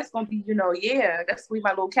hashtag. That's gonna be, you know, yeah. That's gonna be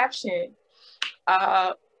my little caption.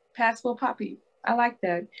 Passport poppy. I like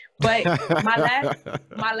that. But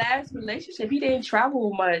my last relationship, he didn't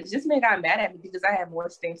travel much. This man got mad at me because I had more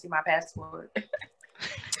stamps in my passport.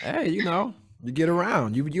 Hey, you know, you get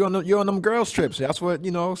around. You on them girls trips. That's what,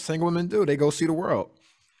 you know, single women do. They go see the world.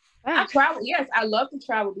 I travel. Yes, I love to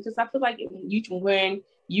travel because I feel like when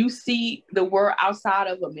you see the world outside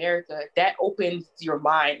of America, that opens your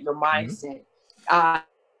mind, your mindset.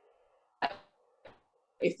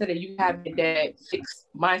 Instead of you having that fixed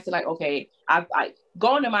mindset, like, okay, I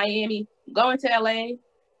going to Miami, going to LA.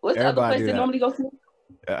 What's the other place they normally go to?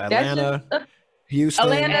 Atlanta, Houston,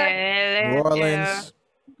 New Orleans,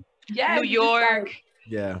 New York.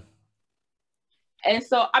 Yeah. And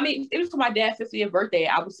so, I mean, it was for my dad's 50th birthday.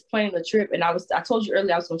 I was planning a trip, and I told you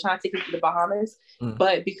earlier I was going to try to take him to the Bahamas,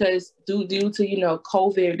 but because due to, you know,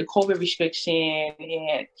 the COVID restriction,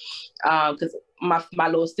 and because my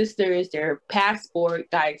little sisters, their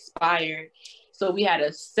passport got expired, so we had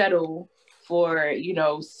to settle for, you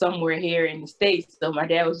know, somewhere here in the States. So my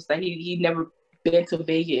dad was just like, he never been to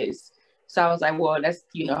Vegas, so I was like, well, that's,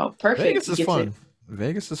 you know, perfect. Vegas is fun.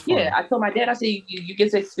 Vegas is fun. Yeah, I told my dad, I said, you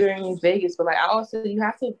get to experience Vegas, but like I also, you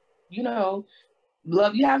have to, you know,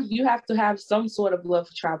 love. You have to have some sort of love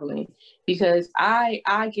for traveling, because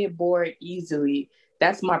I get bored easily.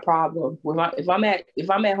 That's my problem. If I'm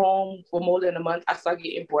at home for more than a month, I start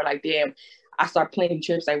getting bored. Like, damn, I start planning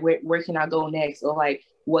trips. Like, where can I go next, or like,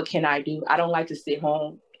 what can I do? I don't like to sit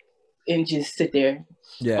home and just sit there.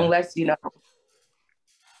 Yeah. Unless, you know,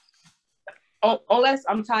 unless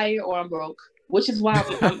I'm tired or I'm broke. Which is why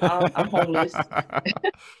I'm homeless.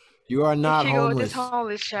 You are not homeless. This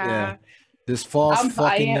homeless child. Yeah. This false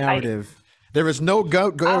fucking narrative. There is no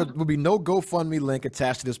there will be no GoFundMe link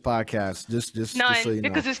attached to this podcast. Just none, just so you know.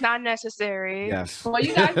 Because it's not necessary. Yes. Well,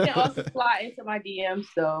 you guys can also slide into my DMs,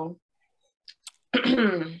 so.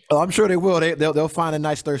 Oh, I'm sure they will. They'll find a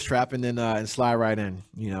nice thirst trap and then and slide right in.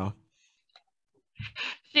 You know.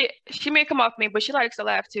 She may come off me, but she likes to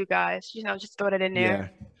laugh too, guys. You know, just throw that in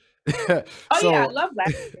there. Yeah. Yeah, I love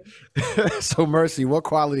laughing. So, Mercy, what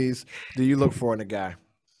qualities do you look for in a guy?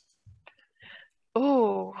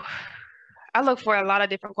 Oh, I look for a lot of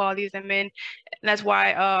different qualities in men, and that's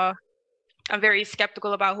why I'm very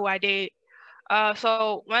skeptical about who I date.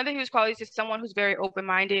 So one of the huge qualities is someone who's very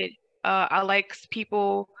open-minded. I like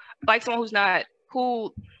someone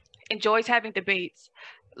who enjoys having debates.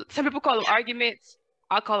 Some people call them arguments.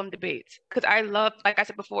 I call them debates, because I love, like I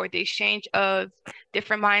said before, the exchange of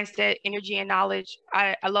different mindset, energy, and knowledge.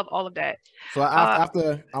 I love all of that. So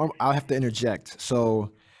I'll have to interject.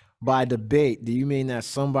 So by debate, do you mean that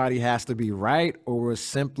somebody has to be right, or we're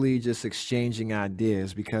simply just exchanging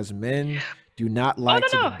ideas? Because men do not like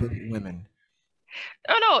to debate women.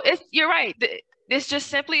 No, you're right. It's just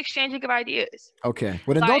simply exchanging of ideas. Okay.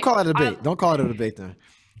 Well, then don't call it a debate. Don't call it a debate then,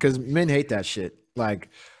 because men hate that shit. Like,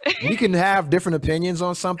 we can have different opinions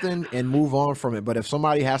on something and move on from it. But if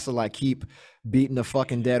somebody has to like keep beating the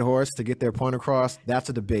fucking dead horse to get their point across, that's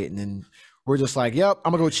a debate. And then we're just like, yep,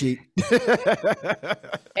 I'm gonna go cheat.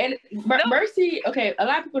 And Mercy, okay, a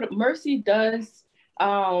lot of people, Mercy does,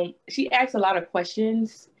 she asks a lot of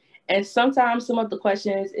questions. And sometimes some of the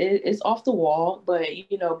questions is off the wall, but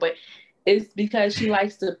it's because she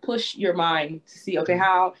likes to push your mind to see, okay,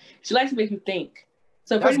 how she likes to make you think.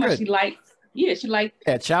 So pretty much she likes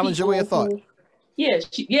challenge your way of thought.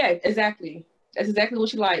 Exactly. That's exactly what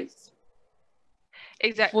she likes.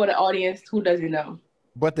 Exactly. For the audience who doesn't know.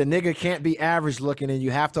 But the nigga can't be average looking, and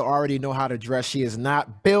you have to already know how to dress. She is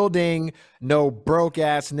not building no broke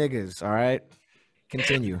ass niggas. All right,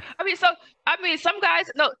 continue. Some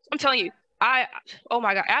guys. No, I'm telling you. Oh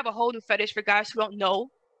my God, I have a whole new fetish for guys who don't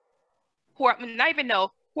know, who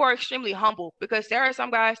are extremely humble, because there are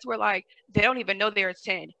some guys who are like, they don't even know they're a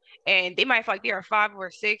 10, and they might feel like they are a 5 or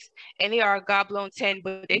a 6, and they are a god-blown 10,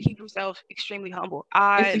 but they keep themselves extremely humble.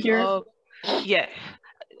 Insecure? Yeah.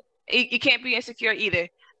 You can't be insecure either.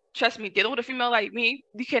 trust me, dealing with a female like me,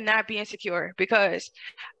 you cannot be insecure because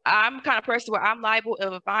I'm the kind of person where I'm liable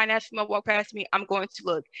if a fine ass female walk past me, I'm going to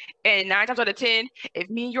look. And 9 times out of 10, if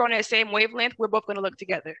me and you're on that same wavelength, we're both gonna look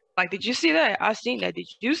together. Like, did you see that? I seen that. Did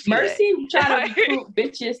you see Mercy that? try to recruit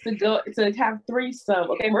bitches to have threesome.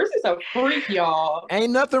 Okay, Mercy's a freak, y'all.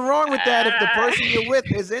 Ain't nothing wrong with that if the person you're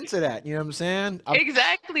with is into that. You know what I'm saying?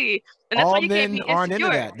 Exactly. And that's why All you can't men be aren't into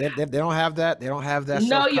insecure. that. They don't have that. They don't have that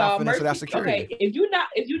No, y'all, self-confidence or that Mercy. security. Okay, if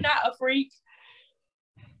you're not a freak,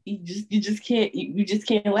 you just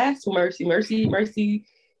can't last with Mercy. Mercy's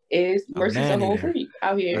a whole freak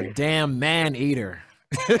out here. A damn man eater.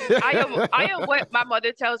 I am what my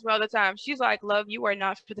mother tells me all the time. She's like, "Love, you are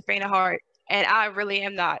not for the faint of heart," and I really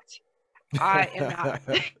am not. I am not.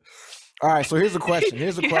 All right, so here's a question. So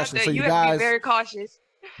you have to guys be very cautious.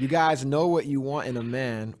 You guys know what you want in a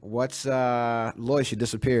man. What's Lois, you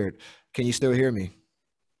disappeared. Can you still hear me?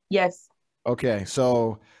 Yes. Okay,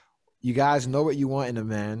 so you guys know what you want in a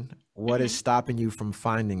man. What is stopping you from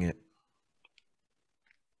finding it?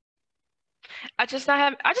 I just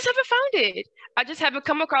haven't found it. I just haven't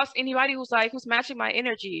come across anybody who's matching my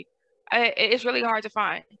energy. It's really hard to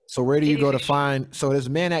find. So where do you go to find? So this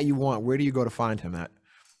man that you want, where do you go to find him at?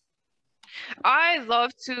 I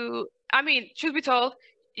love to. I mean, truth be told,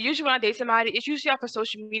 usually when I date somebody, it's usually off of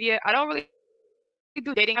social media. I don't really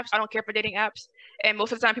do dating apps. I don't care for dating apps. And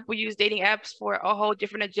most of the time people use dating apps for a whole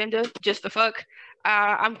different agenda, just to fuck.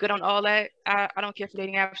 I'm good on all that. I don't care for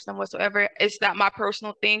dating apps none whatsoever. It's not my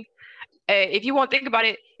personal thing. If you won't think about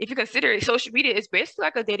it, if you consider it, social media is basically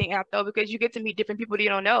like a dating app though, because you get to meet different people that you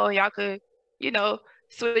don't know. And y'all could,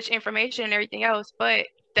 switch information and everything else. But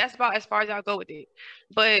that's about as far as I'll go with it.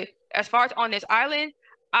 But as far as on this island,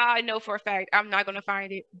 I know for a fact I'm not going to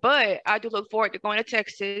find it, but I do look forward to going to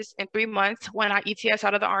Texas in 3 months when I ETS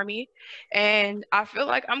out of the Army. And I feel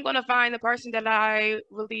like I'm going to find the person that I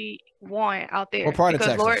really want out there. What part of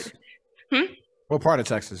Texas? What part of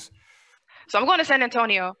Texas? So I'm going to San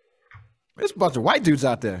Antonio. There's a bunch of white dudes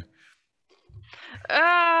out there.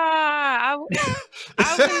 I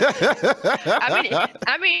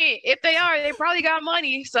mean, if they are, they probably got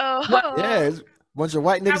money. So yeah, it's a bunch of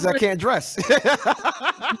white niggas that can't dress. It's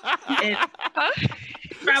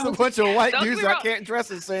a bunch of white dudes that can't dress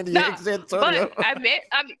in San Antonio. But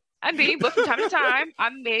I mean, but from time to time, I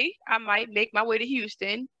might make my way to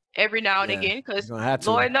Houston every now and again, because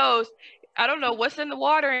Lord knows, I don't know what's in the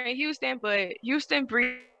water in Houston, but Houston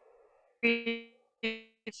breeds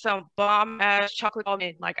some bomb ass chocolate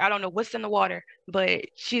almond. Like, I don't know what's in the water, but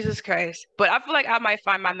Jesus Christ. But I feel like I might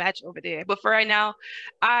find my match over there. But for right now,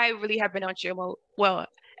 I really have been on chill mode. Well,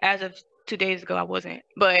 as of 2 days ago, I wasn't,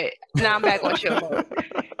 but now I'm back on chill mode.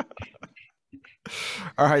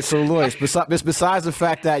 All right, so Lois, besides the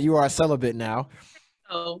fact that you are a celibate now,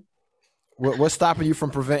 what's stopping you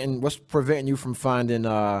from preventing you from finding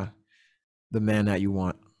the man that you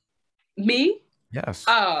want? Me? Yes.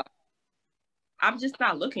 I'm just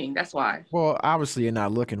not looking. That's why. Well, obviously you're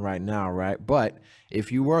not looking right now, right? But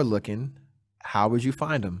if you were looking, how would you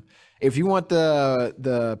find him? If you want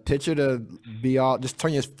the picture to be all, just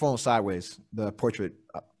turn your phone sideways. The portrait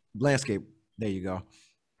landscape. There you go.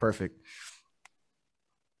 Perfect.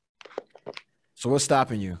 So what's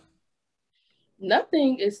stopping you?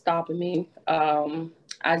 Nothing is stopping me.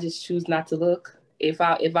 I just choose not to look. If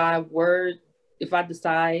I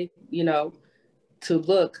decide, to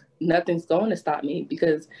look, nothing's going to stop me,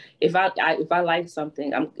 because if I like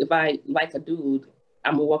something, if I like a dude,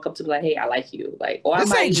 I'm gonna walk up to him like, hey, I like you. Like, or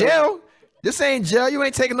this ain't jail. This ain't jail. You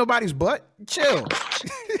ain't taking nobody's butt. Chill.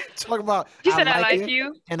 Talk about. You said I like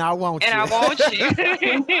you, and I want you. And I want you.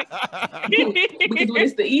 We can do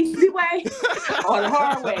this the easy way or the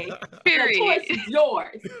hard way. Period. The choice is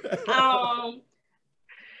yours.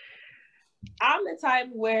 I'm the type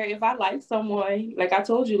where if I like someone, like I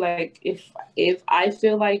told you, like if I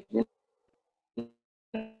feel like you're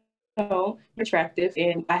attractive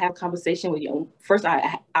and I have a conversation with you, first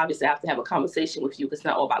I obviously have to have a conversation with you, because it's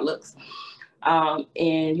not all about looks.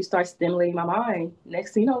 And you start stimulating my mind.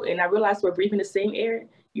 Next thing you know, and I realize we're breathing the same air,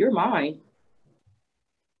 you're mine.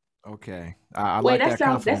 Okay. I like that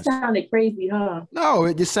confidence. That sounded crazy, huh? No,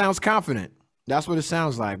 it just sounds confident. That's what it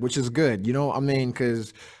sounds like, which is good.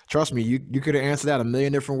 Because trust me, you could have answered that a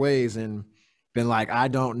million different ways and been like, I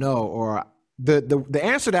don't know. Or the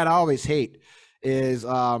answer that I always hate is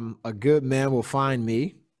a good man will find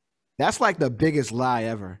me. That's like the biggest lie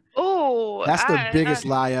ever. Oh, that's the biggest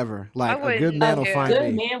lie ever. Like, a good man will find me. A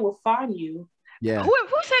good man will find you. Yeah. Who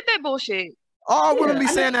said that bullshit? Oh, women be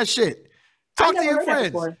saying that shit. Talk to your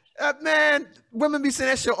friends. Man, women be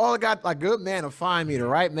saying that shit. All I got, a good man will find me. The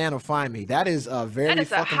right man will find me. That is a very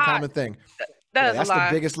fucking common thing. That Yeah, is a that's the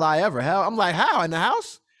lie. biggest lie ever. Hell, I'm like, how in the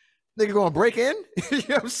house? Nigga gonna break in? You know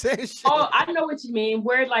what I'm saying? Shit. Oh, I know what you mean.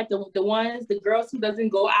 Where like the girls who doesn't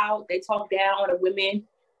go out, they talk down on the women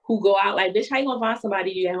who go out. Like, bitch, how you gonna find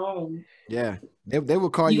somebody you at home? Yeah, they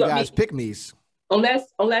would call you got guys me. pick-me's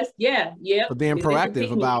Unless, yeah. for being They can proactive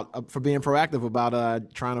pick me.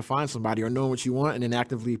 about trying to find somebody or knowing what you want and then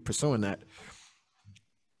actively pursuing that.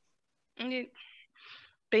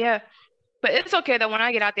 But yeah, but it's okay though. When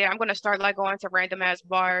I get out there, I'm gonna start like going to random ass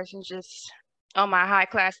bars and just on my high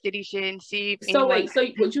class city shit and see if So anyone. wait, so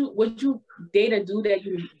would you date a dude that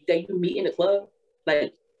you meet in the club?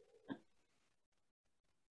 Like, I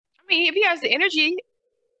mean, if he has the energy,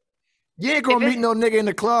 You ain't gonna If meet no nigga in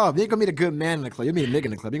the club. You ain't gonna meet a good man in the club. You meet a nigga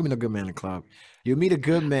in the club. You gonna meet a good man in the club. You meet a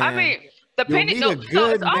good man. I mean, You'll depending. meet No, a so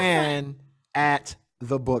good it's also man at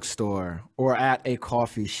the bookstore or at a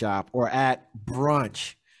coffee shop or at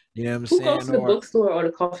brunch. You know what I'm who saying? goes to the Or bookstore or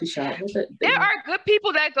the coffee shop? What's that? there are good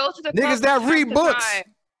people that go to the niggas club that from time read to books. time.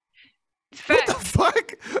 What the Facts.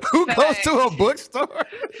 fuck? Who goes to a Facts. bookstore?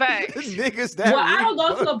 Facts. Niggas that Well, I read don't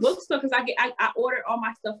go to a books. bookstore because I order all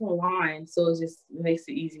my stuff online, so it just makes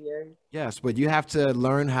it easier. Yes, but you have to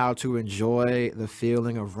learn how to enjoy the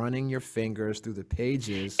feeling of running your fingers through the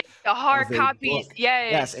pages The hard of a copies, book.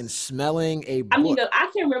 yes. Yes, and smelling a I mean, book I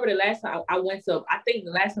can't remember the last time I went to. I think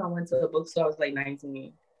the last time I went to a bookstore was like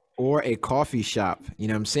 19. or a coffee shop. You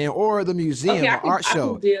know what I'm saying? Or the museum, Okay, or art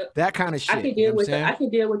show, that kind of shit. I can You know deal what I'm with saying? I can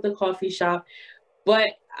deal with the coffee shop, but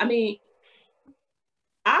I mean,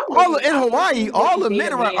 In Hawaii, all the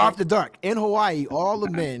men are at man. After Dark. In Hawaii, all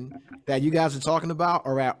the men that you guys are talking about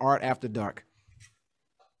are at Art After Dark.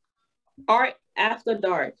 Art After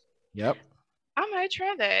Dark. Yep. I might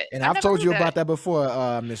try that. And I I've never told knew you that. about that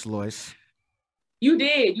before, Miss Lois. You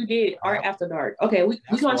did Art Yep. After Dark. Okay, we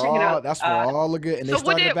That's gonna for check it all. out. That's for all the good. And they So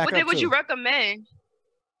what started it back up would too. you recommend?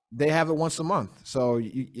 They have it once a month, so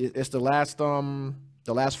it's the last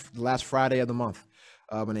Friday of the month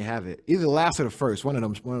when they have it. Either the last or the first, one of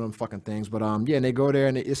them fucking things. But yeah, and they go there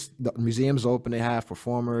and the museum's open. They have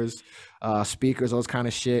performers, speakers, those kind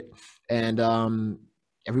of shit, and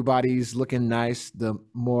everybody's looking nice. The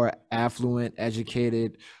more affluent,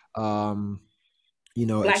 educated,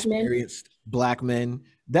 experienced black men.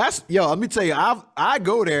 That's Let me tell you, I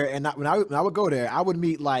go there, and when I would go there, I would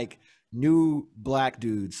meet like new black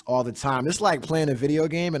dudes all the time. It's like playing a video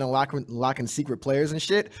game and unlocking secret players and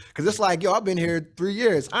shit. Cause it's like, yo, I've been here 3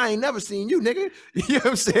 years. I ain't never seen you, nigga. You know what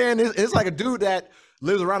I'm saying? It's like a dude that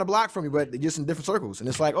lives around the block from you, but just in different circles. And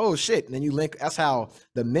it's like, oh shit. And then you link. That's how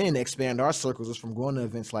the men expand our circles, is from going to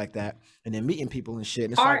events like that and then meeting people and shit.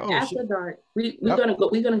 And it's Art like, oh After shit. Dark. We're gonna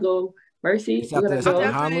go. Mercy. It's at the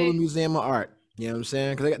go. Honolulu Museum of Art. You know what I'm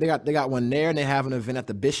saying? Because they got one there, and they have an event at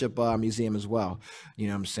the Bishop Museum as well. You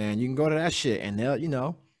know what I'm saying? You can go to that shit, and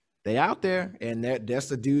they out there, and that's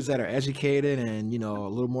the dudes that are educated and a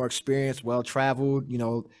little more experienced, well traveled.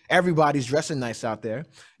 Everybody's dressing nice out there.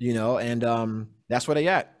 And that's where they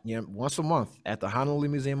at. Once a month at the Honolulu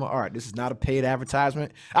Museum of Art. This is not a paid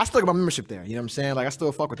advertisement. I still got my membership there. You know what I'm saying? Like I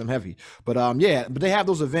still fuck with them heavy. But but they have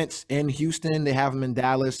those events in Houston. They have them in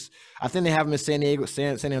Dallas. I think they have them in San Diego,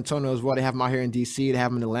 San Antonio as well. They have them out here in DC. They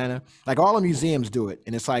have them in Atlanta. Like all the museums do it,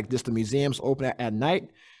 and it's like just the museums open at night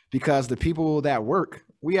because the people that work.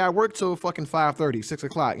 We at work till fucking 5:30, 6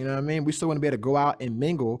 o'clock. You know what I mean? We still want to be able to go out and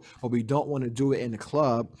mingle, but we don't want to do it in the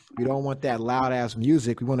club. We don't want that loud ass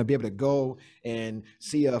music. We want to be able to go and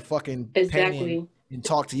see a fucking painting and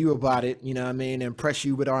talk to you about it. You know what I mean? Impress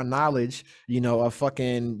you with our knowledge. Of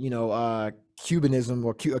fucking Cubanism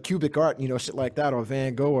or cubic art, shit like that, or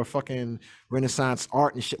Van Gogh or fucking Renaissance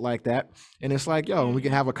art and shit like that. And it's like, we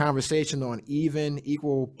can have a conversation on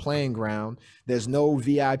equal playing ground. There's no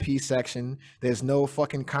VIP section. There's no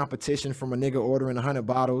fucking competition from a nigga ordering 100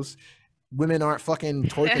 bottles. Women aren't fucking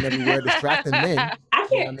twerking everywhere, distracting men. I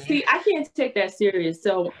can't take that serious.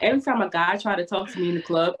 So every time a guy try to talk to me in the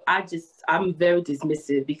club, I'm very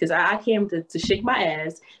dismissive because I came to shake my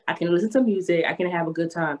ass. I can listen to music. I can have a good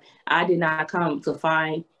time. I did not come to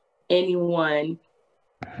find anyone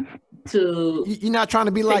to. You're not trying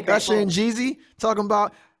to be like Usher and Jeezy talking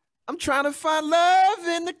about, I'm trying to find love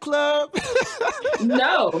in the club.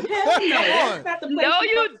 No, hell no. That's not the place. No,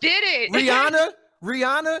 you didn't.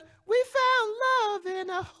 Rihanna, we found love in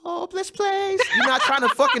a hopeless place. You're not trying to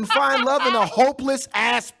fucking find love in a hopeless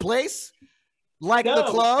ass place like the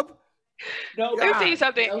club. No, Let me tell you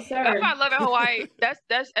something. No, sir. I find love in Hawaii.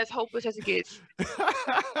 That's as hopeless as it gets.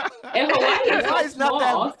 And Hawaii's not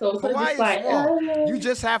that. Also, so Hawaii just like, is small. You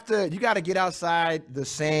just have to. You got to get outside the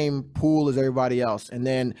same pool as everybody else. And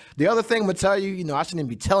then the other thing I'm gonna tell you, I shouldn't even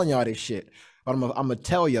be telling y'all this shit, but I'm gonna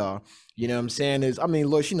tell y'all. You know what I'm saying? I mean,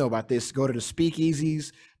 look, you know about this. Go to the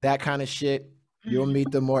speakeasies, that kind of shit. You'll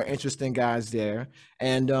meet the more interesting guys there.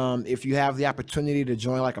 And if you have the opportunity to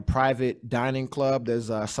join like a private dining club,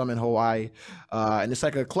 there's some in Hawaii. And it's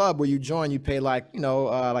like a club where you join, you pay like,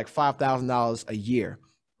 like $5,000 a year,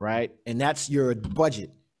 right? And that's your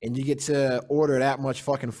budget. And you get to order that much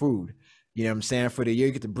fucking food. You know what I'm saying? For the year,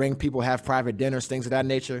 you get to bring people, have private dinners, things of that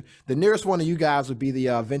nature. The nearest one of you guys would be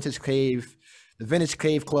the Vintage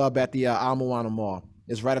Cave Club at the Al Moana Mall.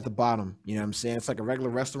 It's right at the bottom. You know what I'm saying? It's like a regular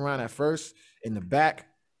restaurant at first. In the back,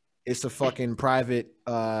 it's a fucking private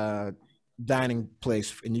dining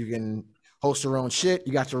place, and you can host your own shit.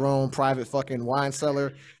 You got your own private fucking wine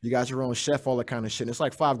cellar. You got your own chef, all that kind of shit. And it's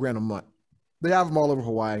like $5,000 a month. They have them all over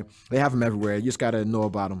Hawaii. They have them everywhere. You just gotta know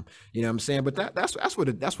about them. You know what I'm saying? But that's what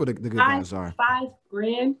the good guys are.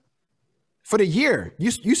 $5,000 for the year.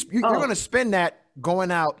 You're gonna spend that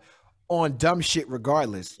going out on dumb shit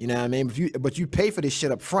regardless. You know what I mean? But you pay for this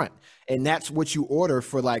shit up front, and that's what you order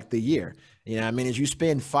for like the year. You know what I mean? Is you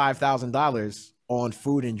spend $5,000 on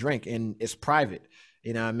food and drink, and it's private.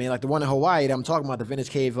 You know what I mean? Like the one in Hawaii that I'm talking about, the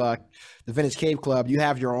Vintage Cave Club, you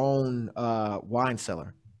have your own wine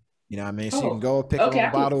cellar. You know what I mean? So you can go pick your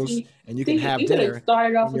own bottles, and you can have dinner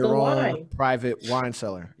in your own private wine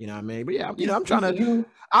cellar. You know what I mean? But yeah, I'm trying to,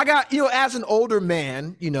 I got, as an older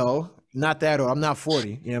man, not that old, I'm not 40,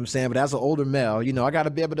 you know what I'm saying? But as an older male, I got to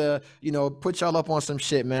be able to, put y'all up on some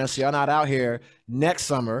shit, man. So y'all not out here next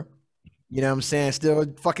summer, you know what I'm saying? Still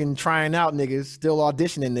fucking trying out niggas, still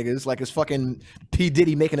auditioning niggas, like it's fucking P.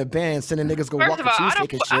 Diddy making a band, sending niggas go walk the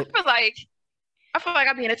cheesecake and shit. I feel like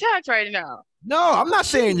I'm being attacked right now. No, I'm not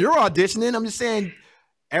saying you're auditioning. I'm just saying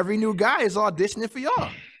every new guy is auditioning for y'all.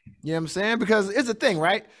 You know what I'm saying? Because it's a thing,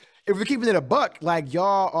 right? If we're keeping it a buck, like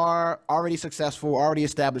y'all are already successful, already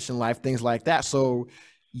established in life, things like that. So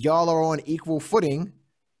y'all are on equal footing,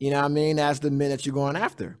 you know what I mean, as the men that you're going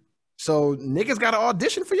after. So niggas got to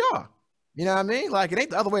audition for y'all. You know what I mean? Like it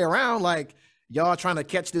ain't the other way around. Like y'all trying to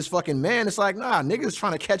catch this fucking man. It's like, nah, niggas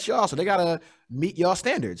trying to catch y'all. So they got to meet y'all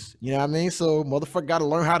standards. You know what I mean? So motherfucker got to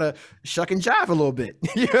learn how to shuck and jive a little bit.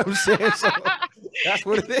 You know what I'm saying? So that's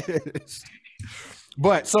what it is.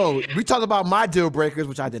 But so we talked about my deal breakers,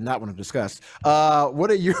 which I did not want to discuss. What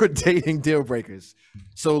are your dating deal breakers?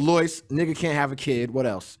 So Lois, nigga can't have a kid. What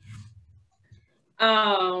else?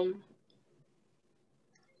 For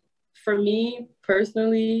me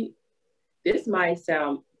personally, this might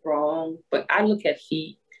sound wrong, but I look at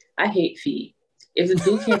feet. I hate feet. If a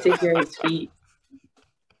dude can't take care of his feet,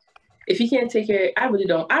 if he can't take care, I really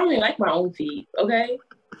don't. I don't even like my own feet, okay?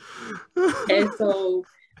 And so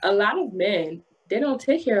a lot of men, they don't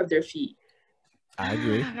take care of their feet. I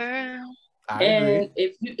agree. And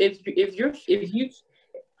if you even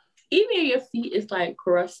if your feet is like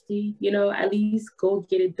crusty, at least go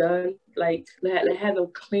get it done. Like have them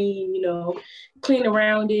clean, clean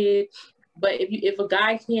around it. But if a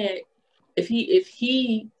guy can't, if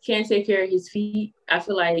he can't take care of his feet, I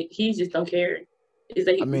feel like he just don't care. It's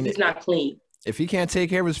like he's not clean. If he can't take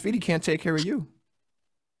care of his feet, he can't take care of you.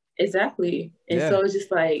 Exactly. And so it's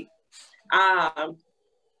just like,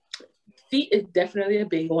 feet is definitely a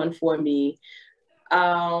big one for me.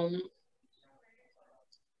 I'm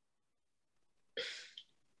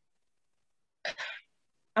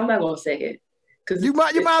not gonna say it because you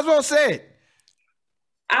might as well say it.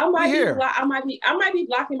 I might be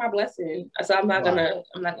blocking my blessing, so I'm not gonna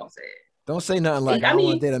say it. Don't say nothing like I don't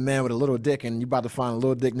want to date a man with a little dick, and you about to find a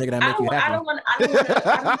little dick nigga that make you happy. I don't want to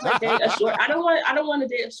date a short. I don't want to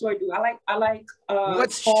date a short dude. I like.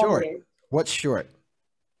 What's short? Men. What's short?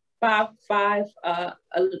 5'8",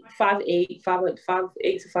 5'8"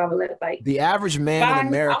 to 5'11". Like the average man in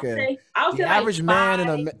America.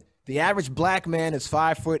 The average black man is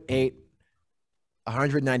 5'8",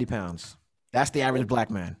 190 pounds. That's the average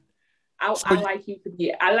black man. I like you to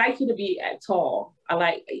be tall.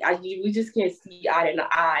 We just can't see eye in the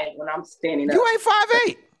eye when I'm standing up. You ain't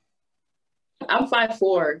 5'8". I'm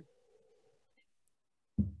 5'4".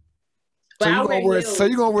 So you're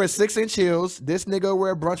gonna wear 6-inch heels. This nigga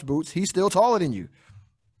wear brunch boots. He's still taller than you.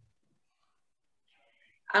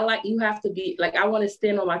 You have to be like, I want to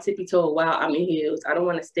stand on my tippy toe while I'm in heels. I don't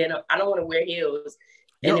want to stand up. I don't want to wear heels.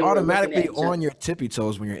 You're automatically on your tippy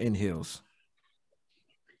toes when you're in heels.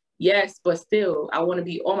 Yes, but still, I want to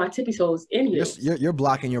be on my tippy toes in heels. You're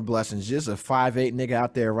blocking your blessings. Just a 5'8" nigga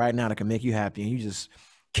out there right now that can make you happy, and you just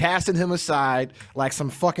casting him aside like some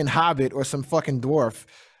fucking hobbit or some fucking dwarf.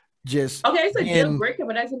 Just okay, it's a deal breaker,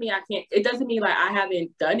 but that doesn't mean I can't. It doesn't mean like I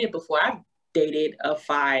haven't done it before. I've dated a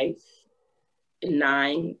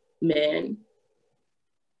 5'9" man.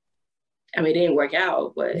 I mean, it didn't work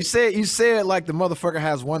out, but you say it like the motherfucker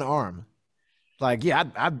has one arm. Like, yeah,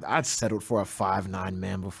 I'd settled for a 5'9"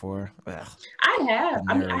 man before. Ugh, I have.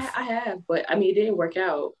 I mean, nerve. I have, but I mean, it didn't work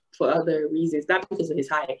out for other reasons, not because of his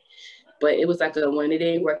height, but it was like when it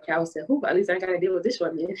didn't work out, I said, "Who? At least I got to deal with this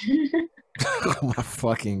one, man." Oh my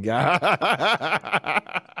fucking god.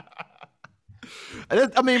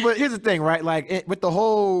 I mean, but here's the thing, right? Like with the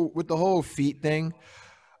whole feet thing,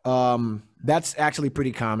 that's actually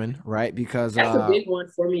pretty common, right? Because That's a big one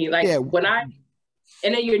for me. Like yeah, when I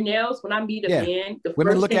and then your nails. When I meet a yeah. man, the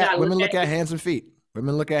Women first look thing at I women look look at at hands and feet.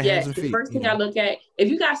 Women look at hands yes, and the feet. first You thing I know, look at, if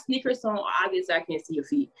you got sneakers on, obviously I can't see your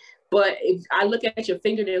feet. But if I look at your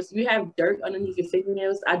fingernails, if you have dirt underneath your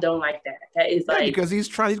fingernails, I don't like that. That is yeah, like, because he's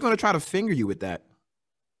going to try to finger you with that.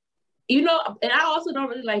 you know, and I also don't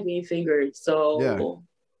really like being fingered. Yeah. So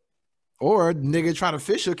Or nigga try to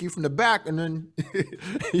fish hook you from the back and then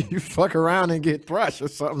you fuck around and get thrust or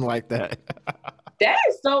something like that. that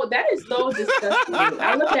is so disgusting.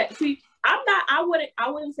 I look at I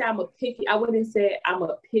wouldn't say I wouldn't say I'm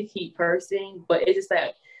a picky person, but it's just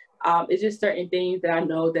that it's just certain things that I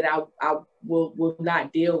know that I will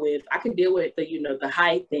not deal with. I can deal with the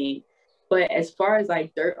height thing, but as far as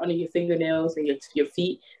like dirt under your fingernails and your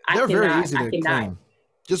feet, They're very easy I to cannot. clean.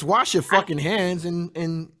 Just wash your fucking hands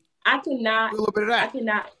and I cannot do a little bit of that.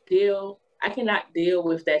 I cannot deal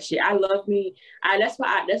with that shit. I love me. That's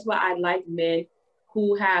why I like men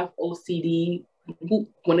who have OCD who,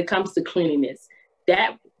 when it comes to cleanliness.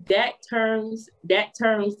 That turns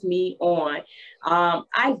me on.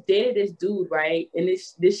 I dated this dude, right? And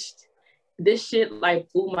this shit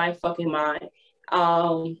like blew my fucking mind.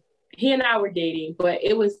 He and I were dating, but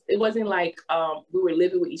it wasn't like we were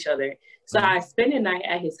living with each other. So I spent the night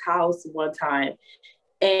at his house one time.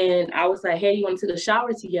 And I was like, hey, you want to take a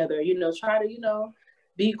shower together? Try to,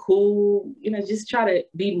 be cool, just try to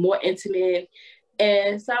be more intimate.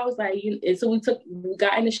 And so I was like, and so we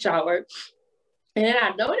got in the shower. And then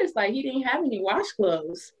I noticed like he didn't have any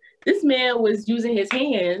washcloths. This man was using his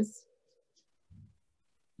hands.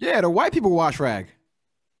 Yeah, the white people wash rag.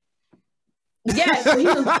 Yeah, so he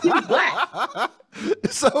was black.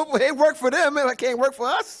 So it worked for them, and it can't work for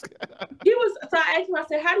us. So I asked him, I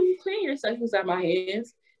said, how do you clean yourself? He was at my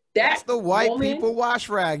hands. That's the white people wash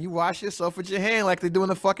rag. You wash yourself with your hand like they do in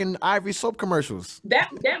the fucking Ivory soap commercials.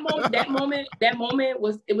 That moment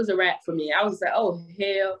was a wrap for me. I was like, oh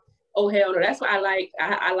hell no. That's why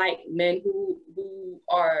I like men who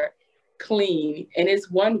are clean. And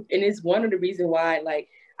it's one of the reasons why like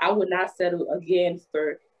I would not settle again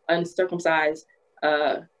for uncircumcised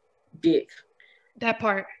dick. That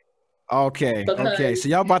part. Okay. So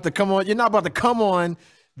y'all about to come on. You're not about to come on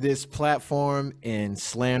this platform and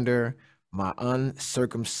slander my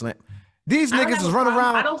uncircumcised. These niggas is running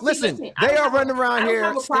around. Listen, they are running around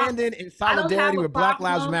here standing in solidarity with Black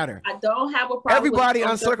Lives Matter. I don't have a problem. Everybody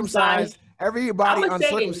uncircumcised. Everybody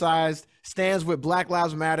uncircumcised stands with Black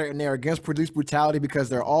Lives Matter, and they're against police brutality because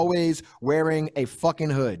they're always wearing a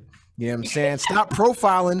fucking hood. You know what I'm saying? Stop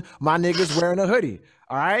profiling my niggas wearing a hoodie.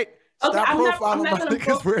 All right? Okay, Stop I'm not profiling my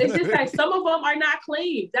niggas wearing It's just like some of them are not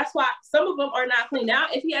clean. That's why some of them are not clean. Now,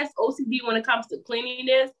 if he has OCD when it comes to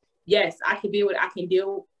cleanliness, yes, I can deal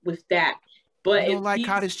with that. But you don't like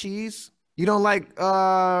cottage cheese? You don't like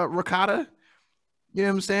ricotta? You know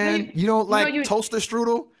what I'm saying? You don't like toaster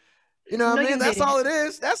strudel? You know what I mean? That's all it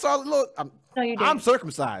is. That's all. Look, I'm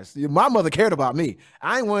circumcised. My mother cared about me.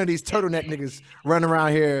 I ain't one of these turtleneck niggas running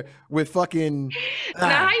around here with fucking.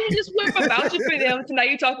 Now how you just went from vouching for them to now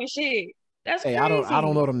you talking shit? That's crazy. I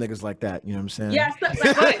don't know them niggas like that. You know what I'm saying? Yes,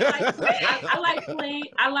 I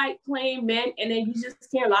like plain men, and then you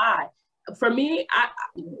just can't lie. For me,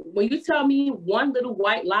 when you tell me one little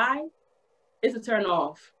white lie, it's a turn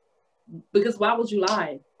off. Because why would you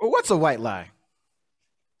lie? Well, what's a white lie?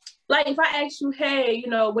 Like if I ask you, hey,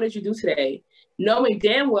 what did you do today? Knowing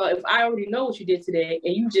damn well if I already know what you did today,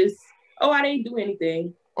 and you just, I didn't do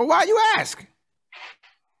anything. Well, why you ask?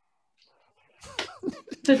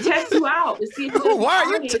 To test you out to see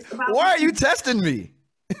why are you testing me?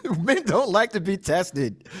 Men don't like to be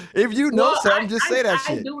tested. If you know something, just say that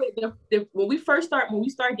shit. I do it. When we start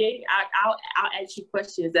dating, I'll ask you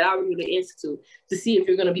questions that I already know the answer to see if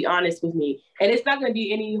you're going to be honest with me. And it's not going to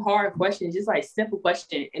be any hard questions, just like simple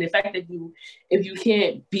question. And the fact that if you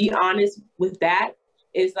can't be honest with that,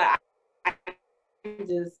 it's like I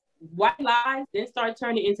just white lies, then start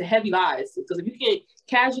turning into heavy lies. Because if you can't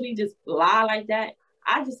casually just lie like that,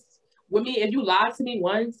 if you lie to me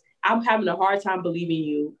once, I'm having a hard time believing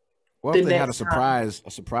you. What if they had a surprise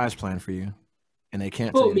plan for you and they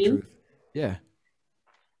can't tell you the truth? Yeah.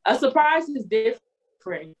 A surprise is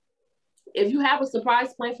different. If you have a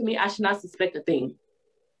surprise plan for me, I should not suspect a thing.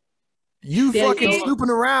 You There's fucking no- snooping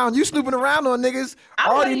around. You snooping around on niggas. I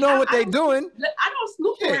Already know what they don't- doing. I don't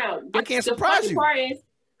snoop Shit, around. I can't The surprise funny you. part is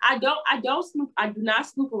I don't snoop. I do not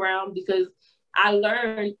snoop around because I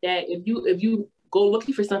learned that if you go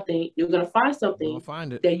looking for something, you're gonna find I'm something gonna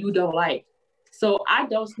find it. that you don't like. So I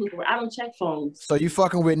don't snoop around. I don't check phones. So you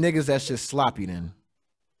fucking with niggas that's just sloppy then?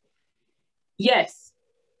 Yes.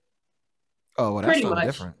 Oh, well, that's Pretty something much.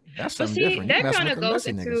 different. That's But something see, different. You that messing kind with of the goes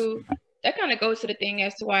messy niggas. into that kind of goes to the thing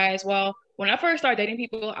as to why as well. When I first started dating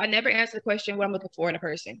people, I never answered the question what I'm looking for in a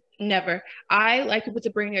person. Never. I like people to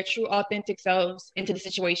bring their true, authentic selves into the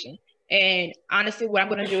situation. And honestly, what I'm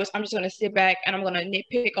going to do is I'm just going to sit back and I'm going to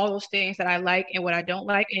nitpick all those things that I like and what I don't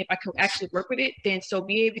like. And if I can actually work with it, then so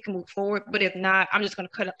be it. We can move forward. But if not, I'm just going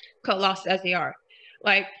to cut losses as they are.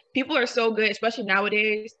 Like, people are so good, especially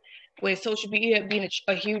nowadays with social media being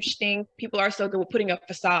a huge thing. People are so good with putting up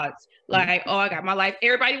facades. Like, oh, I got my life.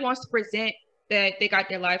 Everybody wants to present that they got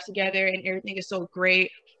their lives together and everything is so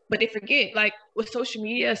great. But they forget, like with social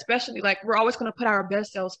media, especially, like we're always going to put our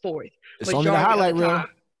best selves forth. It's only the majority of highlight the reel. time.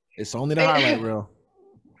 It's only the highlight reel.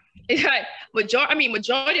 Like,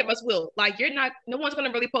 majority of us will. Like, no one's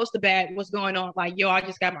gonna really post the bad what's going on. Like, yo, I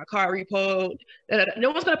just got my car repoed.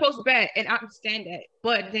 No one's gonna post the bad, and I understand that.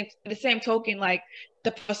 But then, the same token, like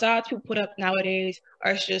the facades people put up nowadays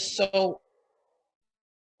are just so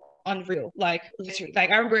unreal. Like, literally,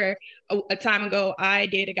 like I remember a time ago, I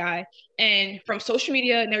dated a guy, and from social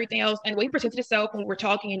media and everything else, and the way he presented himself when we're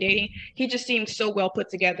talking and dating, he just seemed so well put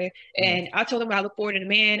together. And I told him I look forward to the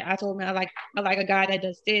man. I told him I like a guy that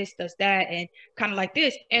does this, does that, and kind of like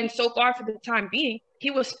this. And so far, for the time being,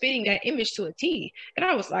 he was fitting that image to a T. And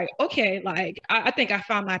I was like, okay, like I think I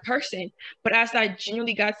found my person. But as I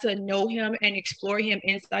genuinely got to know him and explore him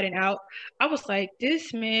inside and out, I was like,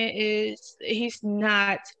 this man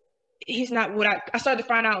he's not what I started to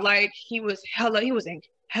find out. Like, he was in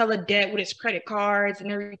hella debt with his credit cards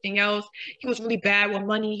and everything else. He was really bad with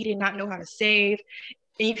money. He did not know how to save.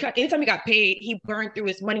 And anytime he got paid, he burned through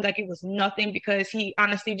his money like it was nothing, because he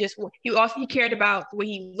honestly he cared about the way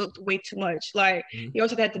he looked way too much. Like, he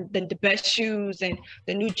also had the best shoes and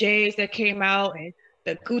the new J's that came out and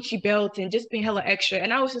the Gucci belt and just being hella extra.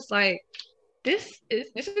 And I was just like, this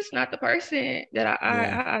is not the person that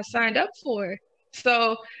I signed up for.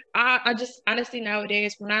 So I just honestly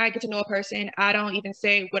nowadays, when I get to know a person, I don't even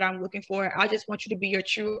say what I'm looking for. I just want you to be your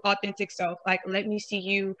true, authentic self. Like, let me see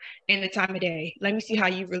you in the time of day. Let me see how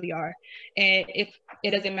you really are. And if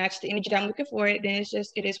it doesn't match the energy that I'm looking for, then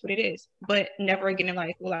it is what it is. But never again in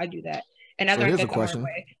life will I do that. And I learned that the hard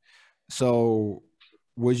way. So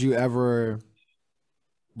would you ever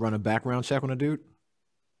run a background check on a dude?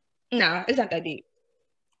 Nah, it's not that deep.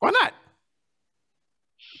 Why not?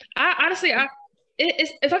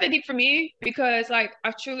 It's not that deep for me, because like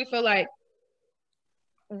I truly feel like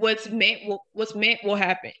what's meant will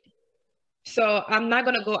happen. So I'm not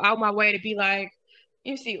gonna go out my way to be like,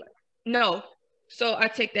 you see, like, no. So I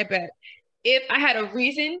take that back. If I had a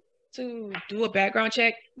reason to do a background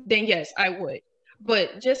check, then yes, I would.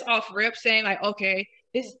 But just off rip saying like, okay,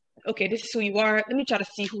 this is who you are. Let me try to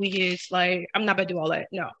see who he is. Like, I'm not gonna do all that.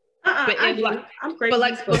 No. But I'm crazy.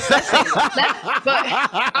 Let's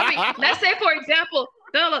say, for example,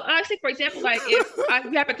 like if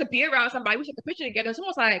we happen to be around somebody, we took a picture together.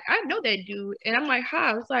 Someone's like, I know that dude, and I'm like,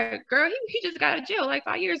 how? It's like, girl, he just got out of jail like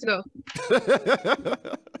 5 years ago.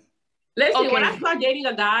 Listen, when I start dating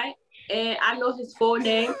a guy and I know his full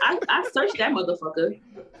name, I search that motherfucker.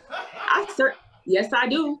 Yes, I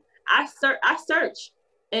do. I search.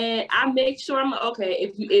 And I make sure I'm okay.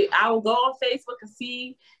 If I will go on Facebook and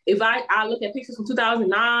see if I look at pictures from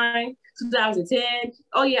 2009, 2010.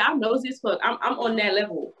 Oh yeah, I'm nosy as fuck. I'm on that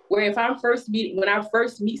level where when I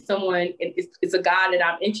first meet someone and it's a guy that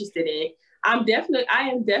I'm interested in, I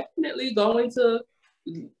am definitely going to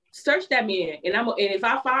search that man. And if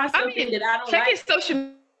I find something that I don't like,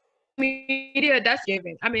 social media, that's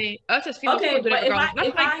given. I mean, us as females, okay, but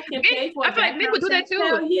if I can pay for, I feel like men would do that too.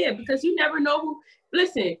 Hell yeah, because you never know who.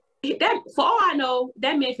 Listen, that for all I know,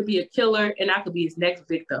 that man could be a killer, and I could be his next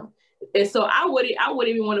victim. And so I wouldn't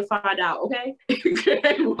even want to find out. Okay.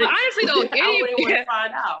 Honestly, though, I wouldn't want to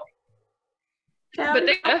find out.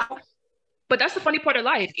 But that's the funny part of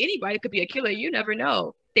life. Anybody could be a killer. You never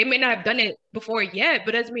know. They may not have done it before yet,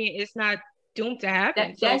 but doesn't mean it's not doomed to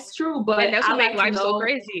happen. That's true, but that's what makes life so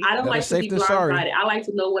crazy. I don't like to be blindsided. I like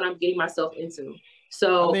to know what I'm getting myself into.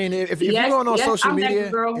 So I mean, if you're going on social media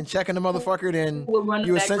and checking the motherfucker, then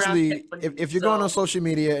you essentially, if you're going on social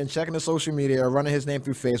media and checking the social media or running his name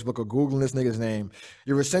through Facebook or Googling this nigga's name,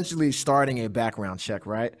 you're essentially starting a background check,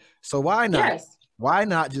 right? So why not? Yes. Why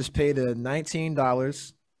not just pay the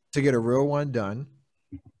 $19 to get a real one done?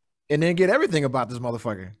 and then get everything about this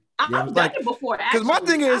motherfucker. I've done it before. Because my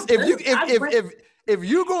thing is, if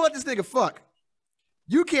you gonna let this nigga fuck,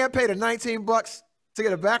 you can't pay the $19 to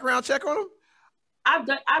get a background check on him. I've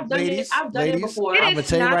done it before. I'm gonna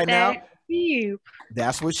tell you right now. Deep.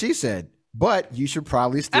 That's what she said. But you should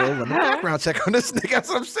probably still run a background check on this nigga. That's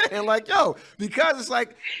what I'm saying. Like, yo, because it's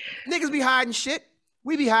like niggas be hiding shit.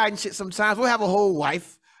 We be hiding shit sometimes. We'll have a whole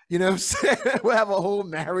wife, you know what I'm saying? We'll have a whole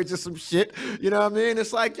marriage or some shit. You know what I mean?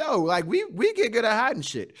 It's like, yo, like we get good at hiding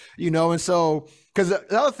shit, you know? And so, because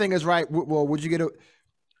the other thing is, right, well,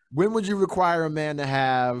 when would you require a man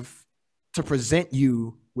to present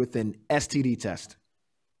you with an STD test?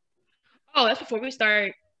 Oh, that's before we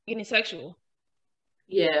start getting sexual.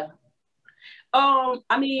 Yeah.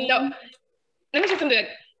 I mean, no. Let me say something.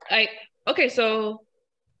 Like, okay, so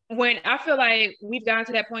when I feel like we've gotten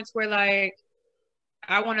to that point where like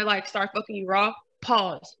I want to like start fucking you raw,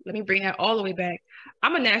 pause. Let me bring that all the way back.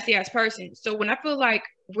 I'm a nasty ass person, so when I feel like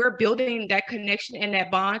we're building that connection and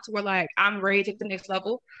that bond, to where like I'm ready to take the next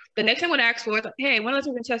level, the next thing I'm gonna ask for is like, hey, when let's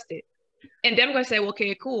even test it, and then I'm gonna say, well,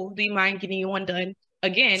 okay, cool. Do you mind getting you one done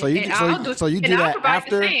again? So you do that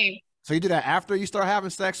after. So you do that after you start having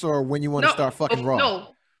sex, or when you want to start fucking raw?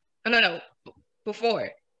 No. Before.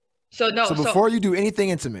 So before you do anything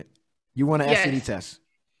intimate, you want an STD test?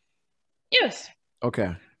 Yes.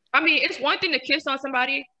 Okay. I mean, it's one thing to kiss on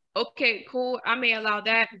somebody. Okay, cool. I may allow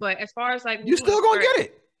that, but as far as like you still gonna get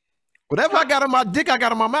it. Whatever I got on my dick, I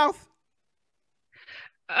got on my mouth.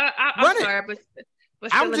 I'm sorry, but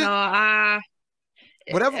still,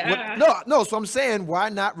 no. So I'm saying, why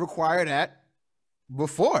not require that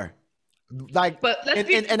before? Like, but I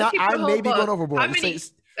may be going overboard.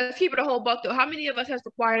 Let's keep it a whole buck though. How many of us has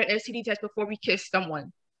required an STD test before we kiss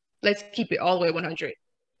someone? Let's keep it all the way 100.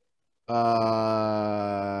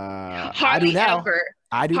 Hardly ever.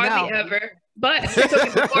 But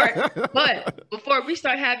before we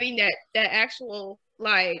start having that actual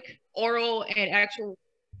like oral and actual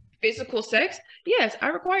physical sex, yes, I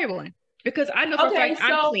require one. Because I know for a fact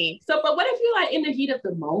I'm clean. So, but what if you're like in the heat of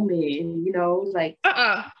the moment, you know, like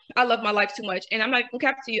I love my life too much, and I'm like, I'm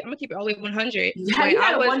gonna keep it all the way 100. Have you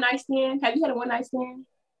had a one night stand?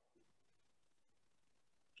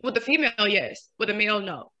 With the female, yes. With a male,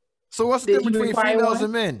 no. So what's the difference between females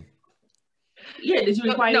and men? Yeah, did you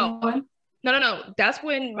require one? No. That's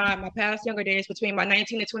when my past younger days, between my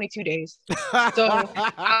 19 and 22 days. So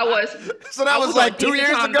I was. So that was like 2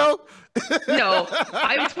 years ago. No,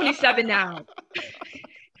 I'm 27 now.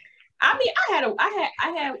 I mean, I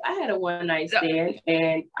had a one night stand,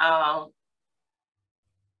 and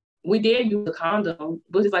we did use a condom,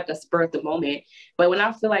 which is like a spur of the moment. But when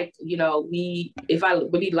I feel like, you know, if I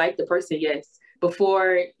really like the person, yes,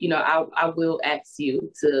 before, you know, I will ask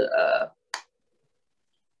you to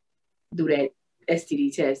do that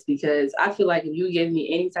STD test, because I feel like if you give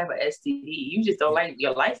me any type of STD, you just don't like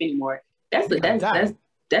your life anymore. That's death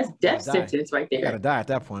sentence right there. You gotta die at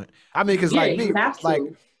that point. I mean, because like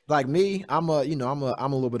me, I'm a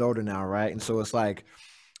little bit older now, right? And so it's like,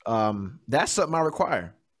 that's something I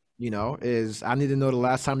require. You know, is I need to know the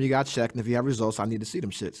last time you got checked, and if you have results, I need to see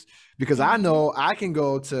them shits, because I know I can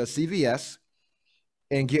go to CVS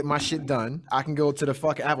and get my shit done. I can go to I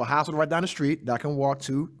have a hospital right down the street that I can walk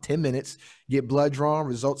to 10 minutes, get blood drawn,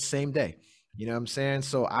 results same day. You know what I'm saying?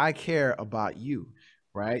 So I care about you,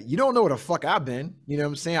 right? You don't know where the fuck I've been. You know what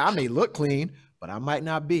I'm saying? I may look clean, but I might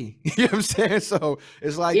not be. You know what I'm saying? So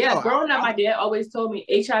it's like, growing up, my dad always told me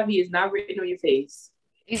HIV is not written on your face.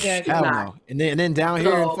 Exactly. Hell no. And then down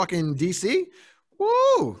here in fucking DC,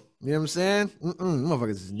 woo. You know what I'm saying?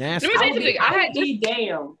 Motherfuckers is nasty. Let me say something. I would be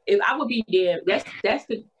damn. If I would be damn, that's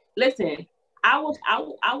the listen. I would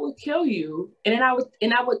kill you, and then I would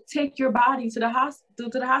take your body to the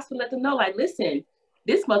hospital, let them know, like, listen,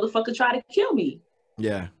 this motherfucker tried to kill me.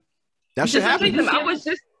 Yeah, that should happen.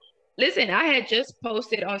 I had just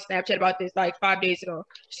posted on Snapchat about this like 5 days ago.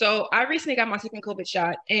 So I recently got my second COVID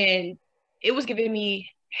shot, and it was giving me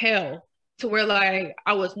hell, to where like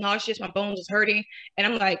I was nauseous, my bones was hurting, and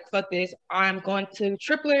I'm like, fuck this, I'm going to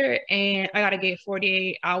Tripler, and I gotta get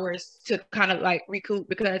 48 hours to kind of like recoup,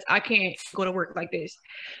 because I can't go to work like this.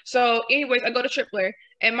 So anyways, I go to Tripler,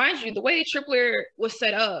 and mind you, the way Tripler was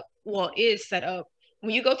set up, is set up,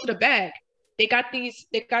 when you go to the back, they got this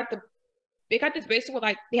basically,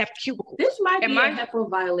 like, they have cubicles. This might be a HEPA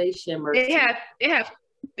violation, Mercy.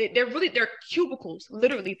 They're cubicles,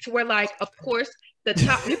 literally, to where, like, of course, the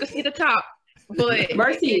top, you can see the top, but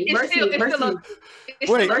Mercy. If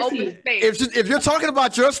you're talking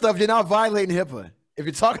about your stuff, you're not violating HIPAA. if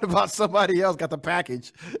you're talking about somebody else got the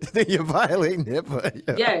package, then you're violating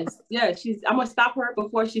HIPAA. Yeah. Yes. I'm gonna stop her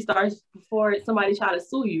before somebody try to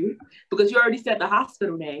sue you because you already said the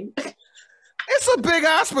hospital name. It's a big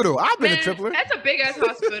hospital. I've been to Tripler. That's a big ass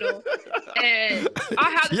hospital, and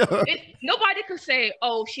nobody could say,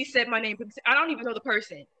 "Oh, she said my name," because I don't even know the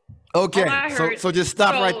person. Okay, so just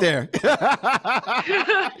stop right there.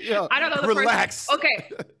 Yo, I don't know the relax. person.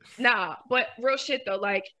 Okay, nah, but real shit though,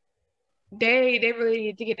 like they really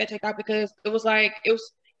need to get that checked out because it was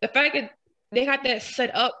the fact that they got that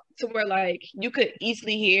set up to where like you could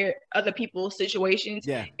easily hear other people's situations.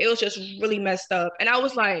 Yeah, it was just really messed up, and I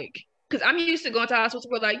was like. Because I'm used to going to hospitals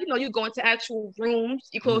where, like, you go into actual rooms,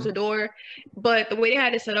 you close the door. But the way they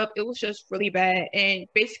had it set up, it was just really bad. And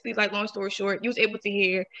basically, like, long story short, you was able to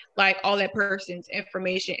hear, like, all that person's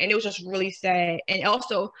information. And it was just really sad. And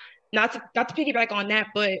also, not to piggyback on that,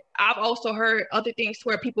 but I've also heard other things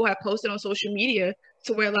where people have posted on social media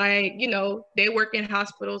to where, like, they work in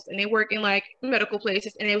hospitals and they work in, like, medical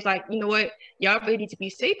places. And it was like, you know what? Y'all really need to be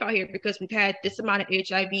safe out here because we've had this amount of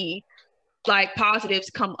HIV, like, positives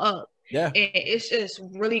come up. Yeah. And it's just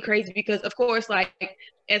really crazy because, of course, like,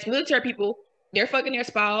 as military people, they're fucking their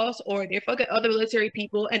spouse or they're fucking other military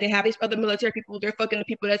people, and they have these other military people, they're fucking the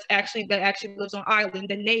people that actually lives on island,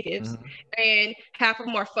 the natives, and half of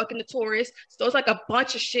them are fucking the tourists. So it's like a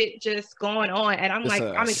bunch of shit just going on, and I'm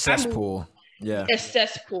a cesspool. A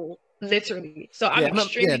cesspool, literally. So I'm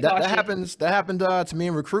extremely cautious. That happened to me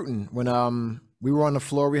in recruiting when we were on the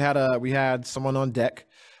floor. We had someone on deck.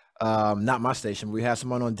 Not my station, but we had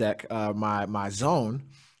someone on deck, my zone,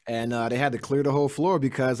 and they had to clear the whole floor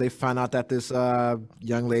because they found out that this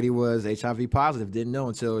young lady was HIV positive. Didn't know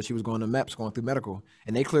until she was going to MEPS, going through medical,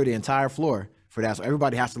 and they cleared the entire floor for that. So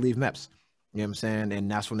everybody has to leave MEPS. You know what I'm saying?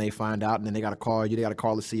 And that's when they find out, and then they got to call you. They got to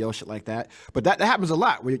call the CO, shit like that. But that happens a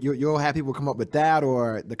lot. You'll have people come up with that,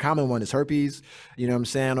 or the common one is herpes. You know what I'm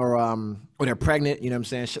saying? Or they're pregnant. You know what I'm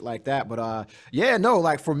saying? Shit like that. But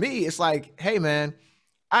like for me, it's like, hey man.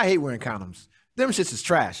 I hate wearing condoms. Them shits is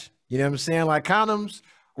trash. You know what I'm saying? Like condoms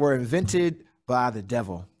were invented by the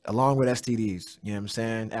devil along with STDs. You know what I'm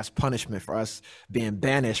saying? As punishment for us being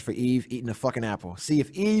banished for Eve eating the fucking apple. See,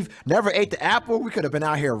 if Eve never ate the apple, we could have been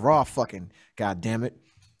out here raw fucking. God damn it.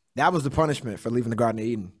 That was the punishment for leaving the Garden of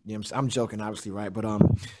Eden. You know what I'm saying? I'm joking, obviously, right? But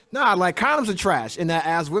like condoms are trash. And that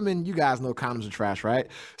as women, you guys know condoms are trash, right?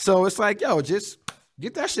 So it's like, yo, just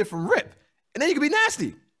get that shit from rip. And then you can be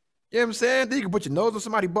nasty. You know what I'm saying? Then you can put your nose on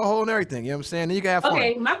somebody's butthole and everything. You know what I'm saying? Then you can have fun.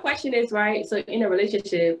 Okay, my question is, right, so in a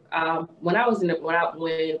relationship, when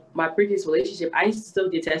my previous relationship, I used to still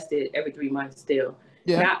get tested every 3 months still.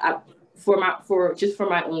 Yeah. For my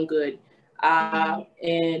own good.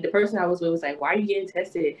 And the person I was with was like, why are you getting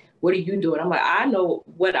tested? What are you doing? I'm like, I know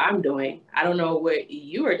what I'm doing. I don't know what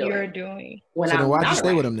you are doing. You're doing. So then why'd you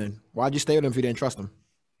stay with him then? Why'd you stay with him if you didn't trust him?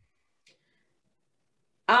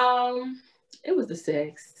 It was the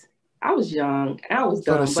sex. I was young. I was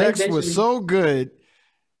dumb. So the sex was so good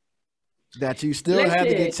that you still had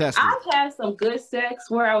to get tested. I've had some good sex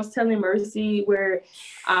where I was telling Mercy where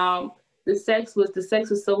the sex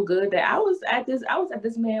was so good that I was at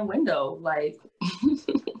this man window, like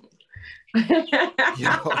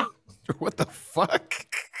yo, what the fuck?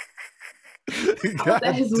 I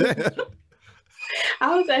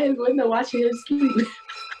was at his window watching him sleep.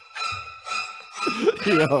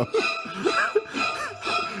 Yo.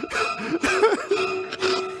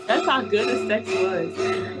 That's how good the sex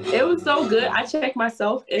was. It was so good. I checked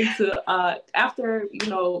myself into after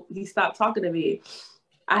he stopped talking to me.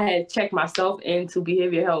 I had checked myself into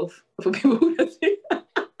behavioral health for people who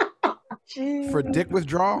for dick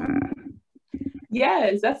withdrawal.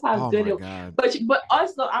 Yes, that's how good it was. But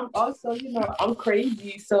also I'm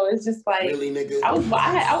crazy, so it's just like really, nigga? I was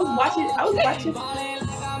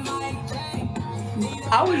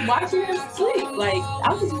watching him sleep. Like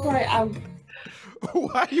I was just like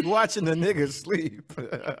why are you watching the nigga sleep?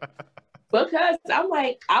 Because I'm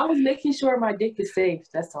like, I was making sure my dick is safe.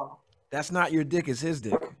 That's all. That's not your dick, it's his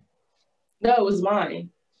dick. No, it was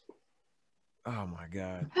mine. Oh my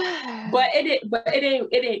God. But it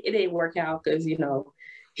didn't work out because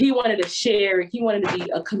he wanted to share. He wanted to be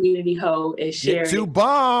a community hoe and share. Dick to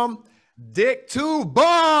bomb. Dick to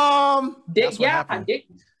bomb. Dick, yeah,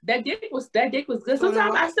 that dick was good.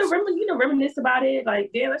 Sometimes I still reminisce about it.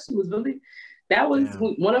 Like, damn, that shit was really. That was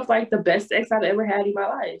one of like the best sex I've ever had in my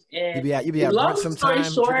life. And you be at brunch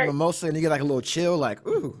sometimes, drinking mimosa, and you get like a little chill, like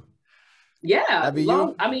ooh. Yeah,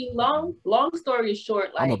 long story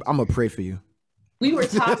short, like I'm gonna pray for you. We were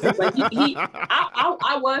toxic, but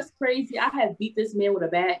I was crazy. I had beat this man with a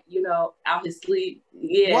bat, out his sleep.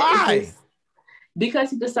 Yeah. Why?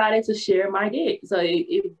 because he decided to share my dick. So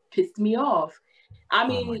it pissed me off. I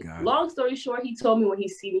mean, long story short, he told me when he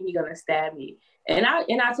see me, he gonna stab me. And I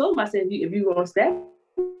told him, I said, if you gonna stab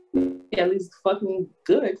me, at least fucking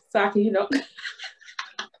good, so I can,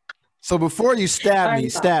 So before you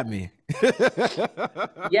stab me.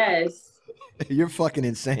 Yes. You're fucking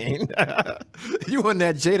insane. You on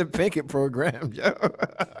that Jada Pinkett program, yo.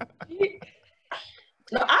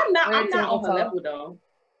 No, I'm not on her level though.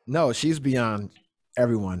 No, she's beyond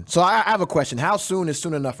everyone. So I have a question. How soon is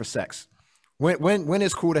soon enough for sex? When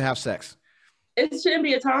is cool to have sex? It shouldn't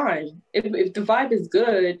be a time. If the vibe is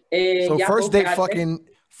good and so first date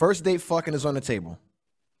fucking is on the table.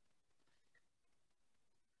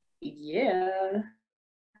 Yeah.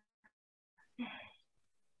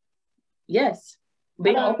 Yes.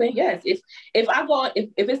 Being open, yes. If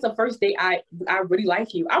it's the first date, I really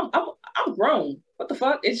like you. I'm grown. What the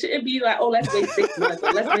fuck? It shouldn't be like, oh, let's wait 6 months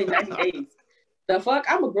or let's wait 90 days. The fuck?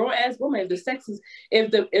 I'm a grown ass woman. If the sex is,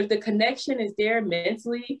 if the connection is there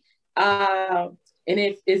mentally, and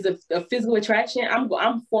if it's a physical attraction,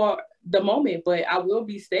 I'm for the moment, but I will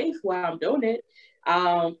be safe while I'm doing it.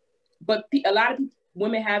 But a lot of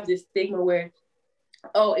women have this stigma where,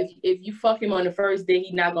 oh, if you fuck him on the first day,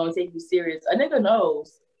 he's not gonna take you serious. A nigga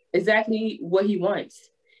knows exactly what he wants.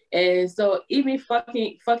 And so even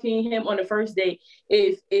fucking him on the first date,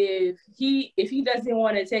 if he doesn't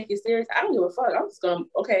want to take it serious, I don't give a fuck. I'm just gonna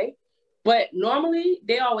okay. But normally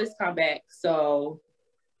they always come back. So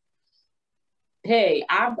hey,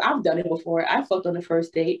 I've done it before. I fucked on the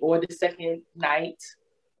first date or the second night.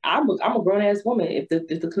 I'm a grown ass woman. If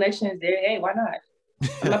the connection is there, hey, why not?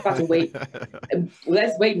 I'm not about to wait.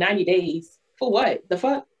 Let's wait 90 days for what? The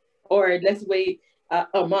fuck? Or let's wait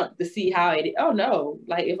a month to see how it. Oh no!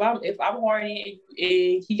 Like if I'm horny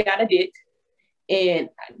and he got a dick and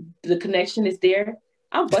the connection is there,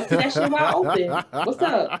 I'm busting that shit wide open. What's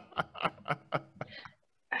up?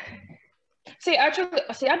 I have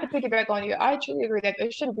to piggyback on you. I truly agree that there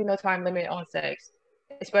shouldn't be no time limit on sex,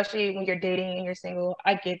 especially when you're dating and you're single.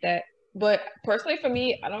 I get that, but personally for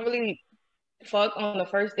me, I don't really fuck on the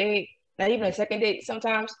first date, not even a second date.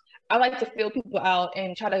 Sometimes I like to feel people out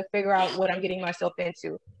and try to figure out what I'm getting myself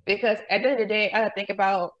into, because at the end of the day, I think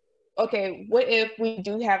about, okay, what if we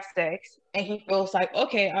do have sex and he feels like,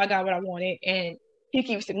 okay, I got what I wanted, and he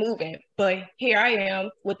keeps it moving, but here I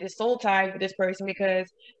am with this soul tie with this person because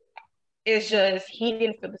it's just he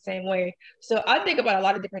didn't feel the same way. So I think about a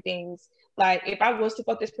lot of different things. Like if I was to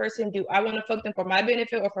fuck this person, do I want to fuck them for my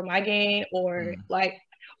benefit or for my gain, or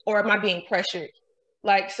or am I being pressured?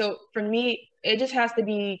 Like, so for me, it just has to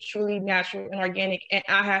be truly natural and organic. And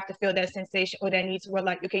I have to feel that sensation or that need to where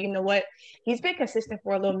like, okay, you know what? He's been consistent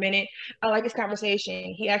for a little minute. I like his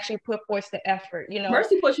conversation. He actually put forth the effort,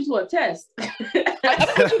 Mercy put you to a test. I'm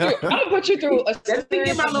gonna put you through a Let me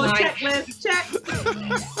get my little checklist. Check.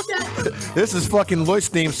 This is fucking Lloyd's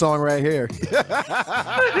theme song right here. She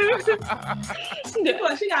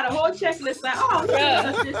got a whole checklist. Like, oh,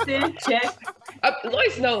 yeah. Check.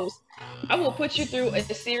 Lloyd knows. I will put you through a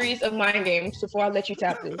series of mind games before I let you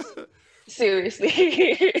tap this. Seriously.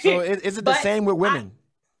 So is it the same with women?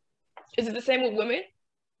 Is it the same with women?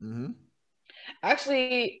 Mm-hmm.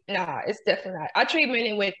 Actually, nah, it's definitely not. I treat men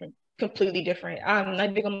and women completely different. I'm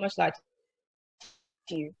not big on much lie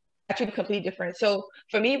to you. I treat them completely different. So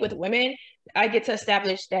for me, with women, I get to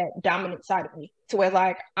establish that dominant side of me to where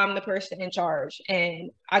like I'm the person in charge and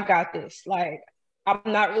I got this. Like I'm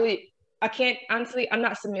not really, I can't, honestly, I'm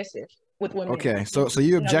not submissive with women. Okay, so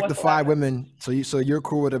you objectify women. So you're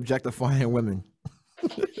cool with objectifying women.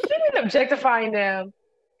 What do you mean objectifying them?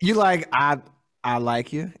 You like I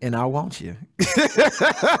like you and I want you.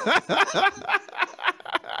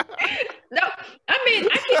 No, I mean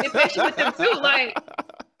I can be patient with them too. Like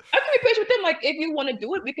I can be patient with them. Like if you want to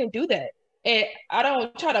do it, we can do that. And I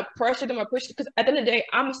don't try to pressure them or push because at the end of the day,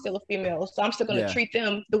 I'm still a female, so I'm still gonna treat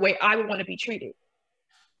them the way I would want to be treated.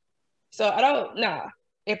 So I don't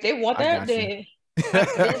if they want that, then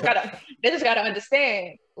they just gotta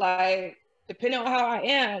understand. Like, depending on how I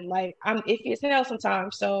am, like I'm iffy as hell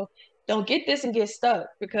sometimes. So don't get this and get stuck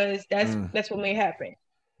because that's what may happen.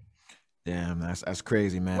 Damn, that's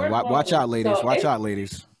crazy, man. Watch out, ladies. Watch out,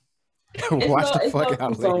 ladies. Watch the fuck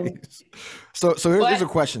out, ladies. So here's a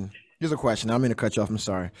question. Here's a question. I'm gonna cut you off. I'm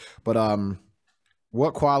sorry, but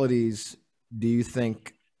what qualities do you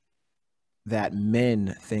think that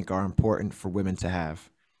men think are important for women to have?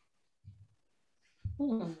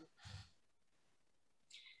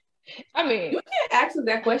 I mean, you can't ask us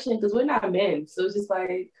that question because we're not men. So it's just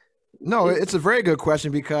like, no, it's a very good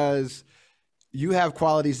question because you have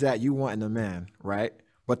qualities that you want in a man, right?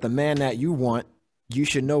 But the man that you want, you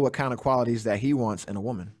should know what kind of qualities that he wants in a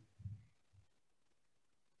woman?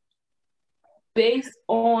 Based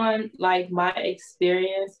on like my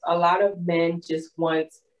experience, a lot of men just want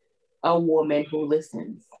a woman who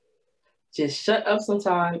listens. Just shut up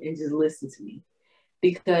sometime and just listen to me.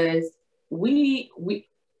 Because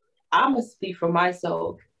I'm gonna speak for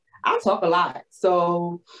myself. I talk a lot.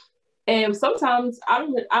 So and sometimes I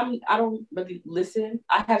don't really listen.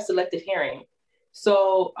 I have selective hearing.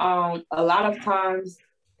 So a lot of times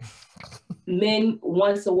men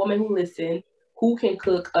wants a woman who listen, who can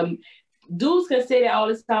cook. Dudes can say that all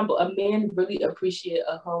the time, but a man really appreciate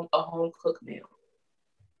a home cooked meal,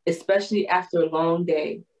 especially after a long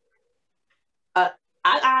day.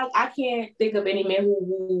 I can't think of any man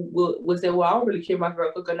who will say, "Well, I don't really care if my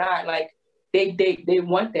girl cook or not." Like they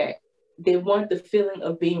want that. They want the feeling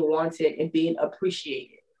of being wanted and being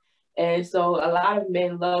appreciated. And so a lot of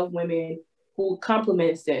men love women who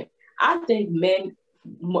compliments them. I think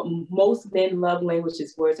most men love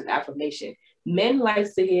languages, words of affirmation. Men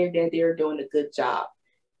like to hear that they're doing a good job.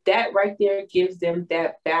 That right there gives them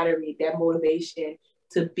that battery, that motivation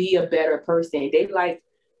to be a better person. They like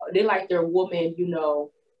their woman,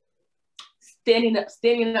 standing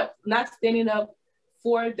up, not standing up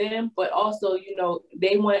for them, but also,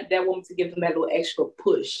 they want that woman to give them that little extra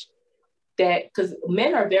push. That because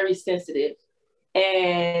men are very sensitive,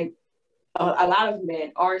 and a lot of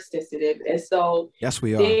men are sensitive, and so yes,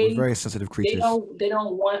 we are. We're very sensitive creatures. They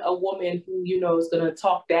don't want a woman who is going to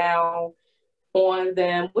talk down on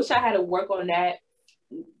them, which I had to work on that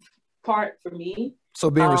part for me. So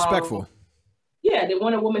being respectful. Yeah, they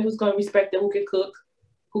want a woman who's going to respect them, who can cook,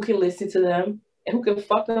 who can listen to them, and who can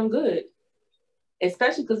fuck them good.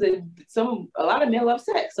 Especially because a lot of men love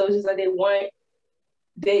sex, so it's just like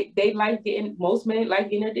they like getting. Most men like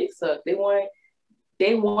getting their dick sucked. They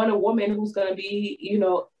want a woman who's going to be,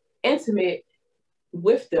 intimate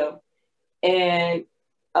with them. And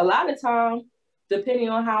a lot of time, depending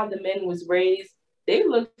on how the men was raised, they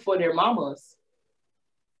look for their mamas.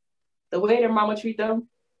 The way their mama treat them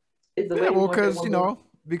is the way. Well,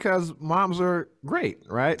 because moms are great,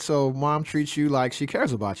 right? So mom treats you like she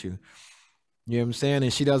cares about you. You know what I'm saying?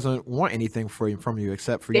 And she doesn't want anything from you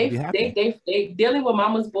except for you to be happy. They dealing with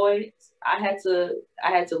mama's boys. I had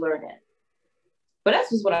to learn that. But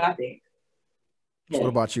that's just what I think. So what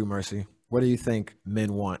about you, Mercy? What do you think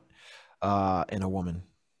men want in a woman?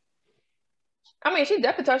 I mean, she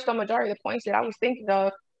definitely touched on majority of the points that I was thinking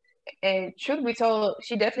of. And truth be told,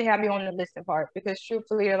 she definitely had me on the listening part, because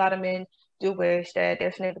truthfully, a lot of men do wish that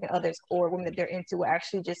their significant others or women that they're into will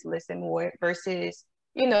actually just listen more versus,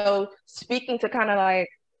 speaking to kind of like,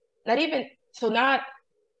 not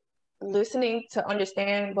listening to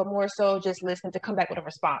understand, but more so just listening to come back with a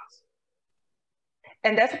response.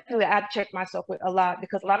 And that's something that I check myself with a lot,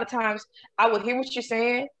 because a lot of times I would hear what you're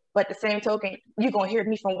saying, but at the same token, you're going to hear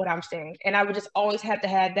me from what I'm saying. And I would just always have to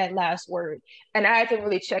have that last word. And I had to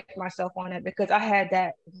really check myself on that, because I had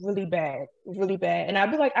that really bad. And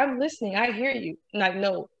I'd be like, I'm listening. I hear you. And like,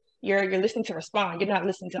 no, you're listening to respond. You're not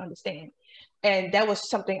listening to understand. And that was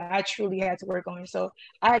something I truly had to work on. So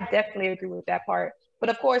I definitely agree with that part. But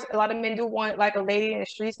of course, a lot of men do want like a lady in the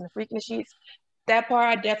streets and a freak in the sheets. That part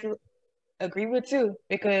I definitely agree with too,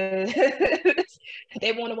 because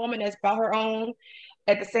they want a woman that's about her own.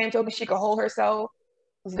 At the same token, she can hold herself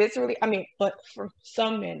literally. I mean, but for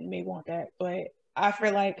some men may want that, but I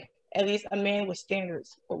feel like at least a man with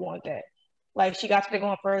standards would want that. Like, she got to be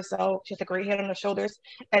going for herself. She has a great head on her shoulders.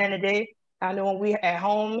 And in the day, I know when we're at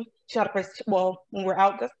home, she had to when we're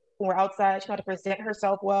outside, she had to present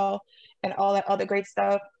herself well and all that other great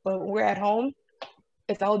stuff. But when we're at home,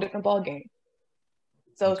 it's a whole different ball game.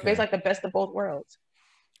 So it's basically like the best of both worlds.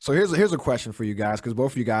 So here's a question for you guys, because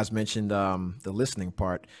both of you guys mentioned the listening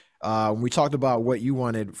part. When we talked about what you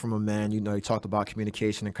wanted from a man, you talked about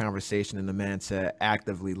communication and conversation, and the man to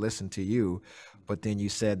actively listen to you. But then you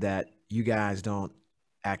said that you guys don't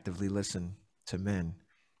actively listen to men.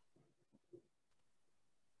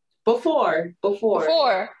 Before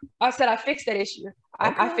I said I fixed that issue.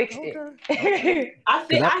 I fixed it.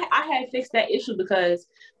 I had fixed that issue, because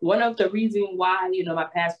one of the reasons why my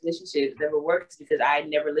past relationship never worked is because I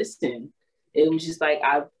never listened. It was just like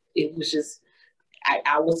I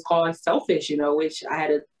was called selfish, which I had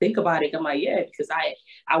to think about it. I'm like, yeah, because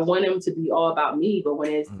I want them to be all about me, but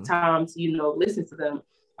when it's time to listen to them,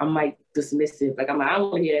 I'm like dismissive. Like, I don't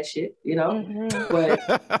want to hear that shit,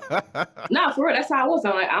 But nah, for real, that's how I was.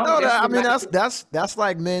 I'm like, I don't. That's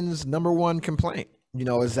like men's number one complaint,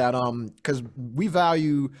 is that because we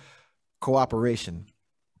value cooperation.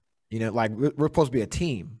 Like we're supposed to be a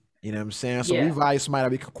team, You know what I'm saying? So Yeah. we value somebody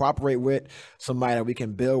that we can cooperate with, somebody that we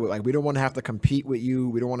can build with. Like, we don't want to have to compete with you.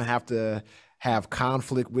 We don't want to have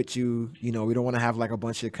conflict with you. You know, we don't want to have like a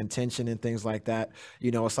bunch of contention and things like that.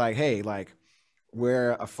 You know, it's like, hey, like,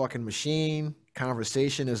 we're a fucking machine.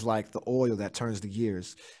 Conversation is like the oil that turns the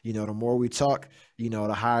gears. You know, the more we talk, you know,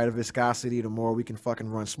 the higher the viscosity, the more we can fucking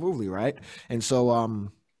run smoothly, right? And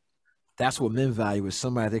so that's what men value, is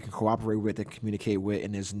somebody they can cooperate with, they can communicate with,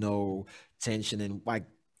 and there's no tension. And like,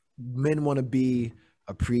 men want to be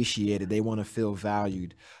appreciated, they want to feel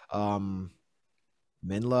valued.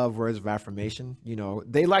 Men love words of affirmation. You know,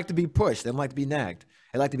 they like to be pushed, they don't like to be nagged,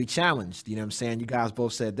 they like to be challenged. You know what I'm saying? You guys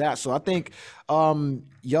both said that. So I think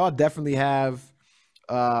y'all definitely have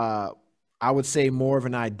I would say more of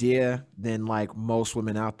an idea than like most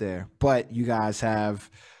women out there, but you guys have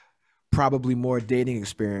probably more dating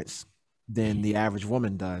experience than the average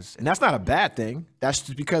woman does. And that's not a bad thing. That's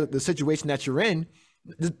just because the situation that you're in,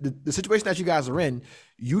 the situation that you guys are in,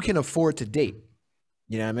 you can afford to date.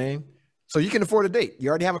 You know what I mean? So you can afford to date. You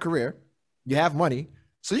already have a career. You have money.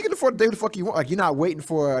 So you can afford to date what the fuck you want. Like, you're not waiting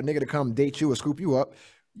for a nigga to come date you or scoop you up.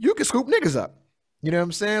 You can scoop niggas up. You know what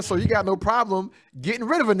I'm saying? So you got no problem getting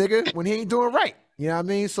rid of a nigga when he ain't doing right. You know what I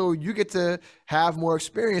mean? So you get to have more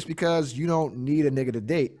experience because you don't need a nigga to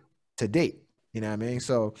date. You know what I mean?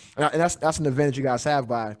 So and that's an advantage you guys have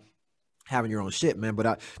by having your own shit, man. But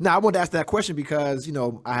I wanted to ask that question because, you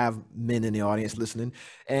know, I have men in the audience listening.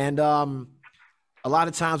 And a lot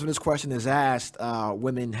of times when this question is asked,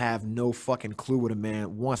 women have no fucking clue what a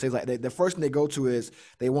man wants. The first thing they go to is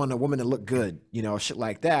they want a woman to look good, you know, shit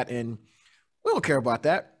like that. And we don't care about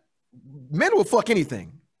that. Men will fuck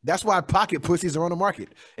anything. That's why pocket pussies are on the market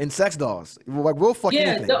and sex dolls. Like, we'll fuck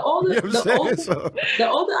anything. The older, you know the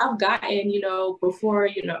older I've gotten, you know, before,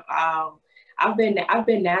 you know, I've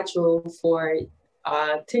been natural for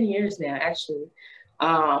 10 years now, actually.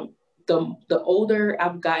 The older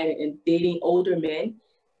I've gotten in dating older men,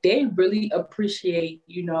 they really appreciate,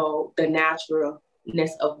 you know, the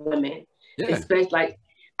naturalness of women. Yeah. Especially like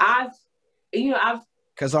I've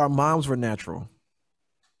because our moms were natural.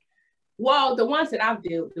 Well, the ones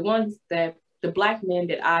that the Black men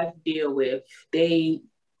that I deal with, they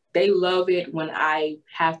love it when I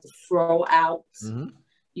have to throw out,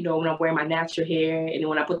 you know, when I'm wearing my natural hair, and then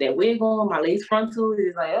when I put that wig on, my lace frontal,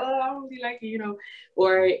 it's like, oh, I don't really like it, you know.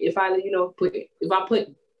 Or if I, you know,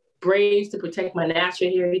 put braids to protect my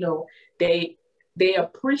natural hair, you know, they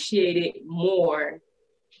appreciate it more.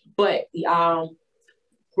 But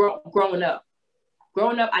growing up,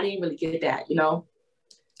 I didn't really get that, you know.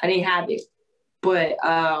 I didn't have it. But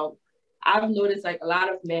I've noticed like a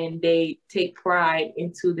lot of men, they take pride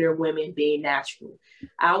into their women being natural.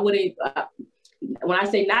 I wouldn't, when I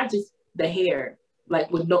say not just the hair, like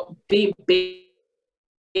with no big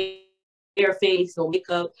hair, face, no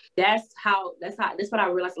makeup, that's what I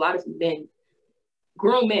realized. A lot of men,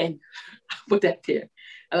 grown men, put that there.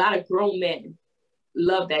 A lot of grown men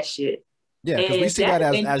love that shit. Yeah, because we see that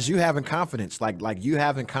as you having confidence, like you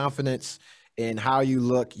having confidence in how you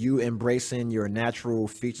look, you embracing your natural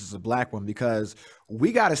features as a Black woman, because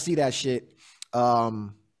we got to see that shit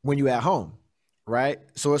when you at home, right?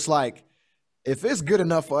 So it's like, if it's good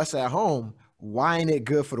enough for us at home, why ain't it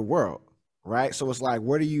good for the world, right? So it's like,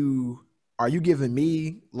 are you giving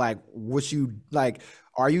me like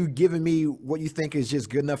are you giving me what you think is just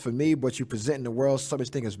good enough for me, but you presenting the world something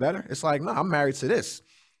you think is better? It's like, no, I'm married to this.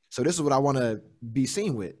 So this is what I want to be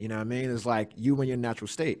seen with, you know what I mean? It's like you in your natural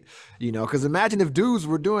state, you know, because imagine if dudes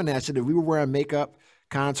were doing that shit, if we were wearing makeup,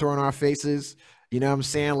 contouring our faces, you know what I'm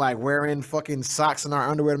saying? Like wearing fucking socks in our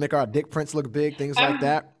underwear to make our dick prints look big, things like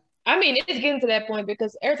that. I mean, it's getting to that point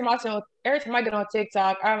because every time I get on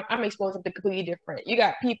TikTok, I'm exposed to something completely different. You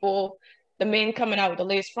got people, the men coming out with the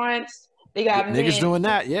lace fronts. They got niggas doing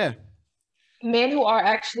that, yeah. Men who are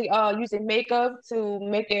actually using makeup to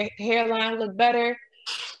make their hairline look better.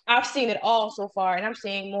 I've seen it all so far, and I'm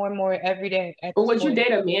seeing more and more every day. But would you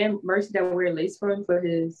date a man, Mercy, that wear lace front for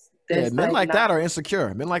his? Yeah, men like that are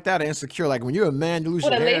insecure. Men like that are insecure. Like when you're a man, you lose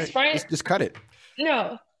your hair. Just cut it.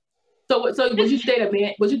 No. So would you date a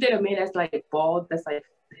man? Would you date a man that's like bald? That's like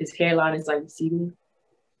his hairline is like receding.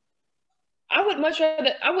 I would much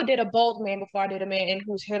rather. I would date a bald man before I date a man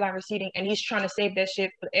whose hairline receding, and he's trying to save that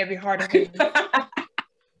shit for every heart of him.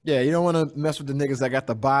 Yeah, you don't want to mess with the niggas that got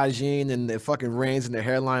the Bajine and it fucking rains and their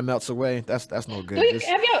hairline melts away. That's no good. But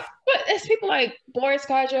it's people like Boris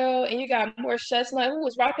Kodjoe and you got Morris Chestnut who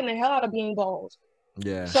was rocking the hell out of being bald.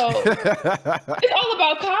 Yeah. So it's all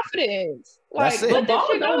about confidence. Like, That's it. let But that ball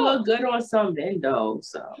shit don't go. look good on some men though.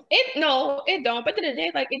 So It don't. But at the end of the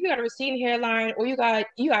day, like if you got a receding hairline or you got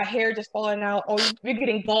hair just falling out or you're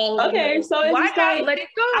getting bald, okay, so it's why just not like let it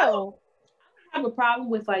I don't go? have a problem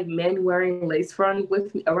with like men wearing lace front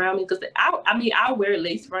with me around me because I wear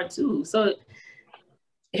lace front too. So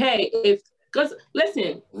hey, because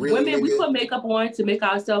listen, Really, women we nigga? put makeup on to make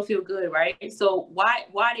ourselves feel good, right? So why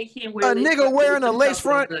they can't wear A lace nigga front to wearing make a lace themselves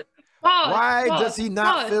feel front? good? Why Pause, does he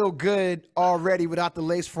not pause. feel good already without the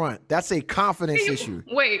lace front? That's a confidence You- issue.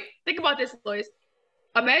 Wait, think about this, Lois.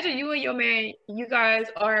 Imagine you and your man, you guys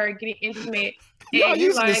are getting intimate, Y'all and you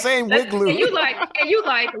using the like, same wig glue. and you like,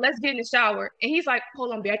 let's get in the shower, and he's like,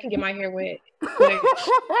 hold on, babe, I can get my hair wet. Like,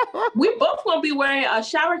 We both gonna be wearing a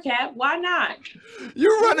shower cap. Why not?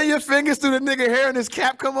 You running your fingers through the nigga hair and his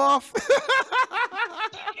cap come off?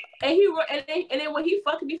 And then when he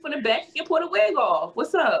fucking me from the back, he can pull the wig off.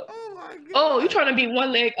 What's up? Oh my god. oh, you trying to be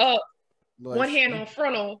one leg up, Look, one hand on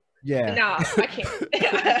frontal? Yeah. Nah, I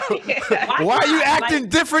can't. Why are you not? acting Like,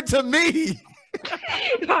 different to me?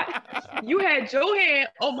 You had your hand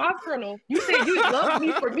on my frontal. You said you love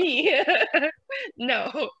me for me.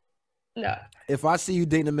 No. If I see you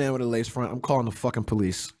dating a man with a lace front, I'm calling the fucking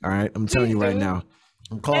police. All right, I'm telling you right dude. now.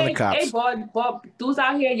 I'm calling the cops. Hey, boy, dudes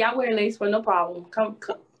out here, y'all wear lace front, no problem. Come,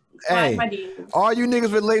 Hey, slide my DMs. all you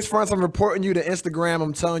niggas with lace fronts, I'm reporting you to Instagram.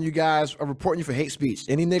 I'm telling you guys, I'm reporting you for hate speech.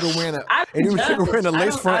 Any nigga wearing a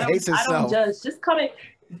lace front hates I don't himself. judge.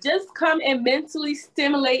 Just come and mentally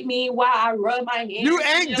stimulate me while I rub my hands. You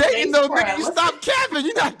ain't dating no nigga. You stop capping.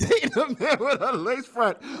 You're not dating a man with a lace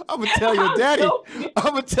front. I'm gonna tell your daddy. I'm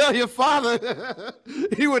gonna tell your father.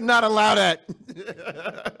 He would not allow that.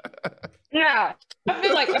 Nah. I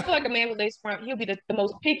feel like a man with lace front, he'll be the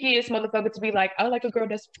most pickiest motherfucker to be like, I like a girl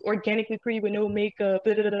that's organically pretty with no makeup,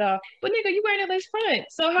 da da da da. But nigga, you wearing a lace front,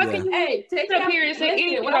 so how can you Hey, take sit up that. here and say Listen,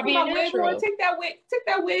 anything when I about put being my wig natural? on, take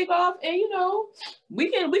that wig off,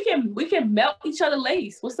 and we can melt each other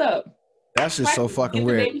lace. What's up? That's just so fucking Get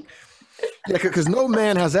the weird. baby. Yeah, because no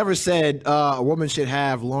man has ever said a woman should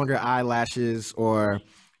have longer eyelashes or,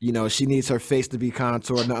 she needs her face to be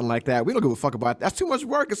contoured, nothing like that. We don't give a fuck about that. That's too much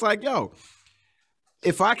work. It's like, yo,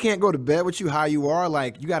 if I can't go to bed with you how you are,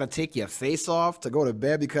 like, you got to take your face off to go to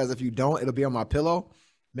bed because if you don't, it'll be on my pillow.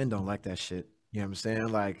 Men don't like that shit. You know what I'm saying?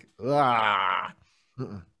 Like,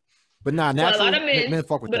 But nah, natural, a lot of men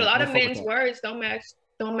fuck with that. But a lot Men of fuck with men's that. words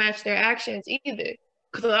don't match their actions either.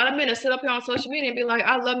 Because a lot of men will sit up here on social media and be like,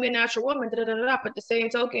 I love me a natural woman, da da da da. But the same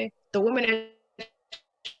token, the woman that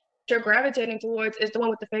you're gravitating towards is the one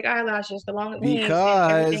with the fake eyelashes, the long wings, and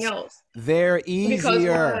everything else. They're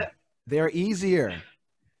easier. what? They're easier.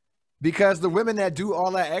 Because the women that do all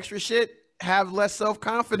that extra shit have less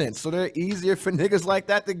self-confidence. So they're easier for niggas like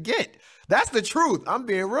that to get. That's the truth. I'm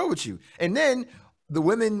being real with you. And then the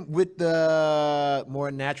women with the more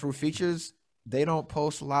natural features, they don't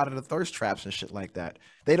post a lot of the thirst traps and shit like that.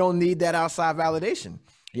 They don't need that outside validation.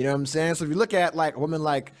 You know what I'm saying? So if you look at like a woman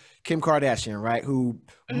like Kim Kardashian, right, who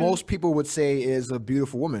most people would say is a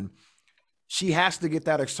beautiful woman, she has to get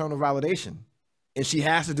that external validation. And she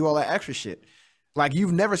has to do all that extra shit. Like,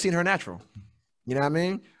 you've never seen her natural. You know what I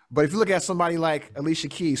mean? But if you look at somebody like Alicia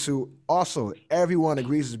Keys, who also everyone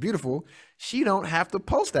agrees is beautiful, she don't have to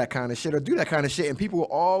post that kind of shit or do that kind of shit. And people will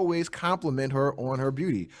always compliment her on her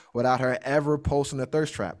beauty without her ever posting a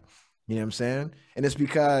thirst trap. You know what I'm saying? And it's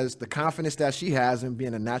because the confidence that she has in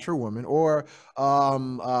being a natural woman, or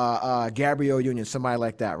Gabrielle Union, somebody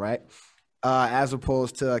like that, right? As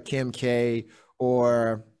opposed to Kim K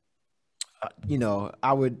or,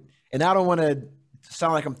 I would, and I don't want to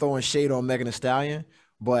sound like I'm throwing shade on Megan Thee Stallion,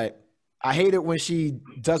 but I hate it when she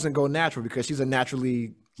doesn't go natural because she's a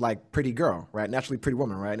naturally like pretty girl, right? Naturally pretty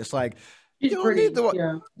woman, right? And it's like, you don't need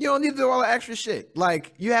to do all the extra shit.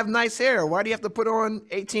 Like, you have nice hair. Why do you have to put on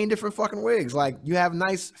 18 different fucking wigs? Like, you have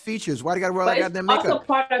nice features. Why do you gotta wear all that goddamn makeup? It's also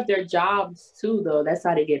part of their jobs too, though. That's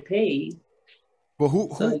how they get paid. But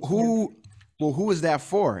who is that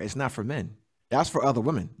for? It's not for men. That's for other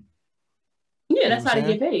women. Yeah, that's how they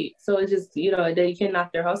get paid. So it's just, they can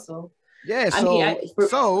knock their hustle. Yeah,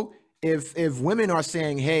 so if women are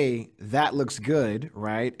saying, hey, that looks good,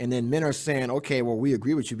 right? And then men are saying, okay, well, we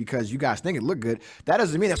agree with you because you guys think it look good. That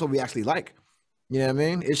doesn't mean that's what we actually like. You know what I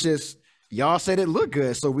mean? It's just, y'all said it looked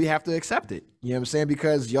good, so we have to accept it. You know what I'm saying?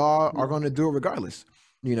 Because y'all are going to do it regardless,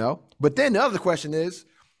 But then the other question is,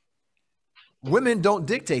 women don't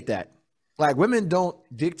dictate that. Like, women don't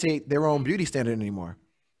dictate their own beauty standard anymore.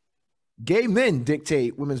 Gay men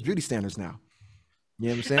dictate women's beauty standards now. You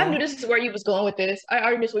know what I'm I knew saying? this is where you was going with this. I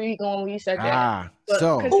already knew where you were going when you said that. Ah, But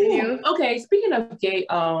so continue. Ooh, okay. Speaking of gay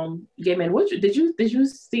men, did you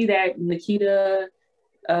see that Nikita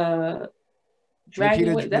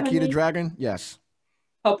Dragon? What is that her Nikita name? Dragon, yes.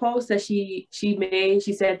 Her post that she made.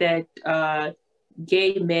 She said that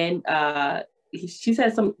gay men. She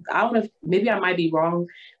said some. I don't know. Maybe I might be wrong,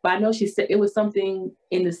 but I know she said it was something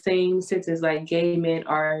in the same sense as like gay men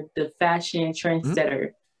are the fashion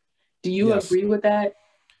trendsetter. Do you Yes. agree with that?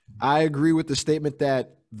 I agree with the statement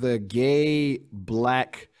that the gay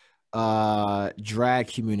black drag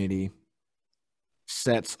community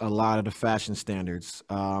sets a lot of the fashion standards.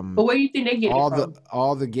 But where do you think they get it from?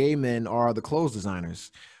 All the gay men are the clothes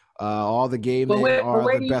designers. All the gay But men where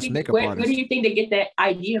are the do you best think makeup where artists. do you think they get that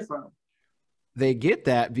idea from? They get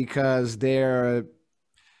that because they're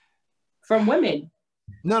From women.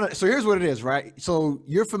 no. So here's what it is, right? So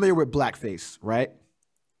you're familiar with blackface, right?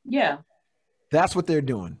 Yeah. That's what they're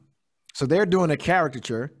doing. So they're doing a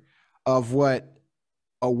caricature of what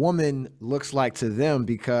a woman looks like to them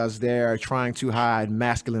because they're trying to hide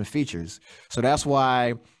masculine features. So that's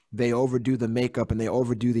why they overdo the makeup and they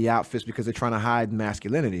overdo the outfits because they're trying to hide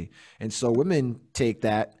masculinity. And so women take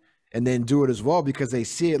that and then do it as well because they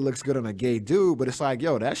see it looks good on a gay dude, but it's like,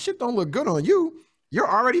 yo, that shit don't look good on you. You're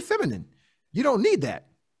already feminine. You don't need that.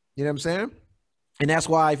 You know what I'm saying? And that's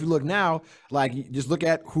why if you look now, like you just look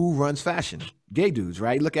at who runs fashion. Gay dudes,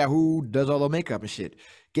 right? Look at who does all the makeup and shit.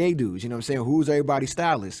 Gay dudes, you know what I'm saying? Who's everybody's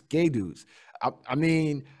stylist? Gay dudes. I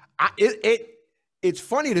mean, it's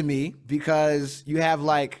funny to me because you have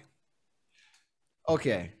like,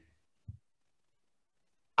 okay,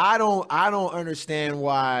 I don't understand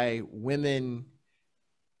why women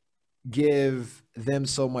give them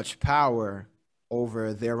so much power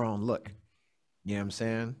over their own look. You know what I'm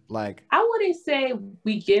saying? Like, I wouldn't say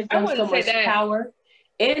we give I them so wouldn't say much that. power.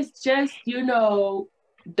 It's just,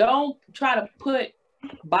 don't try to put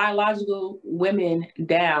biological women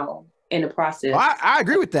down in the process. I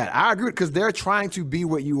agree with that. I agree because they're trying to be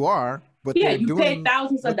what you are, but Yeah, they're you pay doing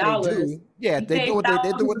thousands of what they dollars. do. Yeah, You they pay do what they do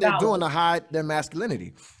thousands what of they're doing to dollars. hide their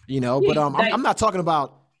masculinity. But Yeah, like- I'm not talking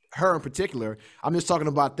about her in particular. I'm just talking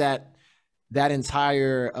about that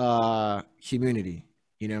entire community.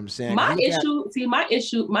 You know what I'm saying? My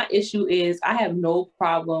issue is I have no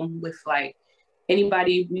problem with like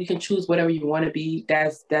anybody. You can choose whatever you want to be.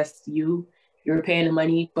 That's you. You're paying the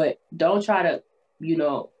money, but don't try to,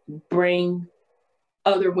 bring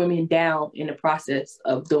other women down in the process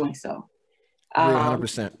of doing so.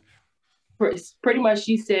 100%. Pretty much,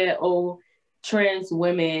 she said, "Oh, trans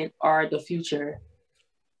women are the future."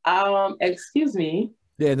 Excuse me.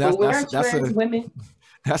 Yeah, that's women.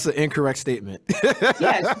 That's an incorrect statement.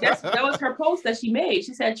 Yes, that was her post that she made.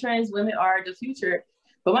 She said trans women are the future.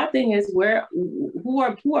 But my thing is, who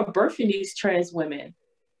are birthing these trans women?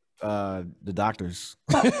 The doctors.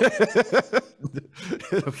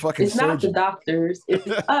 It's not the doctors. It's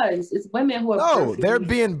us. It's women who are. No, they're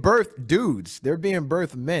being birthed dudes. They're being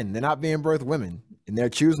birthed men. They're not being birthed women, and they're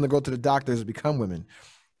choosing to go to the doctors to become women.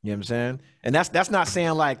 You know what I'm saying? And that's not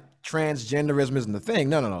saying like transgenderism isn't the thing.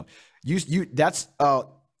 No. That's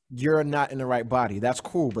you're not in the right body. That's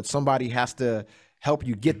cool, but somebody has to help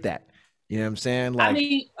you get that. You know what I'm saying? Like, I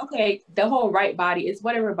mean, okay, the whole right body is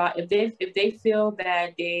whatever about if they feel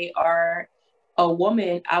that they are a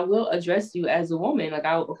woman, I will address you as a woman. Like,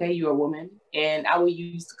 you're a woman, and I will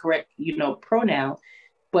use the correct, pronoun.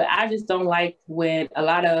 But I just don't like when a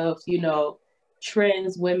lot of,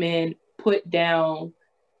 trans women put down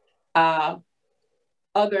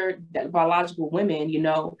other biological women,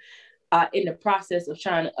 in the process of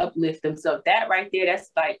trying to uplift themselves. That right there,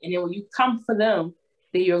 that's like, and then when you come for them,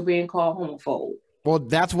 then you're being called homophobe. Well,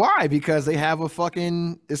 that's why, because they have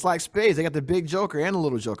it's like spades. They got the big joker and the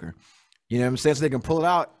little joker. You know what I'm saying? So they can pull it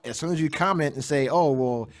out as soon as you comment and say, oh,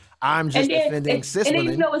 well, I'm just defending cis women.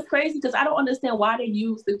 And then, it's crazy because I don't understand why they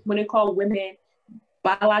use, when they call women,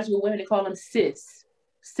 biological women, they call them cis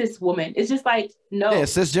woman. It's just like, no. Yeah,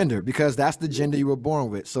 cisgender, because that's the gender you were born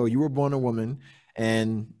with. So you were born a woman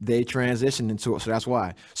and they transitioned into it. So that's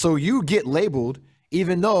why. So you get labeled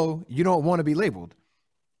even though you don't want to be labeled.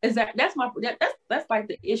 Exactly. That's like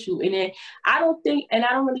the issue. And then I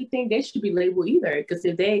don't really think they should be labeled either. Because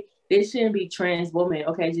if they shouldn't be trans woman.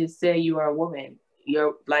 Okay, just say you are a woman.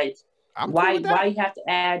 You're like, why you have to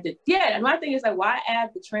add the, yeah, my thing is like, why add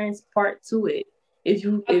the trans part to it? If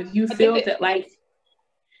you feel that like,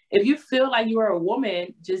 if you feel like you are a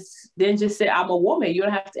woman, just say I'm a woman. You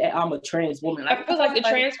don't have to add I'm a trans woman. Like, I feel like the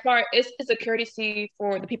trans part is a courtesy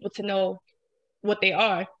for the people to know what they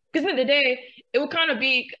are. Because at the end of the day, it would kind of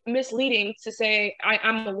be misleading to say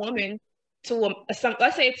I'm a woman to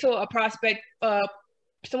let's say to a prospect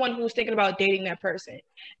someone who's thinking about dating that person,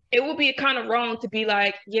 it would be kind of wrong to be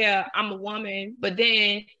like, yeah, I'm a woman, but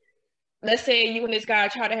then let's say you and this guy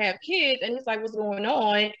try to have kids, and he's like, what's going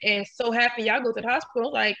on? And so happy y'all go to the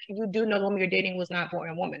hospital, like, you do know the woman you're dating was not born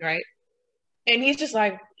a woman, right? And he's just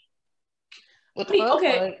like, what the fuck?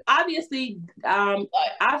 Okay, Like, obviously,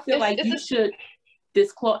 I feel like you should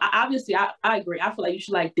disclose. Obviously, I agree. I feel like you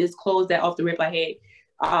should like disclose that off the rip. Like, hey,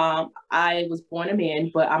 I was born a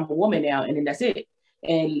man, but I'm a woman now, and then that's it.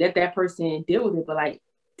 And let that person deal with it. But like,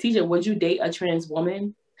 TJ, would you date a trans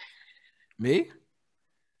woman? Me?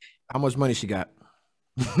 How much money she got?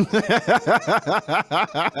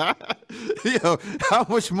 Yo, how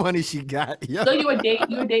much money she got? Yo. So you would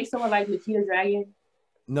date someone like Nikita Dragon?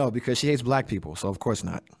 No, because she hates black people, so of course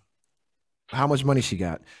not. How much money she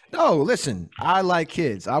got? No, listen, I like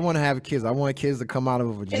kids. I want to have kids. I want kids to come out of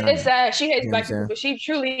a vagina. it's sad. She hates You know black what I'm people, but she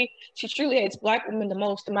truly hates black women the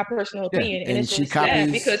most, in my personal Yeah, opinion. and And it's she really sad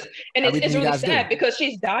copies because, and it's everything you really guys do. sad because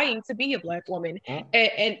she's dying to be a black woman, Huh?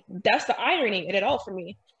 and that's the irony in it all for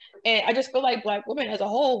me. And I just feel like black women as a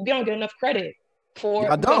whole, we don't get enough credit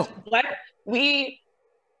for. I don't.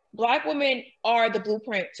 Black women are the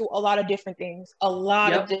blueprint to a lot of different things,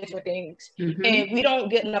 of different things. Mhm. And we don't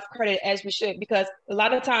get enough credit as we should, because a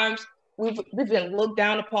lot of times we've been looked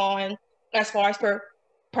down upon, as far as, for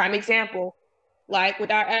prime example, like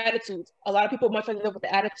with our attitudes. A lot of people much live with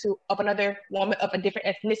the attitude of another woman of a different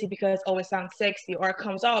ethnicity because, oh, it sounds sexy or it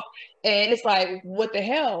comes off. And it's like, what the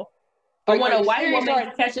hell? But when Are a you white serious?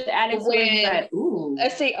 woman catches the attitude, When- it's like, ooh.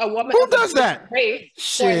 Let's say a woman Who of a does that? different race or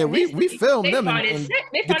Shit, we ethnicity, film they them find it and se-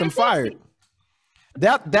 they get find them it sexy. fired.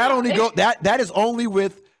 That is only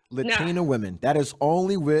with Latina women. That is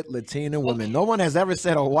only with Latina women. No one has ever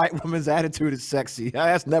said a white woman's attitude is sexy.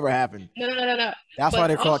 That's never happened. No. That's But why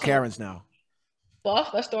they're called also- Karens now. Well,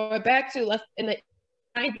 let's throw it back to in the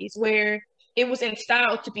 90s, where it was in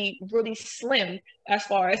style to be really slim, as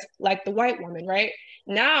far as like the white woman, right?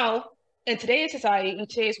 Now, in today's society, in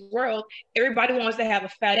today's world, everybody wants to have a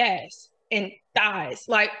fat ass and thighs.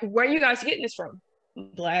 Like, where are you guys getting this from?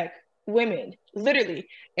 Black women, literally.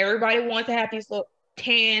 Everybody wants to have these little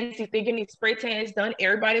tans. If they're getting these spray tans done,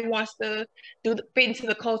 everybody wants to fit into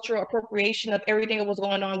the cultural appropriation of everything that was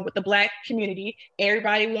going on with the black community.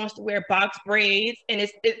 Everybody wants to wear box braids, and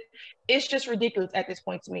it's just ridiculous at this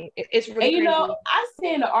point to me. It's really And you know, crazy. I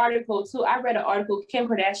seen an article too. I read an article. Kim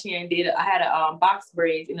Kardashian had a box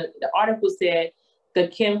braids, and the article said the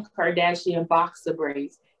Kim Kardashian boxer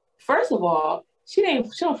braids. First of all, she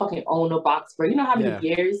don't fucking own no box braid. You know how many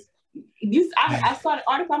years? I saw the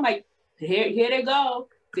article. I'm like, here they go,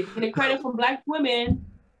 taking the credit from black women.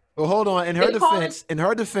 Well, hold on. In her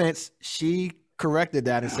defense, she corrected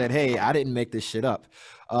that and said, "Hey, I didn't make this shit up."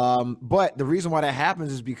 But the reason why that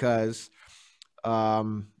happens is because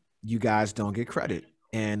you guys don't get credit,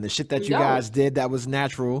 and the shit that you guys did that was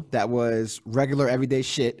natural, that was regular everyday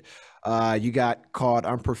shit, you got called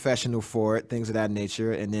unprofessional for it, things of that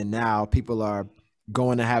nature, and then now people are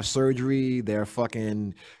going to have surgery, they're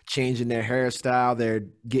fucking changing their hairstyle, they're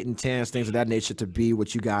getting tans, things of that nature, to be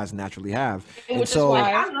what you guys naturally have. Which is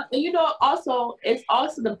why, you know, also it's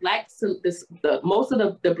also the most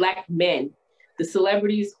of the black men, the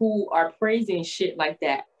celebrities who are praising shit like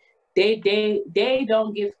that. They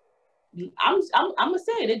don't give. I'm gonna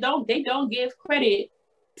say it. They don't give credit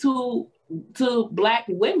to black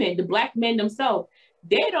women, the black men themselves.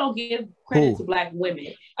 They don't give credit to black women.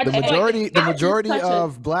 The majority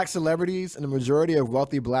of black celebrities and the majority of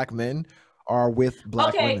wealthy black men are with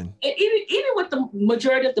black women. And even with the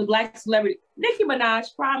majority of the black celebrities, Nicki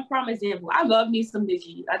Minaj, prime example. I love me some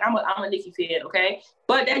Nicki. Like I'm a Nicki fan, okay?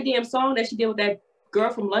 But that damn song that she did with that girl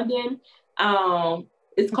from London,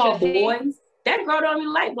 it's called Boys. That girl don't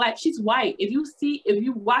even like black. She's white. If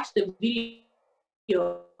you watch the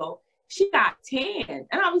video, she got tan.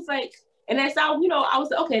 And I was like, and that's how, you know, I was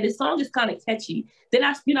like, okay, this song is kind of catchy. Then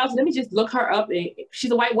I let me just look her up, and she's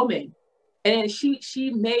a white woman. And she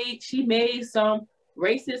made some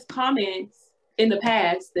racist comments in the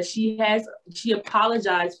past that she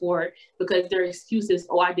apologized for it because their excuses,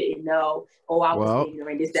 oh, I didn't know, oh, I was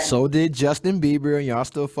ignorant, this, that. So did Justin Bieber, and y'all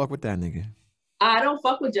still fuck with that nigga. I don't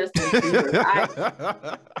fuck with Justin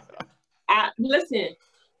Bieber. I listen.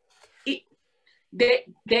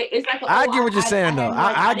 It's like I get what you're saying though.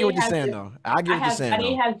 I get what you're saying though. I get what you're saying. I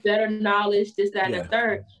didn't have better knowledge, this, that, and the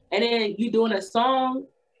third. And then you doing a song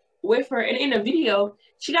with her, and in the video,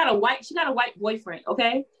 she got a white boyfriend,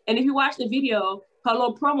 okay? And if you watch the video, her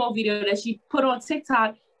little promo video that she put on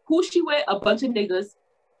TikTok, who she with? A bunch of niggas.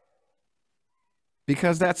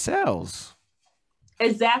 Because that sells.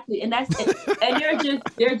 Exactly, and that's and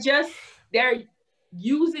they're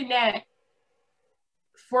using that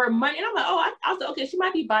for money. And I'm like, oh, I was like, okay, she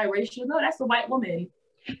might be biracial. No, that's a white woman.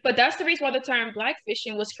 But that's the reason why the term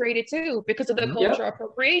blackfishing was created too, because of the cultural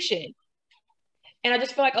appropriation. And I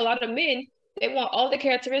just feel like a lot of men, they want all the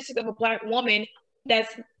characteristics of a black woman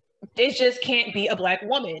they just can't be a black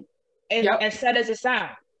woman, as sad as it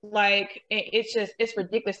sounds. Like, it's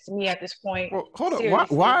ridiculous to me at this point. Well, hold on.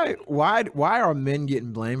 Why are men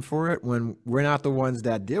getting blamed for it when we're not the ones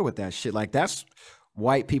that deal with that shit? Like, that's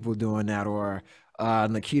white people doing that, or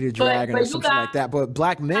Nikita Dragon or something like that. But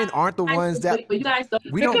black men aren't the ones that you guys don't.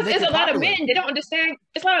 Because it's a lot of men, they don't understand.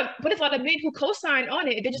 It's a lot of men who co-sign on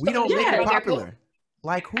it. They just don't make it popular.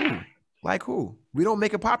 Like who? Like who? We don't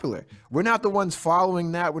make it popular. We're not the ones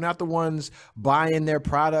following that. We're not the ones buying their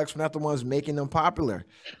products. We're not the ones making them popular.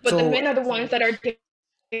 But the men are the ones that are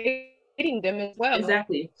dating them as well.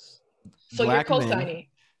 Exactly. So you're co-signing.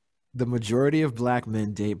 The majority of black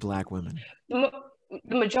men date black women. The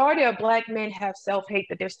majority of black men have self-hate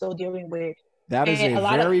that they're still dealing with. That is a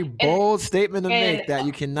very bold statement to make that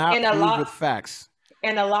you cannot prove with facts.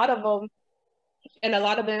 And a lot of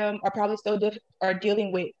them are probably still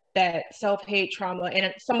dealing with that self-hate trauma,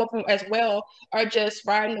 and some of them as well are just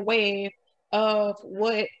riding the wave of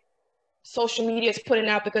what social media is putting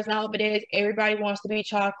out, because nowadays everybody wants to be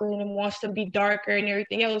chocolate and wants to be darker and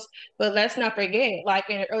everything else. But let's not forget, like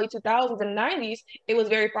in the early 2000s and 90s, it was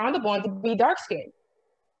very frowned upon to be dark-skinned.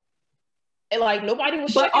 And like nobody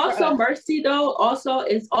was. But also, Mercy, though,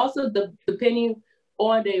 it's also depending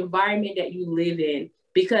on the environment that you live in,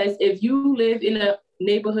 because if you live in a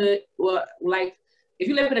neighborhood, or like if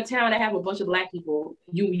you live in a town that have a bunch of black people,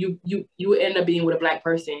 you end up being with a black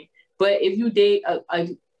person. But if you date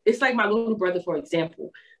it's like my little brother, for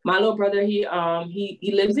example. My little brother, he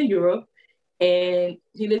lives in Europe, and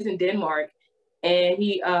he lives in Denmark, and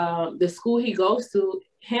the school he goes to,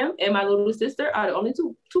 him and my little sister are the only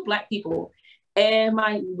two black people. And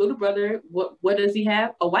my little brother, what does he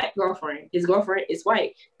have? A white girlfriend. His girlfriend is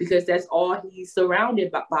white, because that's all he's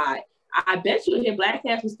surrounded by. I bet you if Black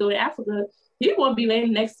Cats was still in Africa, he won't be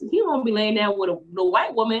laying down with a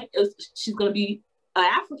white woman. She's gonna be an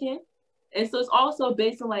African. And so it's also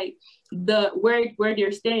based on like where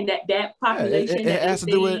they're staying, that population. It has to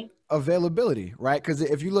do with availability, right? Because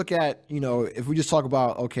if you look at, if we just talk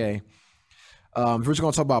about, okay, if we're just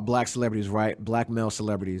gonna talk about black celebrities, right? Black male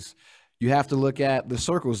celebrities, you have to look at the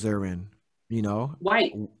circles they're in,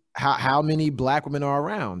 White. How many black women are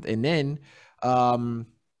around, and then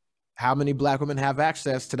how many black women have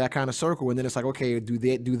access to that kind of circle. And then it's like, okay, do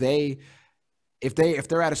they if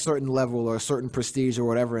they're at a certain level or a certain prestige or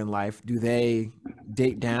whatever in life, do they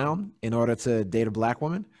date down in order to date a black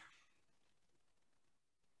woman?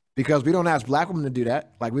 Because we don't ask black women to do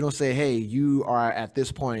that. Like, we don't say, hey, you are at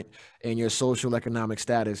this point in your social economic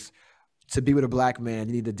status, to be with a black man,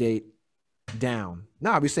 you need to date down.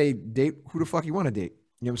 No, we say date who the fuck you want to date.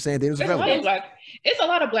 You know what I'm saying? It's a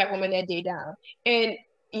lot of black women that date down. And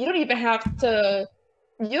you don't even have to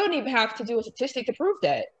do a statistic to prove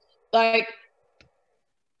that. Like,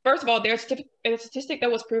 first of all, there's a statistic that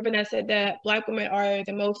was proven that said that black women are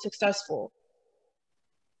the most successful.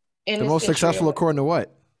 The most successful according to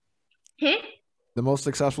what? The most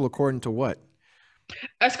successful according to what?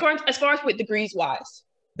 As far as with degrees wise.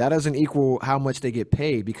 That doesn't equal how much they get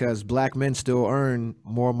paid, because black men still earn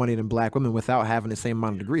more money than black women without having the same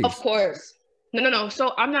amount of degrees. Of course. No.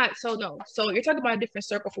 So you're talking about a different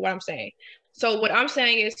circle for what I'm saying. So what I'm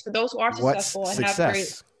saying is, for those who are successful and have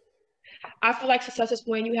great, I feel like success is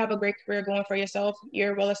when you have a great career going for yourself.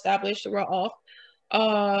 You're well established, you're well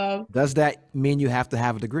off. Does that mean you have to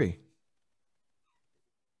have a degree?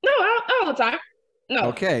 No, not all the time. No.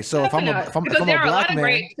 Okay, so if I'm a black man, there are a lot of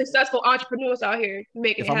great successful entrepreneurs out here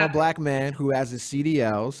making it happen. If I'm a black man who has his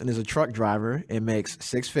CDLs and is a truck driver and makes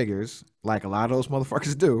six figures, like a lot of those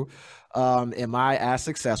motherfuckers do, am I as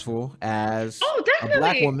successful as a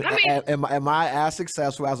black woman? Am I as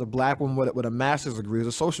successful as a black woman with a master's degree as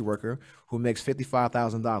a social worker who makes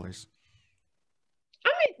 $55,000? I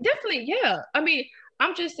mean, definitely, yeah. I mean,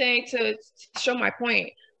 I'm just saying to show my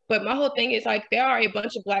point. But my whole thing is, like, there are a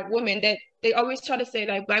bunch of black women that they always try to say,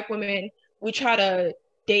 like, black women, we try to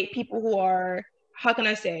date people who are, how can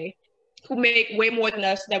I say, who make way more than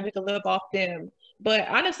us so that we can live off them. But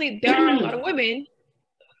honestly, there are a lot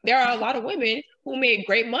of women who make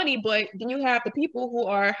great money, but then you have the people who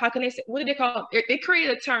are, how can I say, what do they call it? They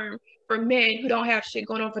created a term for men who don't have shit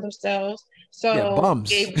going on for themselves. So yeah,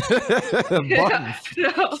 bums. Bums.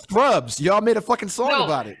 No. Scrubs. Y'all made a fucking song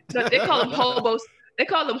about it. No, they call them hobos. They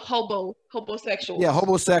call them homosexuals. Yeah,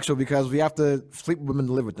 homosexual, because we have to sleep with women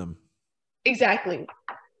to live with them. Exactly.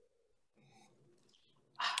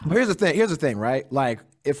 But here's the thing, right? Like,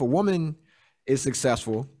 if a woman is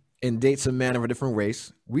successful and dates a man of a different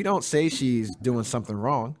race, we don't say she's doing something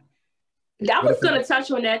wrong. I was going to touch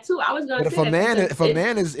on that too. I was going to say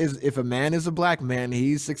if a man is a black man,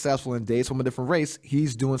 he's successful and dates from a different race,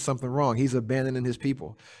 he's doing something wrong. He's abandoning his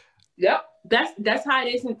people. Yep, that's how it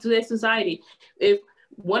is in today's society. If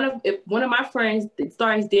one of my friends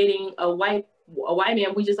starts dating a white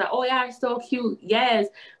man, we just like, oh yeah, it's so cute, yes.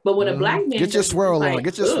 But when a black man get your swirl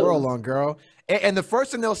on, girl. And the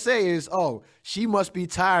first thing they'll say is, oh, she must be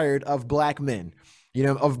tired of black men,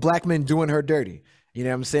 of black men doing her dirty. You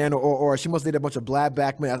know what I'm saying? Or she must date a bunch of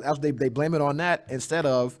black men. They blame it on that instead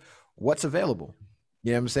of what's available.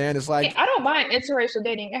 You know what I'm saying? It's like, I don't mind interracial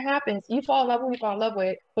dating. It happens. You fall in love with who you fall in love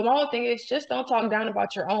with. But my whole thing is just don't talk down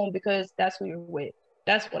about your own because that's who you're with.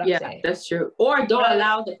 That's what I'm saying. Yeah, that's true. Or don't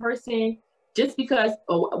allow the person, just because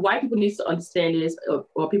white people need to understand this,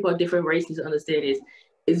 or people of different races understand this,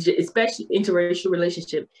 is just, especially interracial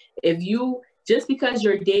relationship. Just because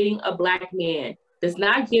you're dating a black man does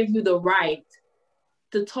not give you the right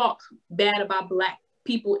to talk bad about black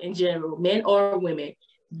people in general, men or women.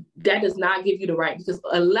 That does not give you the right, because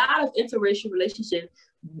a lot of interracial relationships,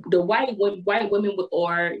 the white women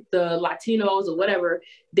or the Latinos or whatever,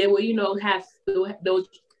 they will, they'll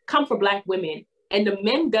come for black women, and the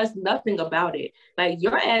men does nothing about it. Like,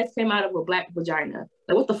 your ass came out of a black vagina.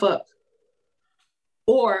 Like, what the fuck?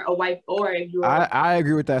 Or a white, or if you're... I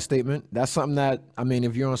agree with that statement. That's something that, I mean,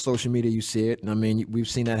 if you're on social media, you see it. And I mean, we've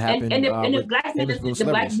seen that happen. And the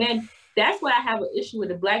black man, that's what I have an issue with.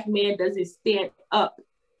 The black man doesn't stand up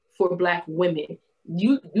for black women.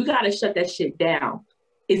 You got to shut that shit down.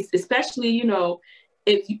 It's especially,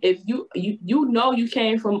 if you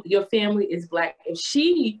came from, your family is black. If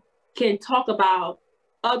she can talk about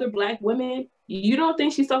other black women, you don't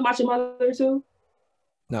think she's talking about your mother too?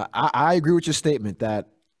 No, I agree with your statement that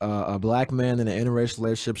a black man in an interracial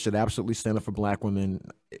relationship should absolutely stand up for black women.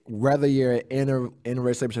 Whether you're in a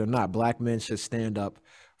relationship or not, black men should stand up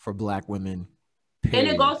for black women. Period. And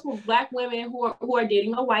it goes for black women who are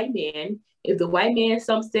dating a white man. If the white man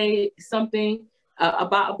say something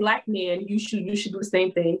about a black man, you should do the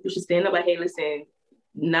same thing. You should stand up like, hey, listen,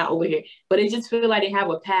 not over here. But it just feels like they have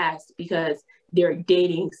a pass because they're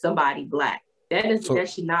dating somebody black. That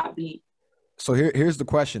should not be. So here's the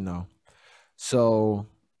question though. So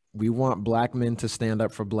we want black men to stand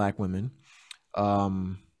up for black women.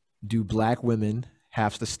 Do black women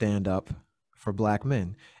have to stand up for black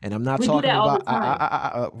men? And I'm not talking about,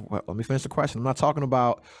 well, let me finish the question. I'm not talking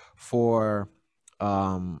about for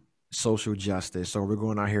social justice, or we're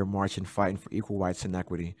going out here marching, fighting for equal rights and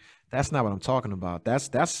equity. That's not what I'm talking about.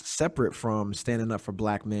 That's separate from standing up for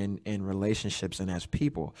black men in relationships and as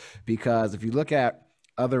people. Because if you look at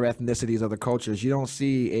other ethnicities, other cultures, you don't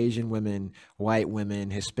see Asian women, white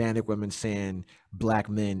women, Hispanic women saying black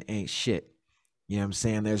men ain't shit. You know what I'm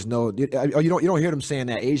saying? There's no, you don't hear them saying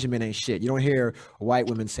that Asian men ain't shit. You don't hear white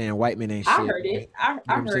women saying white men ain't shit. I heard it.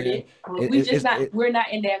 I heard it. We're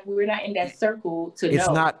not in that circle to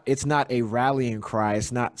know. It's not a rallying cry.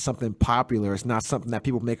 It's not something popular. It's not something that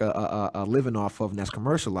people make a living off of and that's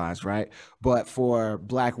commercialized, right? But for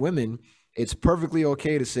black women, it's perfectly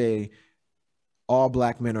okay to say all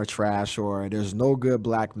black men are trash, or there's no good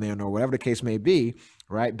black men, or whatever the case may be,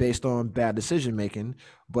 right? Based on bad decision making,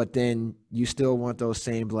 but then you still want those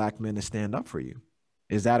same black men to stand up for you.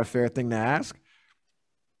 Is that a fair thing to ask?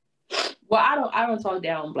 Well, I don't talk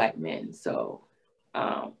down black men. So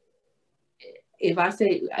if I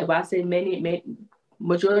say many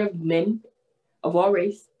majority of men of all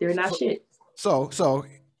race, they're not shit. So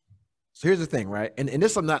here's the thing, right? And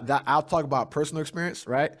this I'm not that I'll talk about personal experience,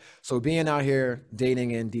 right? So being out here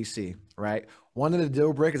dating in DC, right? One of the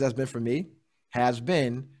deal breakers that's been for me has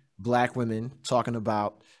been black women talking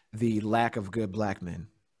about the lack of good black men,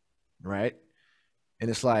 right? And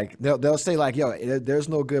it's like they'll say like, yo, there's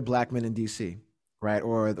no good black men in DC, right?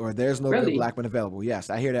 Or there's no good black men available.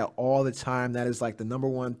 Yes, I hear that all the time. That is like the number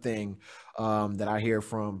one thing that I hear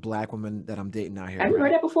from black women that I'm dating out here. Have you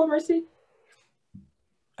heard that before, Mercy?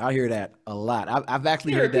 I hear that a lot. I've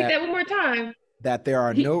actually heard that. Repeat that one more time. That there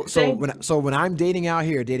are no when I'm dating out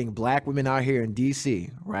here, dating black women out here in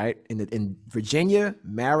DC, right? In Virginia,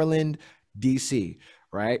 Maryland, DC,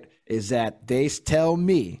 right? Is that they tell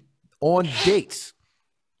me on dates,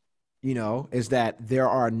 is that there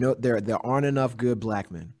aren't enough good black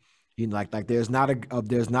men. Like there's not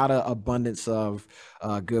a abundance of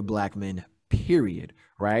good black men, period.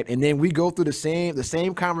 Right. And then we go through the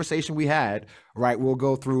same conversation we had. Right.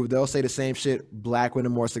 They'll say the same shit. Black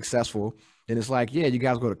women are more successful then it's like, yeah, you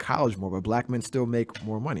guys go to college more, but black men still make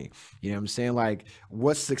more money. You know what I'm saying? Like,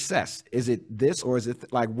 what's success? Is it this, or is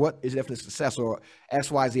it like, what is definitely success, or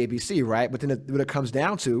X, Y, Z, A, B, C, right? But then what it comes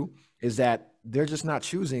down to is that they're just not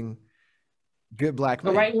choosing good black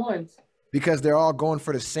men. The right ones. Because they're all going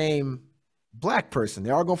for the same black person.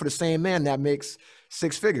 They're all going for the same man that makes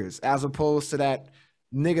 6 figures, as opposed to that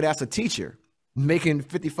nigga that's a teacher making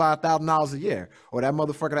 $55,000 a year, or that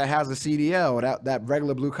motherfucker that has a CDL, or that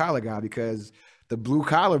regular blue collar guy, because the blue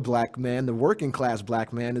collar black man, the working class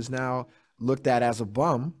black man, is now looked at as a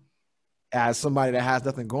bum, as somebody that has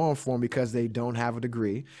nothing going for them because they don't have a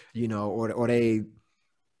degree, you know, or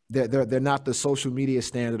they're not the social media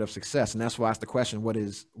standard of success. And that's why I asked the question,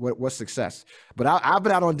 what's success? But I've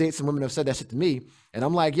been out on dates and women have said that shit to me, and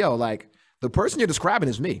I'm like, yo, like, the person you're describing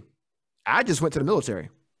is me. I just went to the military.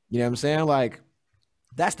 You know what I'm saying? Like,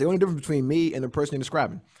 that's the only difference between me and the person you're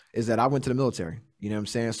describing, is that I went to the military. You know what I'm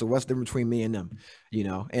saying? So what's the difference between me and them? You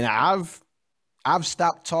know, and I've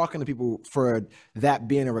stopped talking to people for that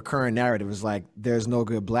being a recurring narrative. It's like, there's no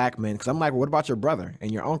good black men. Because I'm like, well, what about your brother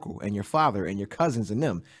and your uncle and your father and your cousins and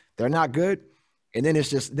them? They're not good. And then it's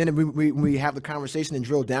just, then we have the conversation and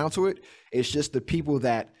drill down to it. It's just the people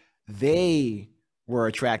that they were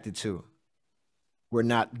attracted to were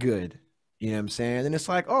not good. You know what I'm saying? And it's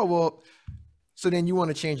like, oh, well, so then you want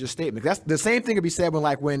to change your statement. That's the same thing could be said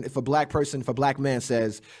if a black man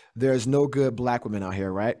says there's no good black women out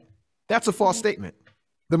here, right? That's a false statement.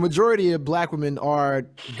 The majority of black women are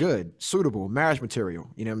good, suitable, marriage material.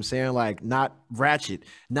 You know what I'm saying? Like, not ratchet,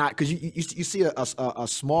 not, because you see a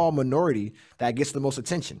small minority that gets the most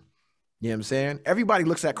attention. You know what I'm saying? Everybody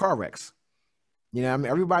looks at car wrecks. You know what I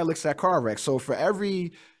mean? Everybody looks at car wrecks. So for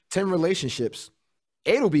every 10 relationships,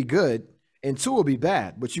 8 will be good and 2 will be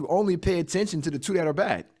bad, but you only pay attention to the 2 that are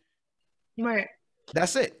bad. Right.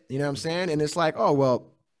 That's it. You know what I'm saying? And it's like, oh, well,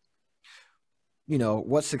 you know,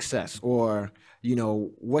 what's success? Or, you know,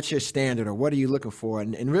 what's your standard, or what are you looking for?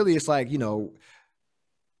 And really, it's like, you know,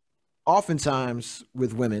 oftentimes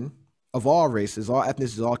with women of all races, all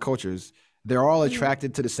ethnicities, all cultures, they're all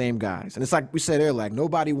attracted to the same guys. And it's like we said earlier, like,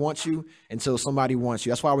 nobody wants you until somebody wants you.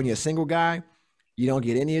 That's why when you're a single guy, you don't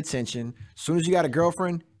get any attention. As soon as you got a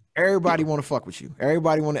girlfriend, everybody want to fuck with you.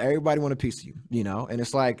 Everybody want a piece of you, you know? And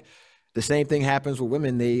it's like the same thing happens with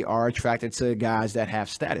women. They are attracted to guys that have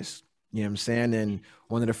status. You know what I'm saying? And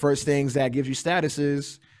one of the first things that gives you status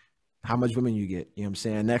is how much women you get. You know what I'm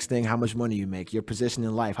saying? Next thing, how much money you make, your position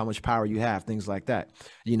in life, how much power you have, things like that.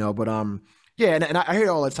 You know, but yeah, and I hear it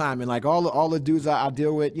all the time. And like all the dudes I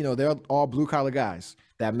deal with, you know, they're all blue collar guys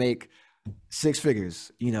that make 6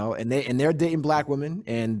 figures, you know, and they're dating black women,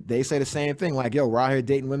 and they say the same thing, like, yo, we're out here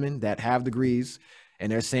dating women that have degrees,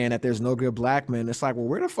 and they're saying that there's no good black men. It's like, well,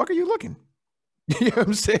 where the fuck are you looking? You know what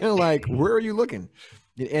I'm saying? Like, where are you looking?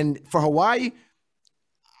 And for Hawaii,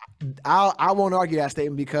 I won't argue that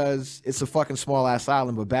statement because it's a fucking small ass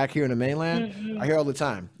island, but back here in the mainland, I hear all the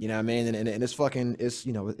time, you know what I mean? And it's fucking, it's,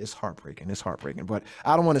 you know, it's heartbreaking. It's heartbreaking, but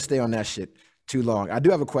I don't want to stay on that shit too long. I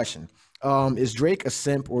do have a question. Is Drake a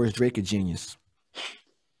simp or is Drake a genius?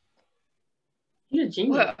 You're a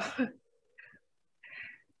genius. For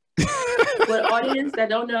the audience that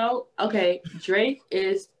don't know, okay, Drake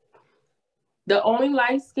is the only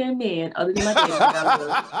light-skinned man other than my baby that I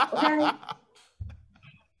love. Okay?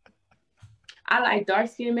 I like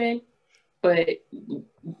dark-skinned men, but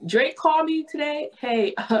Drake called me today.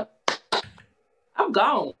 Hey, I'm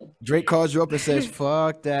gone. Drake calls you up and says,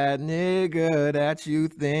 fuck that nigga that you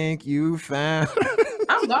think you found.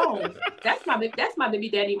 I'm gone. That's my baby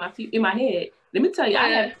daddy in my head. Let me tell you, I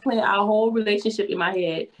had planned our whole relationship in my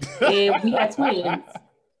head, and we had twins.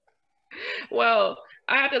 Well,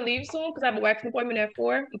 I have to leave soon because I have a waxing appointment at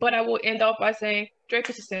 4, but I will end off by saying Drake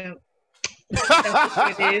is a simp. That's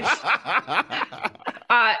what it is.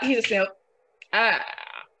 He's a simp.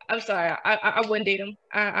 I'm sorry. I wouldn't date him.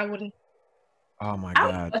 I wouldn't. Oh my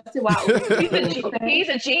God. He's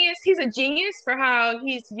a genius. He's a genius for how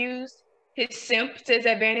he's used his simp to his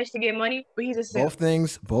advantage to get money, but he's a simp.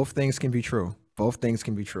 Both things can be true. Both things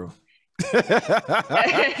can be true.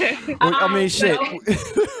 I mean, shit.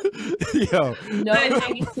 Yo. No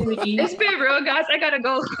negativity. It's been real, guys. I gotta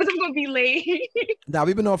go because I'm gonna be late. Now,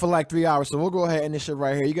 we've been on for like 3 hours, so we'll go ahead and end this shit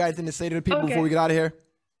right here. You guys anything to say to the people before we get out of here?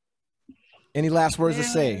 Any last words to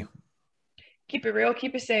say? Keep it real,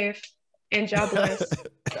 keep it safe, and job bless.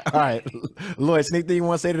 All right. Lois, anything you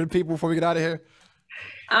want to say to the people before we get out of here?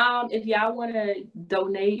 If y'all want to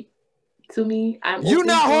donate to me, you're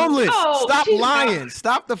not homeless. Oh, stop lying. Not.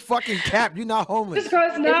 Stop the fucking cap. You're not homeless. This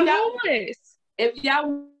girl's not homeless. If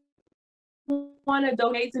y'all want to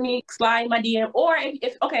donate to me, slide in my DM. Or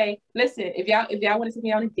if okay, listen, if y'all want to take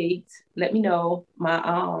me on a date, let me know.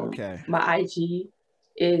 My IG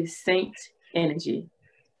is Saint Energy.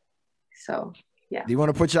 So yeah. Do you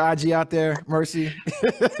want to put your IG out there, Mercy?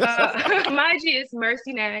 My IG is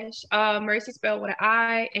Mercy Nash. Mercy spelled with an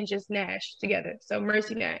I and just Nash together. So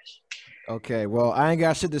Mercy Nash. Okay, well, I ain't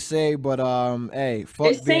got shit to say, but hey, fuck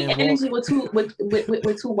it's being Saint Energy with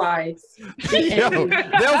two Y's. Yo,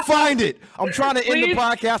 they'll find it. I'm trying to end the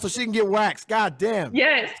podcast so she can get waxed. God damn.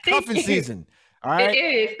 Yes. Cuffing season. All right. It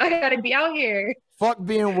is. I gotta be out here. Fuck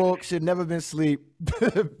being woke. Should never been sleep.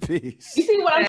 Peace. You see what I'm